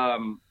favorite.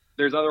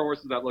 There's other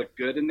horses that look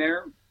good in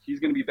there. He's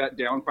going to be bet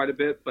down quite a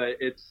bit, but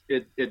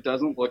it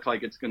doesn't look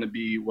like it's going to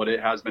be what it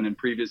has been in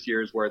previous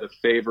years, where the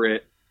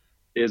favorite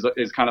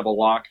is kind of a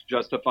lock.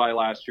 Justify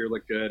last year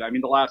looked good. I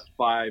mean, the last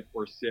 5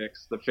 or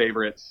 6, the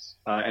favorites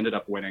ended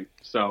up winning.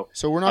 So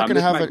we're not going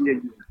to have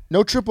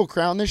no Triple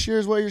Crown this year,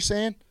 is what you're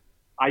saying?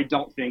 I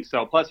don't think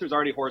so. Plus, there's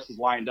already horses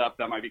lined up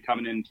that might be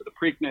coming into the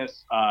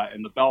Preakness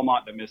and the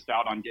Belmont that missed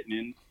out on getting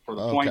in for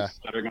the points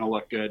that are going to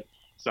look good.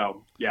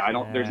 So, yeah,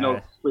 there's no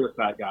clear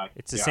fat guy.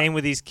 It's the same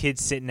with these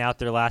kids sitting out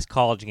their last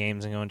college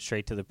games and going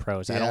straight to the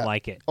pros. I don't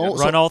like it. Run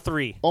so all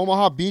 3.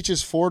 Omaha Beach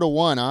is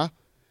 4-1, huh?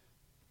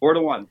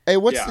 4-1. Hey,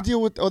 what's the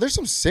deal with? Oh, there's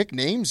some sick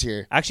names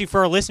here. Actually, for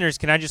our listeners,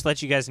 can I just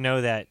let you guys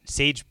know that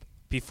Sage,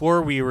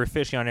 before we were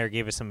officially on air,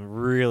 gave us some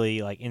really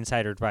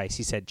insider advice.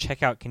 He said,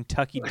 check out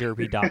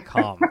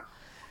KentuckyDerby.com.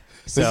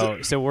 So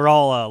we're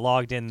all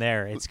logged in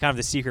there. It's kind of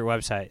the secret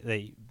website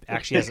that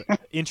actually has,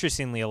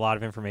 interestingly, a lot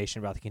of information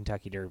about the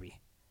Kentucky Derby.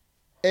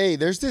 Hey,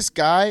 there's this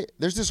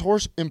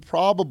horse,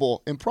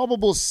 Improbable.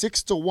 Improbable is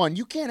 6-1.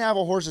 You can't have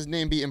a horse's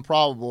name be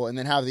Improbable and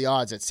then have the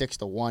odds at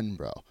 6-1,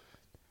 bro.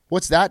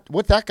 What's that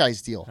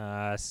guy's deal?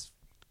 Clever. It's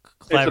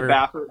a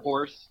Baffert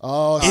horse.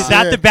 Oh, is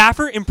that the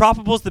Baffert?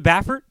 Improbable's the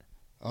Baffert?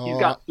 He's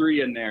got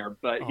 3 in there,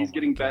 but he's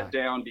getting bet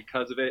down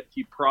because of it.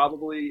 He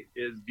probably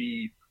is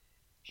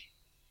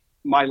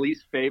my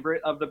least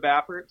favorite of the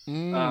Bafferts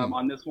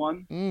on this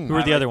one. Who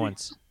are the other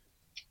ones?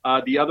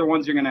 The other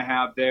ones you're going to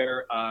have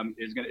there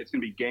it's going to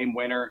be Game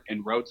Winner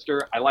and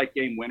Roadster. I like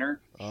Game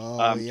Winner.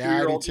 I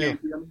do too.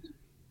 Champion.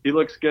 He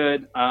looks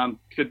good.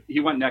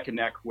 He went neck and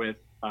neck with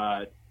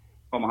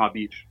Omaha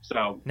Beach.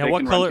 So now,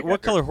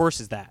 what color horse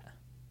is that?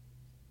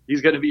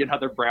 He's going to be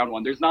another brown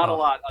one. There's not a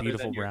lot other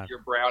than brown. Your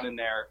brown in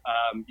there.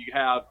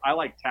 I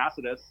like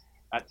Tacitus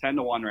at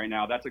 10-1 right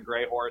now. That's a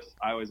gray horse.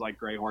 I always like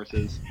gray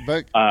horses.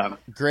 But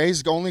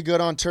gray's only good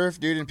on turf,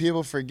 dude, and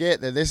people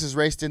forget that this is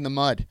raced in the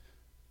mud.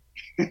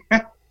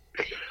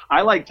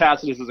 I like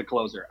Tacitus as a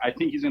closer. I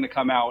think he's going to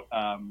come out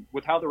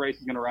with how the race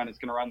is going to run. It's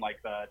going to run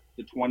like the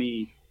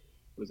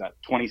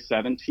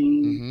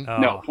 2017?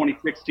 Mm-hmm. No,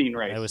 2016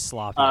 race. It was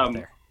sloppy up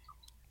there.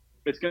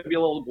 It's going to be a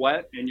little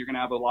wet, and you're going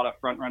to have a lot of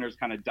front runners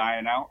kind of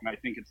dying out, and I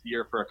think it's the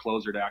year for a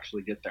closer to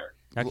actually get there.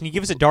 Now, can you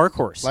give us a dark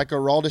horse? Like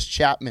Aroldis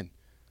Chapman.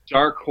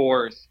 Dark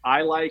horse. I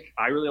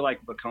really like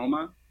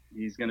Vekoma.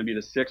 He's going to be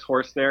the 6th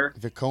horse there.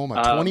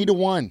 Vekoma,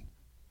 20-1.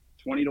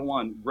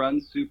 20-1.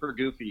 Runs super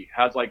goofy.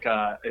 Has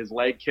his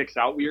leg kicks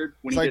out weird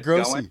when he gets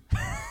going.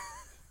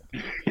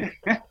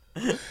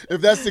 If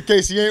that's the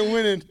case, he ain't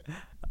winning.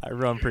 I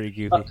run pretty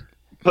goofy.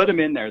 Put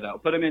him in there, though.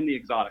 Put him in the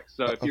exotics.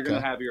 So if you're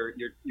going to have your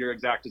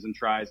exactas and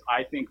tries,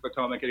 I think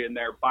Vekoma could in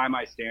there, by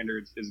my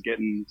standards, is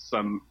getting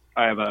some –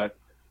 I have a,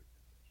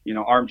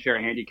 armchair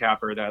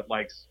handicapper that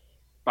likes,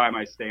 by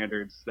my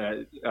standards,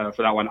 that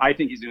for that one. I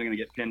think he's going to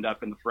get pinned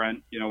up in the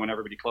front, when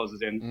everybody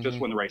closes in, just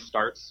when the race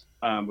starts,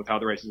 with how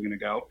the race is going to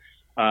go.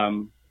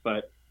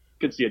 But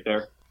could see it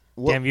there.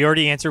 Damn, you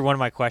already answered one of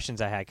my questions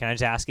I had. Can I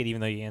just ask it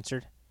even though you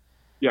answered?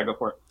 Yeah, go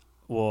for it.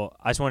 Well,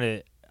 I just want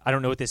to. I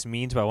don't know what this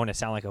means, but I want to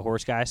sound like a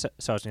horse guy. So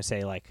I was going to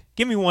say, like,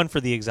 give me one for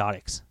the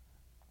exotics.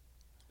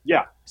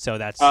 Yeah. So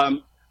that's.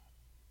 I'm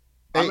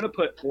going to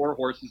put 4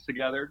 horses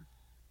together.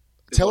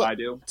 What I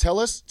do. Tell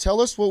us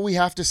what we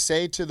have to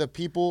say to the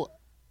people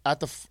at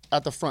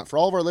the front for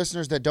all of our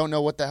listeners that don't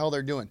know what the hell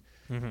they're doing.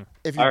 Mm-hmm.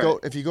 If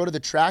you go to the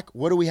track,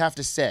 what do we have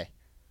to say?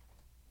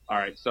 All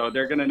right, so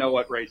they're going to know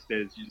what race it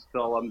is. You just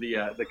tell them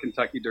the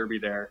Kentucky Derby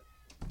there.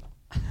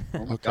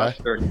 Oh my gosh,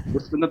 there's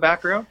what's in the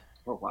background?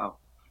 Oh wow.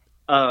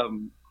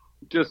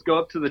 Just go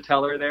up to the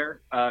teller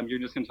there. You're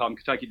just going to tell them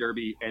Kentucky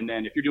Derby, and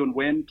then if you're doing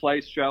win,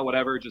 place, show,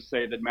 whatever, just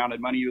say the amount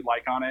of money you'd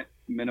like on it.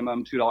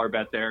 Minimum $2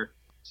 bet there.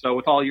 So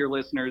with all your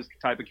listeners,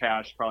 type of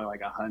cash, probably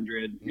like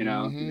 $100,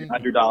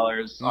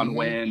 $100 on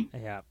win.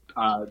 Yeah.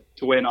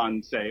 To win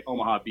on, say,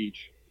 Omaha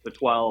Beach, the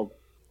 12,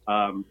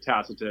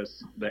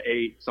 Tacitus, the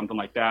 8, something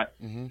like that.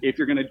 Mm-hmm. If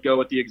you're going to go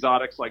with the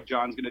exotics like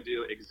John's going to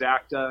do,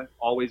 Exacta,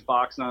 always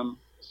box them.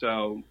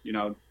 So,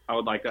 I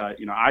would like,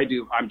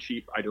 I'm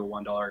cheap. I do a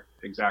 $1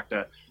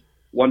 Exacta.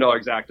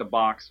 $1 Exacta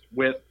box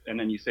with, and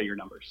then you say your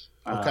numbers.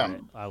 Okay.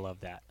 I love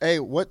that. Hey,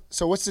 what's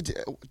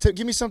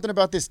give me something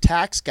about this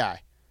tax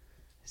guy.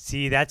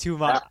 See, that's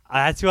who I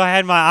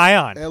had my eye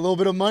on. A little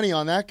bit of money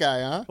on that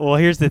guy, huh? Well,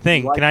 here's the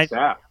thing. Like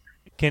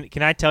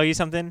Can I tell you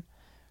something?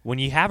 When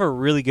you have a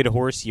really good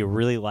horse you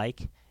really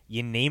like,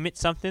 you name it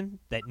something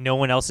that no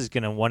one else is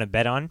going to want to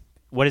bet on.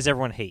 What does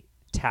everyone hate?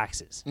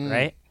 Taxes,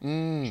 right?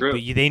 Mm. True.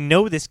 But they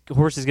know this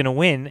horse is going to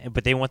win,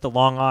 but they want the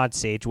long odds,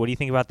 Sage. What do you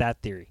think about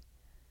that theory?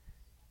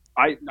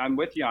 I'm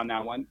with you on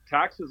that one.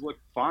 Taxes look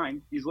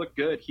fine. He's looked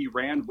good. He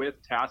ran with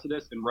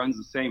Tacitus and runs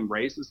the same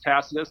race as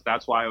Tacitus.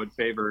 That's why I would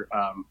favor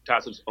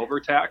Tacitus over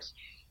Tax.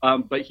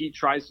 But he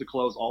tries to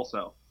close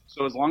also.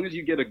 So as long as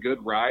you get a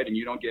good ride and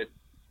you don't get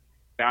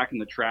back in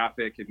the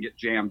traffic and get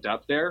jammed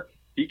up there,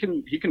 he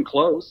can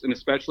close. And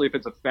especially if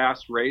it's a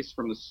fast race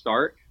from the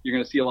start, you're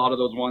going to see a lot of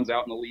those ones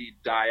out in the lead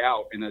die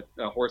out. And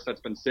a horse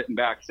that's been sitting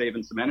back,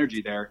 saving some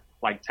energy there,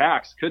 like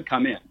Tax, could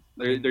come in.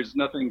 There's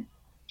nothing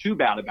too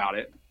bad about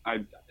it.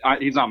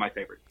 He's not my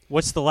favorite.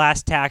 What's the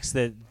last tax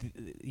that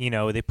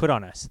they put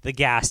on us? The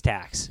gas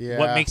tax. Yeah.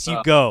 What makes you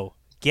go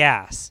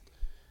gas?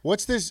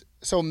 What's this?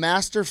 So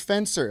Master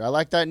Fencer, I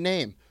like that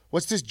name.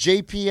 What's this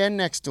JPN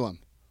next to him?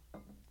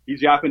 He's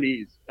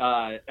Japanese.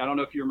 I don't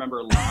know if you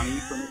remember Lonnie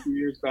from a few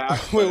years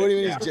back. Wait, what do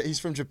you mean? He's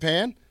from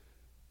Japan?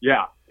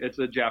 Yeah, it's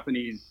a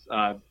Japanese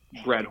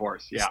bred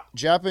horse. Yeah,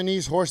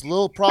 Japanese horse,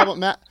 little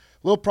problematic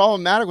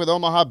with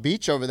Omaha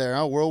Beach over there,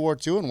 huh? World War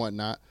II and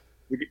whatnot.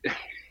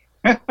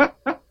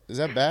 Is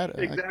that bad?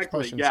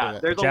 Exactly. Yeah.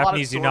 The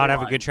Japanese do not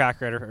have a good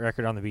track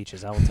record on the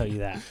beaches. I will tell you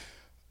that.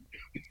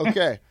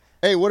 Okay.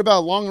 Hey, what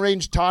about Long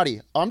Range Toddy?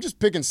 I'm just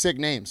picking sick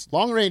names.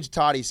 Long Range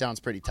Toddy sounds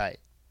pretty tight.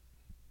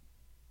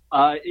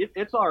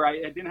 It's all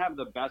right. It didn't have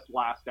the best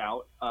last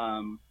out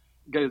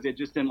because it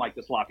just didn't like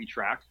the sloppy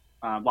track.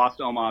 Lost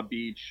to Omaha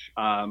Beach.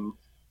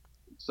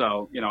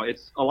 So,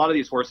 it's a lot of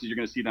these horses, you're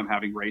going to see them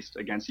having raced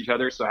against each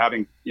other. So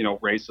having,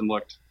 raced and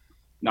looked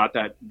not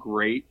that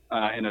great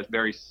in a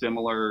very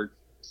similar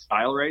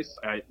style race,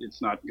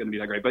 it's not going to be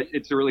that great. But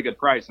it's a really good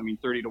price. I mean,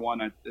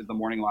 30-1 is the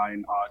morning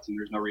line odds, and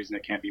there's no reason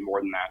it can't be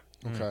more than that.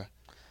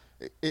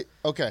 Okay.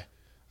 Okay.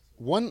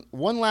 One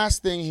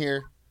last thing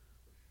here.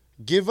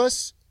 Give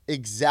us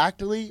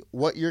exactly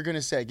what you're going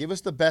to say. Give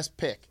us the best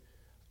pick.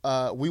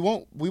 We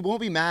won't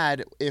be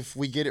mad if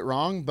we get it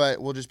wrong, but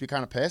we'll just be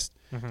kind of pissed.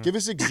 Mm-hmm. Give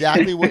us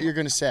exactly what you're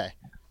going to say.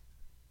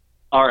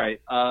 All right.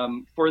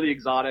 For the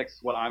exotics,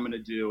 what I'm going to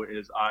do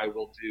is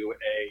I'll do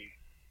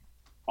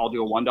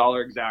a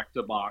 $1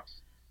 Exacta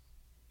box,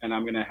 and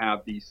I'm going to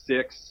have the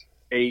 6,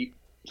 8,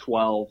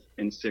 12,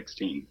 and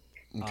 16.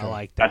 Okay. I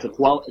like that.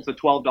 It's a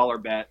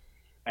 $12 bet,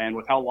 and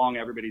with how long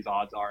everybody's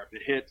odds are, if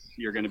it hits,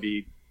 you're going to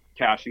be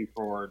cashing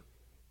for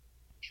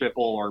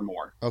triple or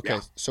more. Okay,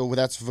 so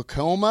that's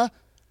Vekoma.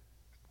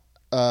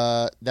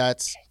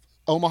 That's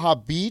Omaha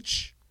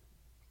Beach.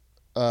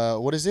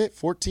 What is it?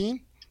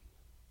 14?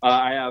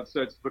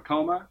 So it's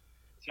Vekoma,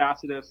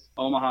 Tacitus,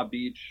 Omaha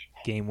Beach,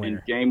 Game Winner.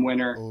 and Game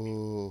Winner.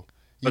 Ooh,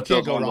 you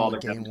can't go wrong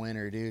with Game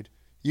Winner, dude.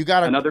 You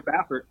got another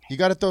Baffert. You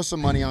got to throw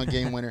some money on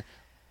Game Winner.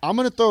 I'm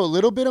gonna throw a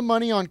little bit of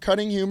money on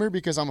Cutting Humor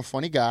because I'm a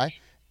funny guy,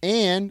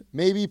 and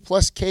maybe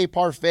plus K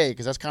Parfait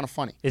because that's kind of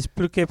funny. Is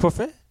plus K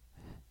Parfait?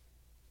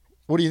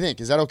 What do you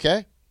think? Is that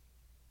okay?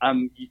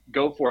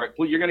 Go for it.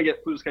 You're going to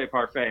get Plus K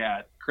Parfait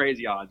at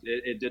crazy odds.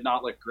 It did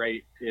not look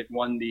great. It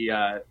won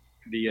the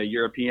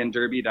European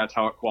Derby. That's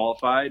how it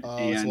qualified.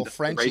 And it's a little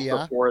Frenchy, the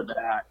race before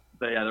that,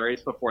 the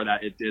race before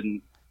that, it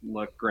didn't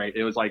look great.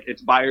 It was like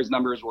its buyer's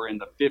numbers were in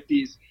the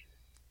 50s.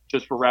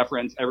 Just for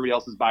reference, everybody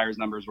else's buyer's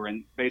numbers were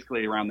in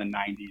basically around the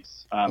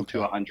 90s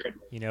to 100.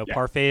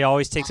 Parfait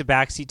always takes a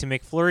backseat to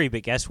McFlurry,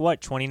 but guess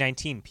what?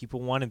 2019,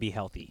 people want to be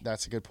healthy.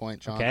 That's a good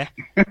point, John. Okay.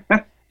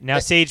 Now,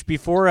 Sage,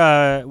 before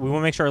we want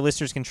to make sure our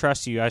listeners can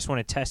trust you, I just want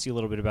to test you a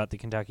little bit about the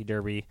Kentucky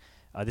Derby.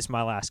 This is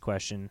my last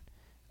question.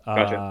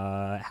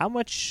 Gotcha. How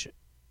much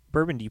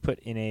bourbon do you put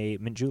in a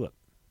mint julep?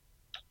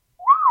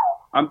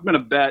 I'm going to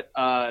bet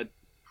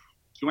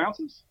 2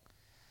 ounces.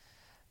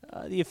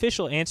 The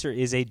official answer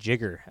is a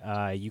jigger.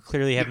 You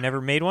clearly have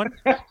never made one.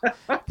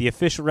 The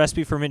official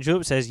recipe for mint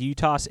julep says you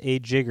toss a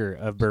jigger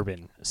of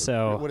bourbon.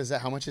 So what is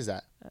that? How much is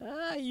that?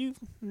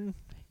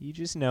 You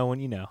just know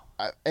when you know.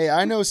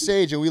 I know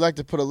Sage, and we like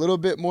to put a little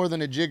bit more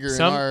than a jigger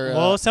in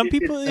our. Some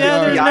people,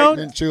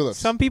 mint juleps.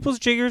 Some people's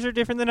jiggers are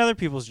different than other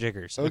people's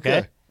jiggers.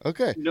 Okay.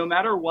 No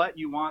matter what,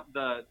 you want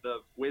the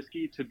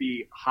whiskey to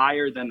be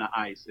higher than the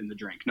ice in the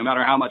drink, no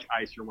matter how much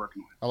ice you're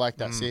working with. I like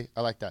that. See,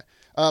 I like that.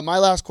 My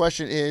last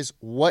question is: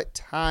 what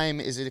time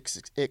is it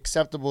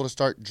acceptable to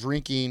start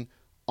drinking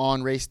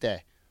on race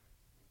day?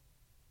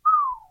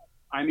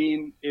 I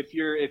mean, if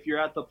you're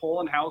at the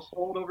Poland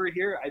household over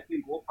here, I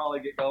think we'll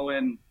probably get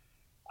going.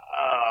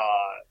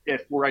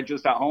 If we're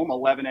just at home,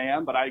 11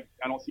 a.m. But I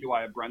don't see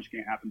why a brunch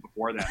can't happen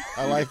before then.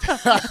 I like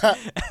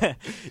that.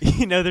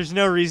 There's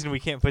no reason we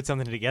can't put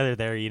something together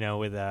there.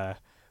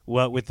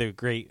 With the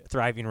great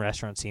thriving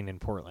restaurant scene in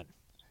Portland.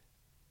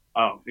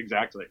 Oh,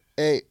 exactly.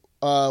 Hey,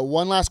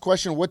 one last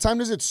question: what time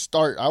does it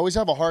start? I always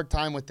have a hard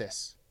time with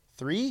this.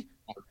 3?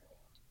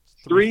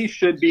 3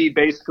 should be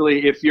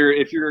basically if you're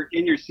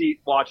in your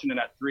seat watching it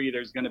at 3.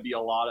 There's going to be a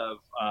lot of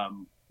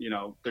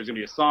there's going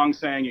to be a song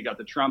sang. You got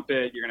the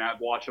trumpet. You're going to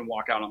watch them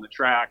walk out on the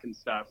track and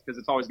stuff because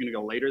it's always going to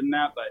go later than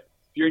that. But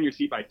if you're in your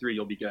seat by 3,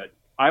 you'll be good.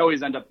 I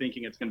always end up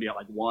thinking it's going to be at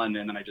like 1,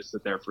 and then I just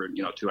sit there for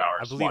 2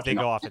 hours. I believe they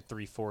go off at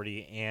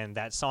 3:40, and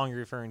that song you're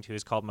referring to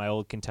is called "My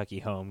Old Kentucky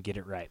Home." Get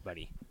it right,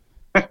 buddy.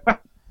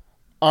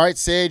 All right,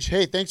 Sage.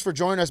 Hey, thanks for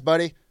joining us,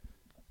 buddy.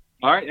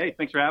 All right. Hey,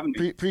 thanks for having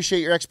me.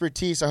 Appreciate your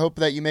expertise. I hope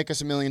that you make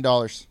us $1 million.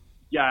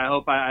 Yeah, I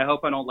hope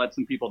I don't let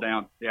some people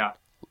down. Yeah.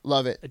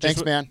 Love it.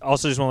 Thanks, man.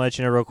 Also, just want to let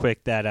you know real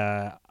quick that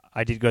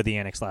I did go to the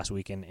Annex last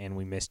weekend, and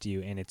we missed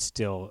you, and it's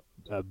still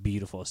a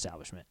beautiful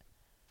establishment.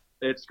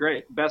 It's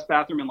great. Best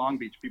bathroom in Long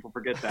Beach. People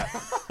forget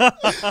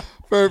that.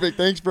 Perfect.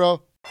 Thanks,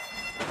 bro.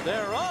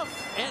 They're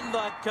off in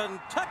the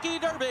Kentucky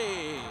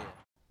Derby.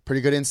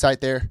 Pretty good insight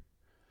there.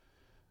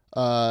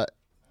 I'm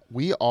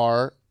going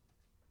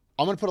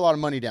to put a lot of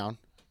money down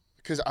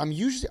because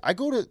I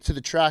go to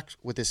the track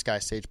with this guy,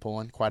 Sage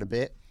Poland, quite a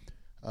bit.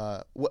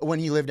 When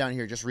he lived down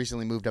here, just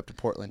recently moved up to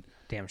Portland.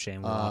 Damn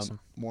shame. Awesome.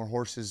 More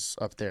horses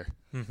up there.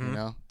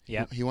 Mm-hmm.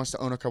 Yeah. He wants to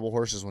own a couple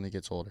horses when he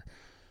gets older.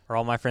 Are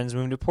all my friends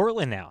moving to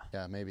Portland now?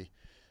 Yeah, maybe.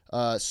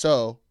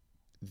 So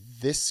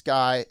this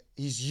guy,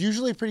 he's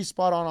usually pretty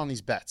spot on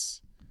these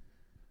bets.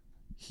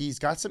 He's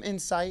got some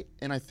insight,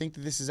 and I think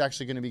that this is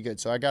actually going to be good.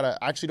 So I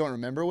actually don't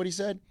remember what he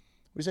said.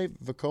 What did he say?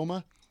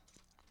 Vekoma,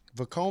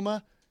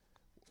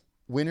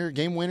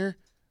 game winner,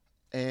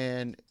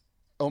 and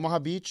Omaha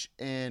Beach,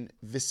 and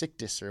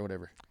Victus or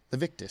whatever. The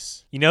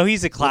Victus.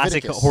 He's a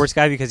classic horse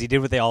guy because he did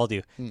what they all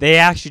do. They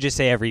actually just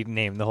say every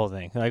name, the whole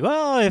thing. They're like,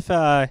 well,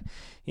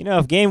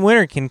 if game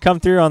winner can come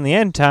through on the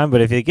end time,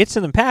 but if it gets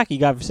in the pack, you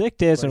got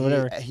Victus and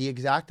whatever. He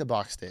exacta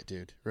boxed it,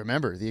 dude.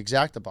 Remember, the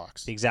exacta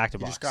box. The exacta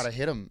box. You just got to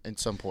hit him at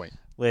some point.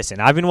 Listen,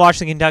 I've been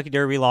watching the Kentucky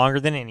Derby longer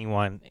than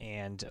anyone,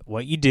 and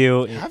what you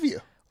do... Have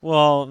you?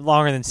 Well,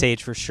 longer than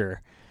Sage for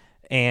sure.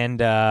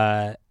 And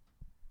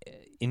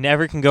you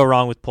never can go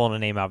wrong with pulling a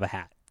name out of a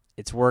hat.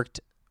 It's worked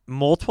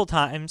multiple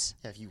times.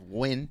 Yeah,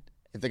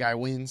 if the guy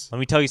wins. Let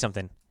me tell you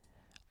something.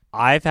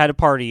 I've had a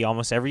party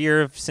almost every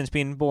year since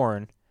being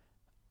born,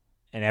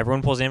 and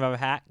everyone pulls a name out of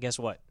a hat. Guess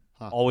what?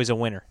 Always a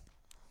winner.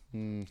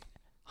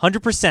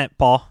 100%,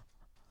 Paul.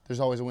 There's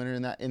always a winner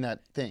in that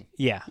thing.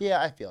 Yeah.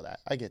 Yeah, I feel that.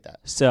 I get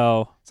that.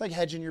 So it's like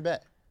hedging your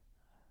bet.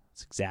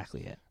 That's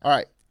exactly it. All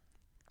right.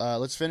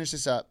 Let's finish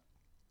this up.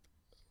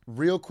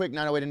 Real quick,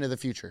 908 into the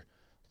future.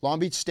 Long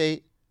Beach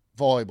State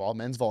volleyball,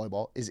 men's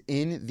volleyball, is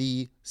in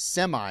the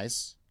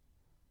semis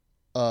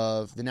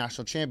of the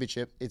national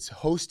championship. It's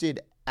hosted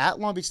at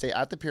Long Beach State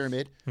at the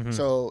Pyramid. Mm-hmm.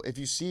 So if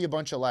you see a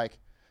bunch of I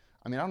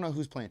don't know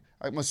who's playing.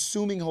 I'm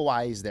assuming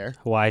Hawaii's there.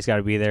 Hawaii's got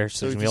to be there.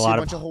 So there's going to be a lot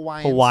of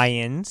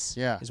Hawaiians.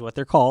 Yeah. Is what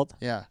they're called.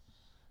 Yeah.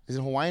 Is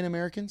it Hawaiian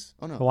Americans?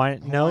 Oh, no.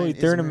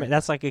 Hawaiian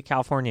that's like a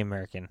California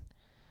American.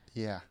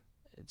 Yeah.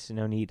 It's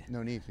no need.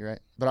 No need. You're right.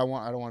 But I don't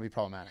want to be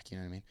problematic. You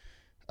know what I mean?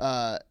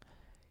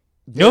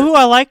 You know who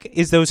I like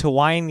is those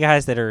Hawaiian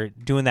guys that are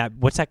doing that.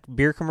 What's that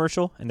beer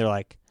commercial? And they're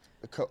like,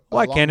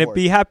 why can't it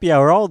be happy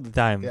hour all the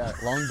time? Yeah,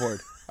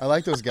 longboard. I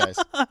like those guys.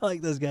 I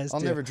like those guys. I'll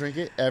never drink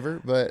it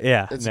ever, but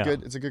it's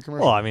a good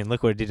commercial. Well, I mean,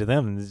 look what it did to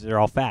them. They're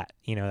all fat.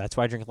 That's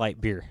why I drink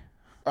light beer.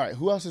 All right,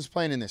 who else is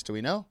playing in this? Do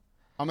we know?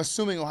 I'm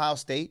assuming Ohio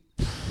State.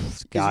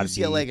 It's got to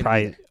be.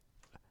 Probably,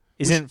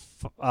 isn't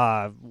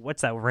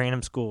what's that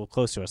random school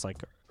close to us?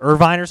 Like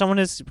Irvine or someone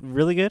is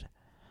really good?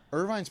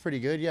 Irvine's pretty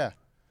good, yeah.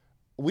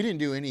 We didn't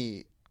do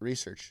any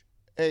research.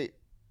 Hey,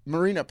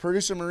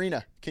 producer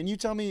Marina, can you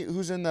tell me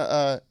who's in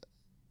the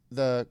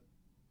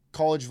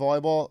college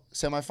volleyball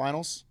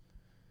semifinals?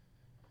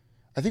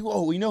 I think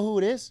we know who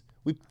it is.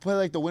 We play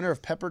like the winner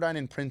of Pepperdine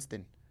and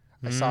Princeton.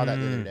 I saw that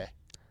the other day.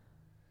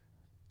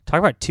 Talk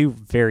about two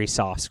very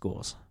soft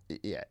schools.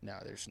 Yeah, no,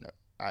 there's no.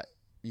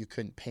 You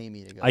couldn't pay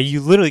me to go. You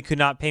literally could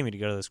not pay me to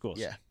go to those schools.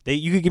 Yeah,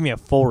 you could give me a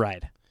full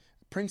ride.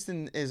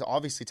 Princeton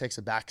obviously takes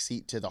a back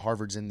seat to the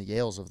Harvards and the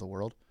Yales of the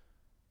world.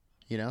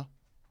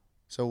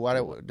 So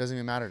it doesn't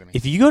even matter to me.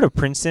 If you go to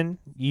Princeton,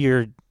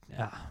 you're,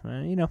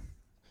 you know.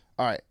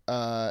 All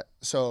right.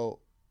 So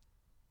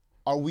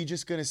are we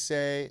just going to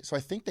say – so I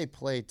think they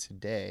play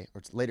today or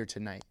it's later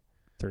tonight.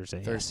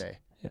 Thursday.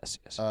 Yes.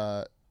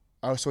 So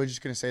we're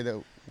just going to say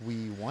that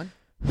we won?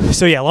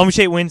 So, yeah, Long Beach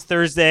State wins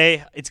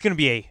Thursday. It's going to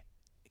be a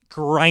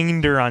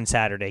grinder on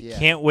Saturday. Yeah.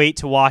 Can't wait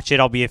to watch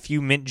it. I'll be a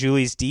few mint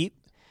Julies deep.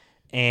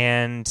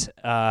 And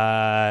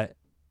were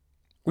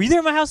you there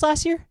at my house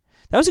last year?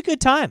 That was a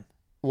good time.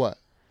 What?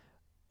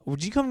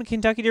 Would you come to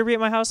Kentucky Derby at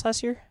my house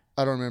last year?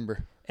 I don't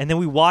remember. And then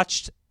we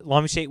watched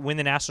Long Beach State win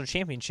the national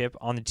championship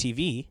on the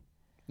TV.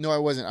 No, I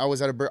wasn't. I was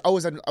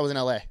in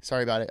LA.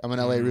 Sorry about it. I'm an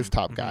LA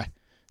rooftop guy,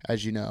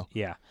 as you know.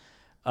 Yeah.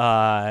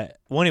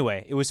 Well,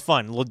 anyway, it was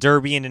fun. Little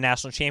derby into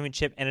national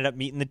championship. Ended up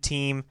meeting the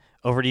team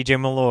over at EJ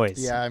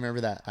Malloy's. Yeah, I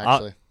remember that,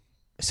 actually.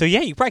 So,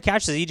 yeah, you probably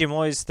catch the EJ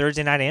Malloy's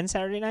Thursday night and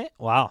Saturday night?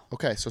 Wow.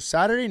 Okay, so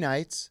Saturday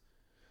nights,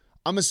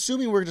 I'm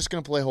assuming we're just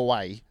going to play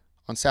Hawaii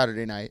on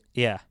Saturday night.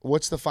 Yeah.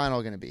 What's the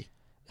final going to be?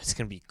 It's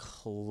going to be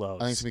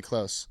close. I think it's going to be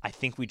close. I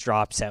think we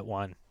dropped set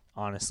one,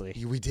 honestly.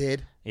 We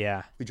did?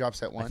 Yeah. We dropped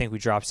set one? I think we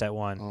dropped set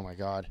one. Oh, my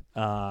God.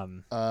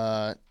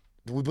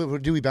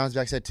 Do we bounce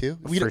back set two?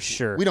 For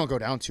sure. We don't go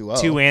down 2-0.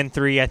 2 and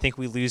 3. I think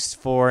we lose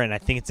 4, and I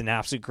think it's an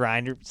absolute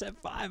grinder. Set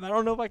 5. I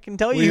don't know if I can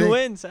tell you who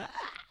wins.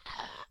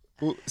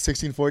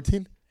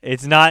 16-14?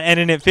 It's not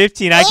ending at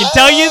 15. I can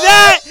tell you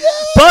that.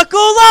 Buckle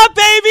up,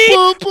 baby.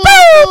 Boo, boo,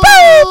 boo,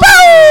 boo,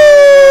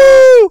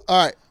 boo.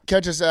 All right.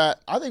 Catch us at,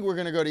 I think we're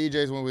going to go to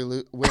EJ's when we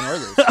win or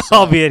lose. So.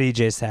 I'll be at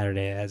EJ's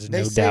Saturday, as no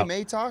doubt. They say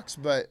May talks,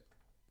 but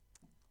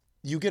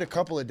you get a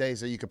couple of days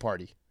that you could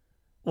party.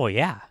 Well,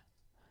 yeah.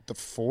 The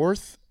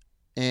 4th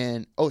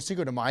and,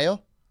 Cinco de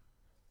Mayo?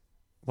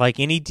 Like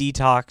any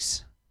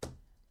detox,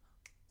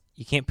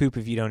 you can't poop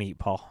if you don't eat,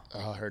 Paul.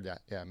 Oh, I heard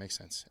that. Yeah, it makes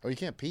sense. You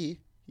can't pee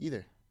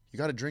either. You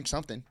got to drink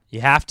something.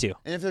 You have to.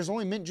 And if there's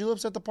only mint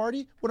juleps at the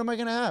party, what am I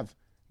going to have?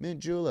 Mint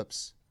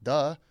juleps.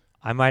 Duh.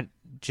 I might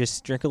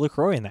just drink a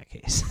LaCroix in that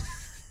case.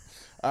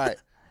 All right.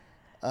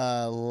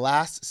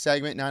 Last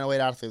segment,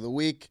 908 Athlete of the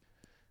Week.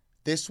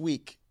 This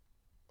week,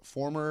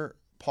 former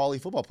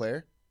Pauley football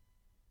player,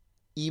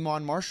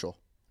 Iman Marshall.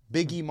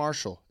 Big E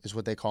Marshall is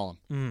what they call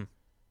him.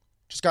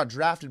 Just got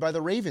drafted by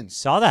the Ravens.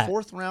 Saw that.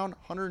 4th round,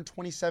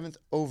 127th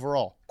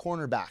overall.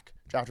 Cornerback,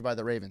 drafted by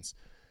the Ravens.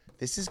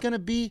 This is going to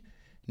be...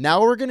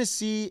 Now we're going to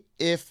see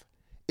if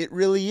it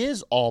really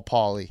is all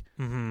Pauley.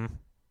 Mm-hmm.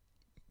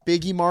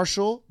 Big E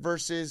Marshall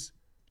versus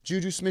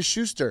Juju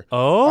Smith-Schuster.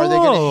 Oh. Are they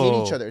going to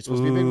hate each other? It's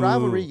supposed to be a big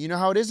rivalry. You know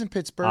how it is in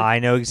Pittsburgh. I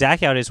know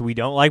exactly how it is. We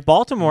don't like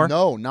Baltimore.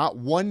 No, not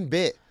one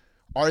bit.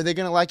 Are they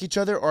going to like each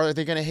other or are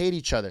they going to hate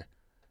each other?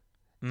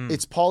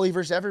 It's Pauley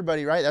versus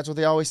everybody, right? That's what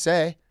they always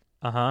say.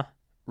 Uh-huh.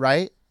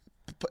 Right?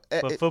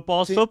 But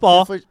football's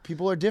football.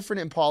 People are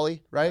different in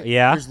Pauley, right?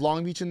 Yeah. There's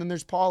Long Beach and then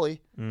there's Pauley.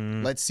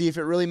 Let's see if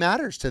it really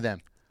matters to them.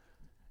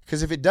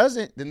 Because if it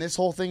doesn't, then this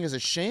whole thing is a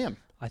sham.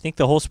 I think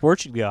the whole sport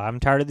should go. I'm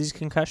tired of these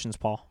concussions,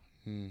 Paul.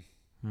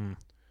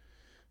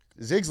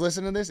 Ziggs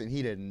listened to this, and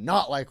he did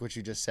not like what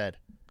you just said.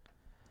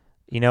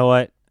 You know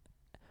what?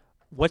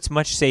 What's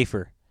much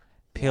safer?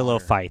 Pillow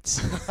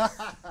fights.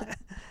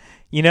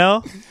 You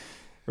know?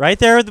 Right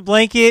there with the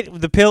blanket,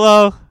 with the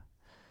pillow.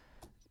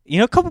 You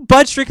know, a couple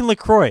buds drinking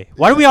LaCroix.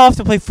 Why do we all have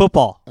to play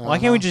football? Why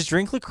can't we just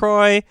drink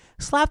LaCroix,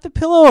 slap the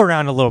pillow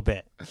around a little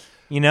bit?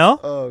 You know?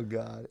 Oh,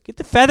 God. Get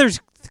the feathers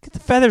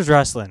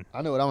rustling.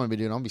 I know what I'm going to be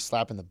doing. I'm going to be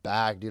slapping the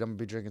bag, dude. I'm going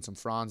to be drinking some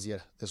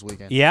Franzia this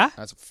weekend. Yeah?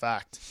 That's a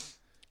fact.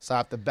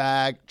 Slap the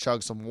bag,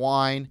 chug some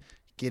wine,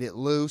 get it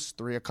loose.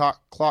 3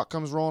 o'clock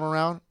comes rolling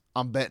around.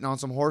 I'm betting on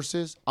some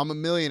horses. I'm a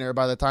millionaire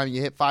by the time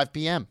you hit 5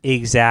 p.m.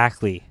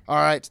 Exactly. All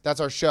right, that's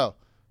our show.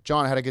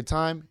 John, I had a good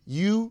time.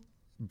 You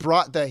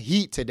brought the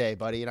heat today,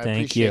 buddy, and I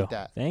appreciate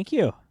that. Thank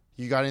you.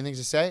 You got anything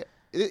to say?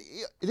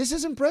 This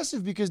is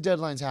impressive because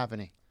deadline's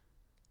happening.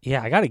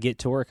 Yeah, I got to get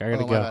to work. I got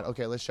to go. My bad.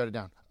 Okay, let's shut it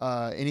down.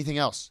 Anything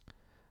else?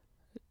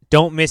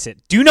 Don't miss it.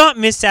 Do not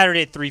miss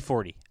Saturday at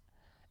 3:40.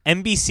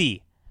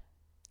 NBC.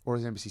 Or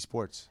is NBC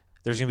Sports?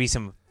 There's going to be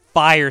some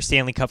fire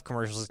Stanley Cup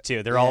commercials,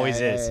 too. There always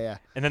is. Yeah.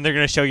 And then they're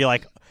going to show you,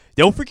 like,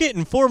 don't forget,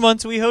 in 4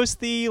 months we host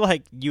the,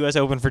 like, U.S.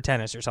 Open for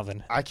tennis or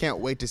something. I can't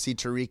wait to see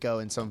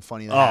Tirico in some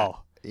funny hat.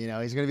 You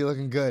know, he's going to be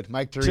looking good.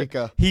 Mike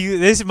Tirico.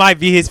 This might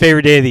be his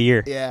favorite day of the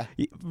year. Yeah.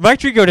 Mike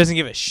Tirico doesn't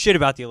give a shit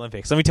about the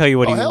Olympics. Let me tell you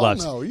what he hell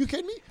loves. No, are you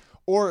kidding me?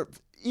 Or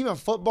even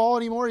football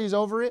anymore. He's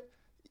over it.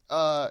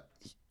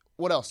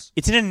 What else?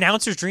 It's an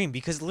announcer's dream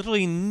because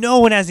literally no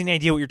one has any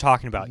idea what you're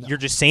talking about. No. You're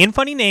just saying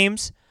funny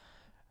names.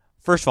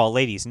 First of all,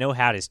 ladies, no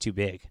hat is too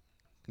big.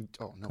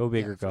 Oh, no. Go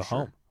big or go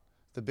home.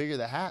 The bigger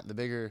the hat,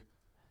 the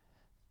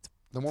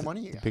more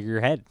money you got. The bigger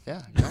your head.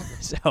 Yeah, exactly.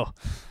 So,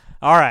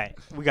 all right.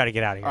 We got to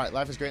get out of here. All right,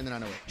 life is great and then I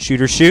know it.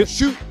 Shoot or shoot.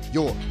 Shoot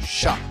your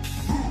shot.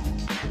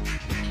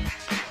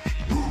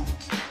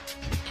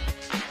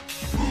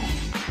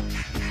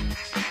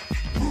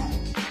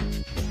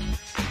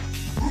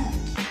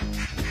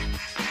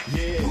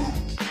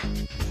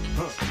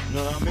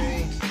 Know what I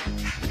mean?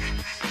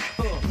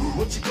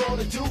 What you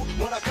gonna do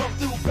when I come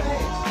through,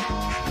 babe?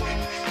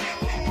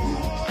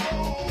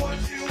 What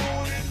you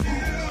wanna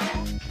do?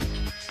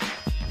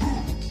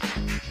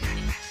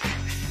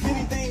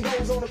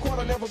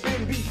 never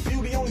been beat.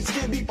 Beauty only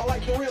skin deep, I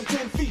like the rim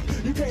 10 feet.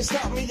 You can't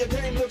stop me, your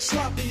game looks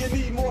sloppy. You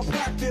need more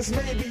practice,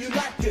 maybe you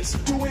like this.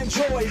 To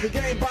enjoy the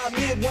game by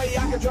midway,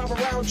 I can drive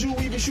around you,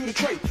 even shoot a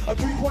trait. A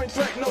 3-point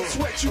threat, no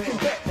sweat, you can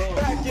bet.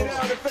 Back it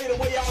out and fade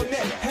away all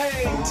net.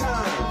 Hang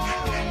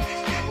time.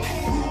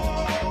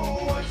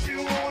 What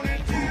you wanna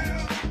do?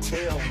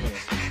 Tell me.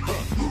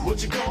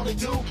 What you gonna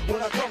do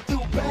when I come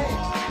through,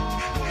 bang?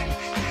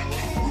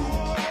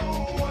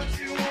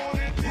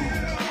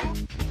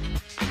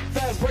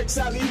 Breaks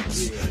out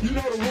oops. You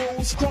know the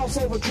rules.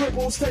 Crossover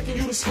dribbles, taking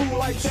you to school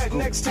like that.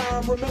 Next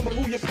time, remember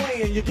who you're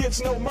playing. You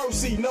gets no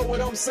mercy. Know what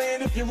I'm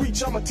saying? If you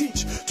reach, I'ma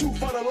teach. 2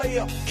 for the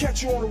layup.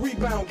 Catch you on a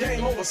rebound.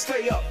 Game over.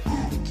 Stay up.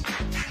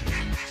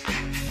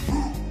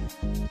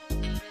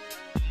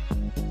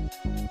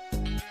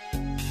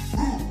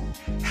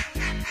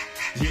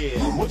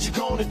 Yeah. What you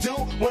gonna do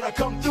when I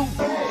come through?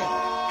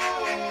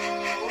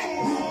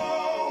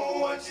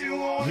 What you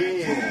wanna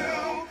do?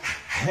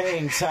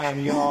 Hang time,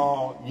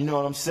 y'all. You know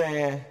what I'm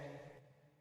saying?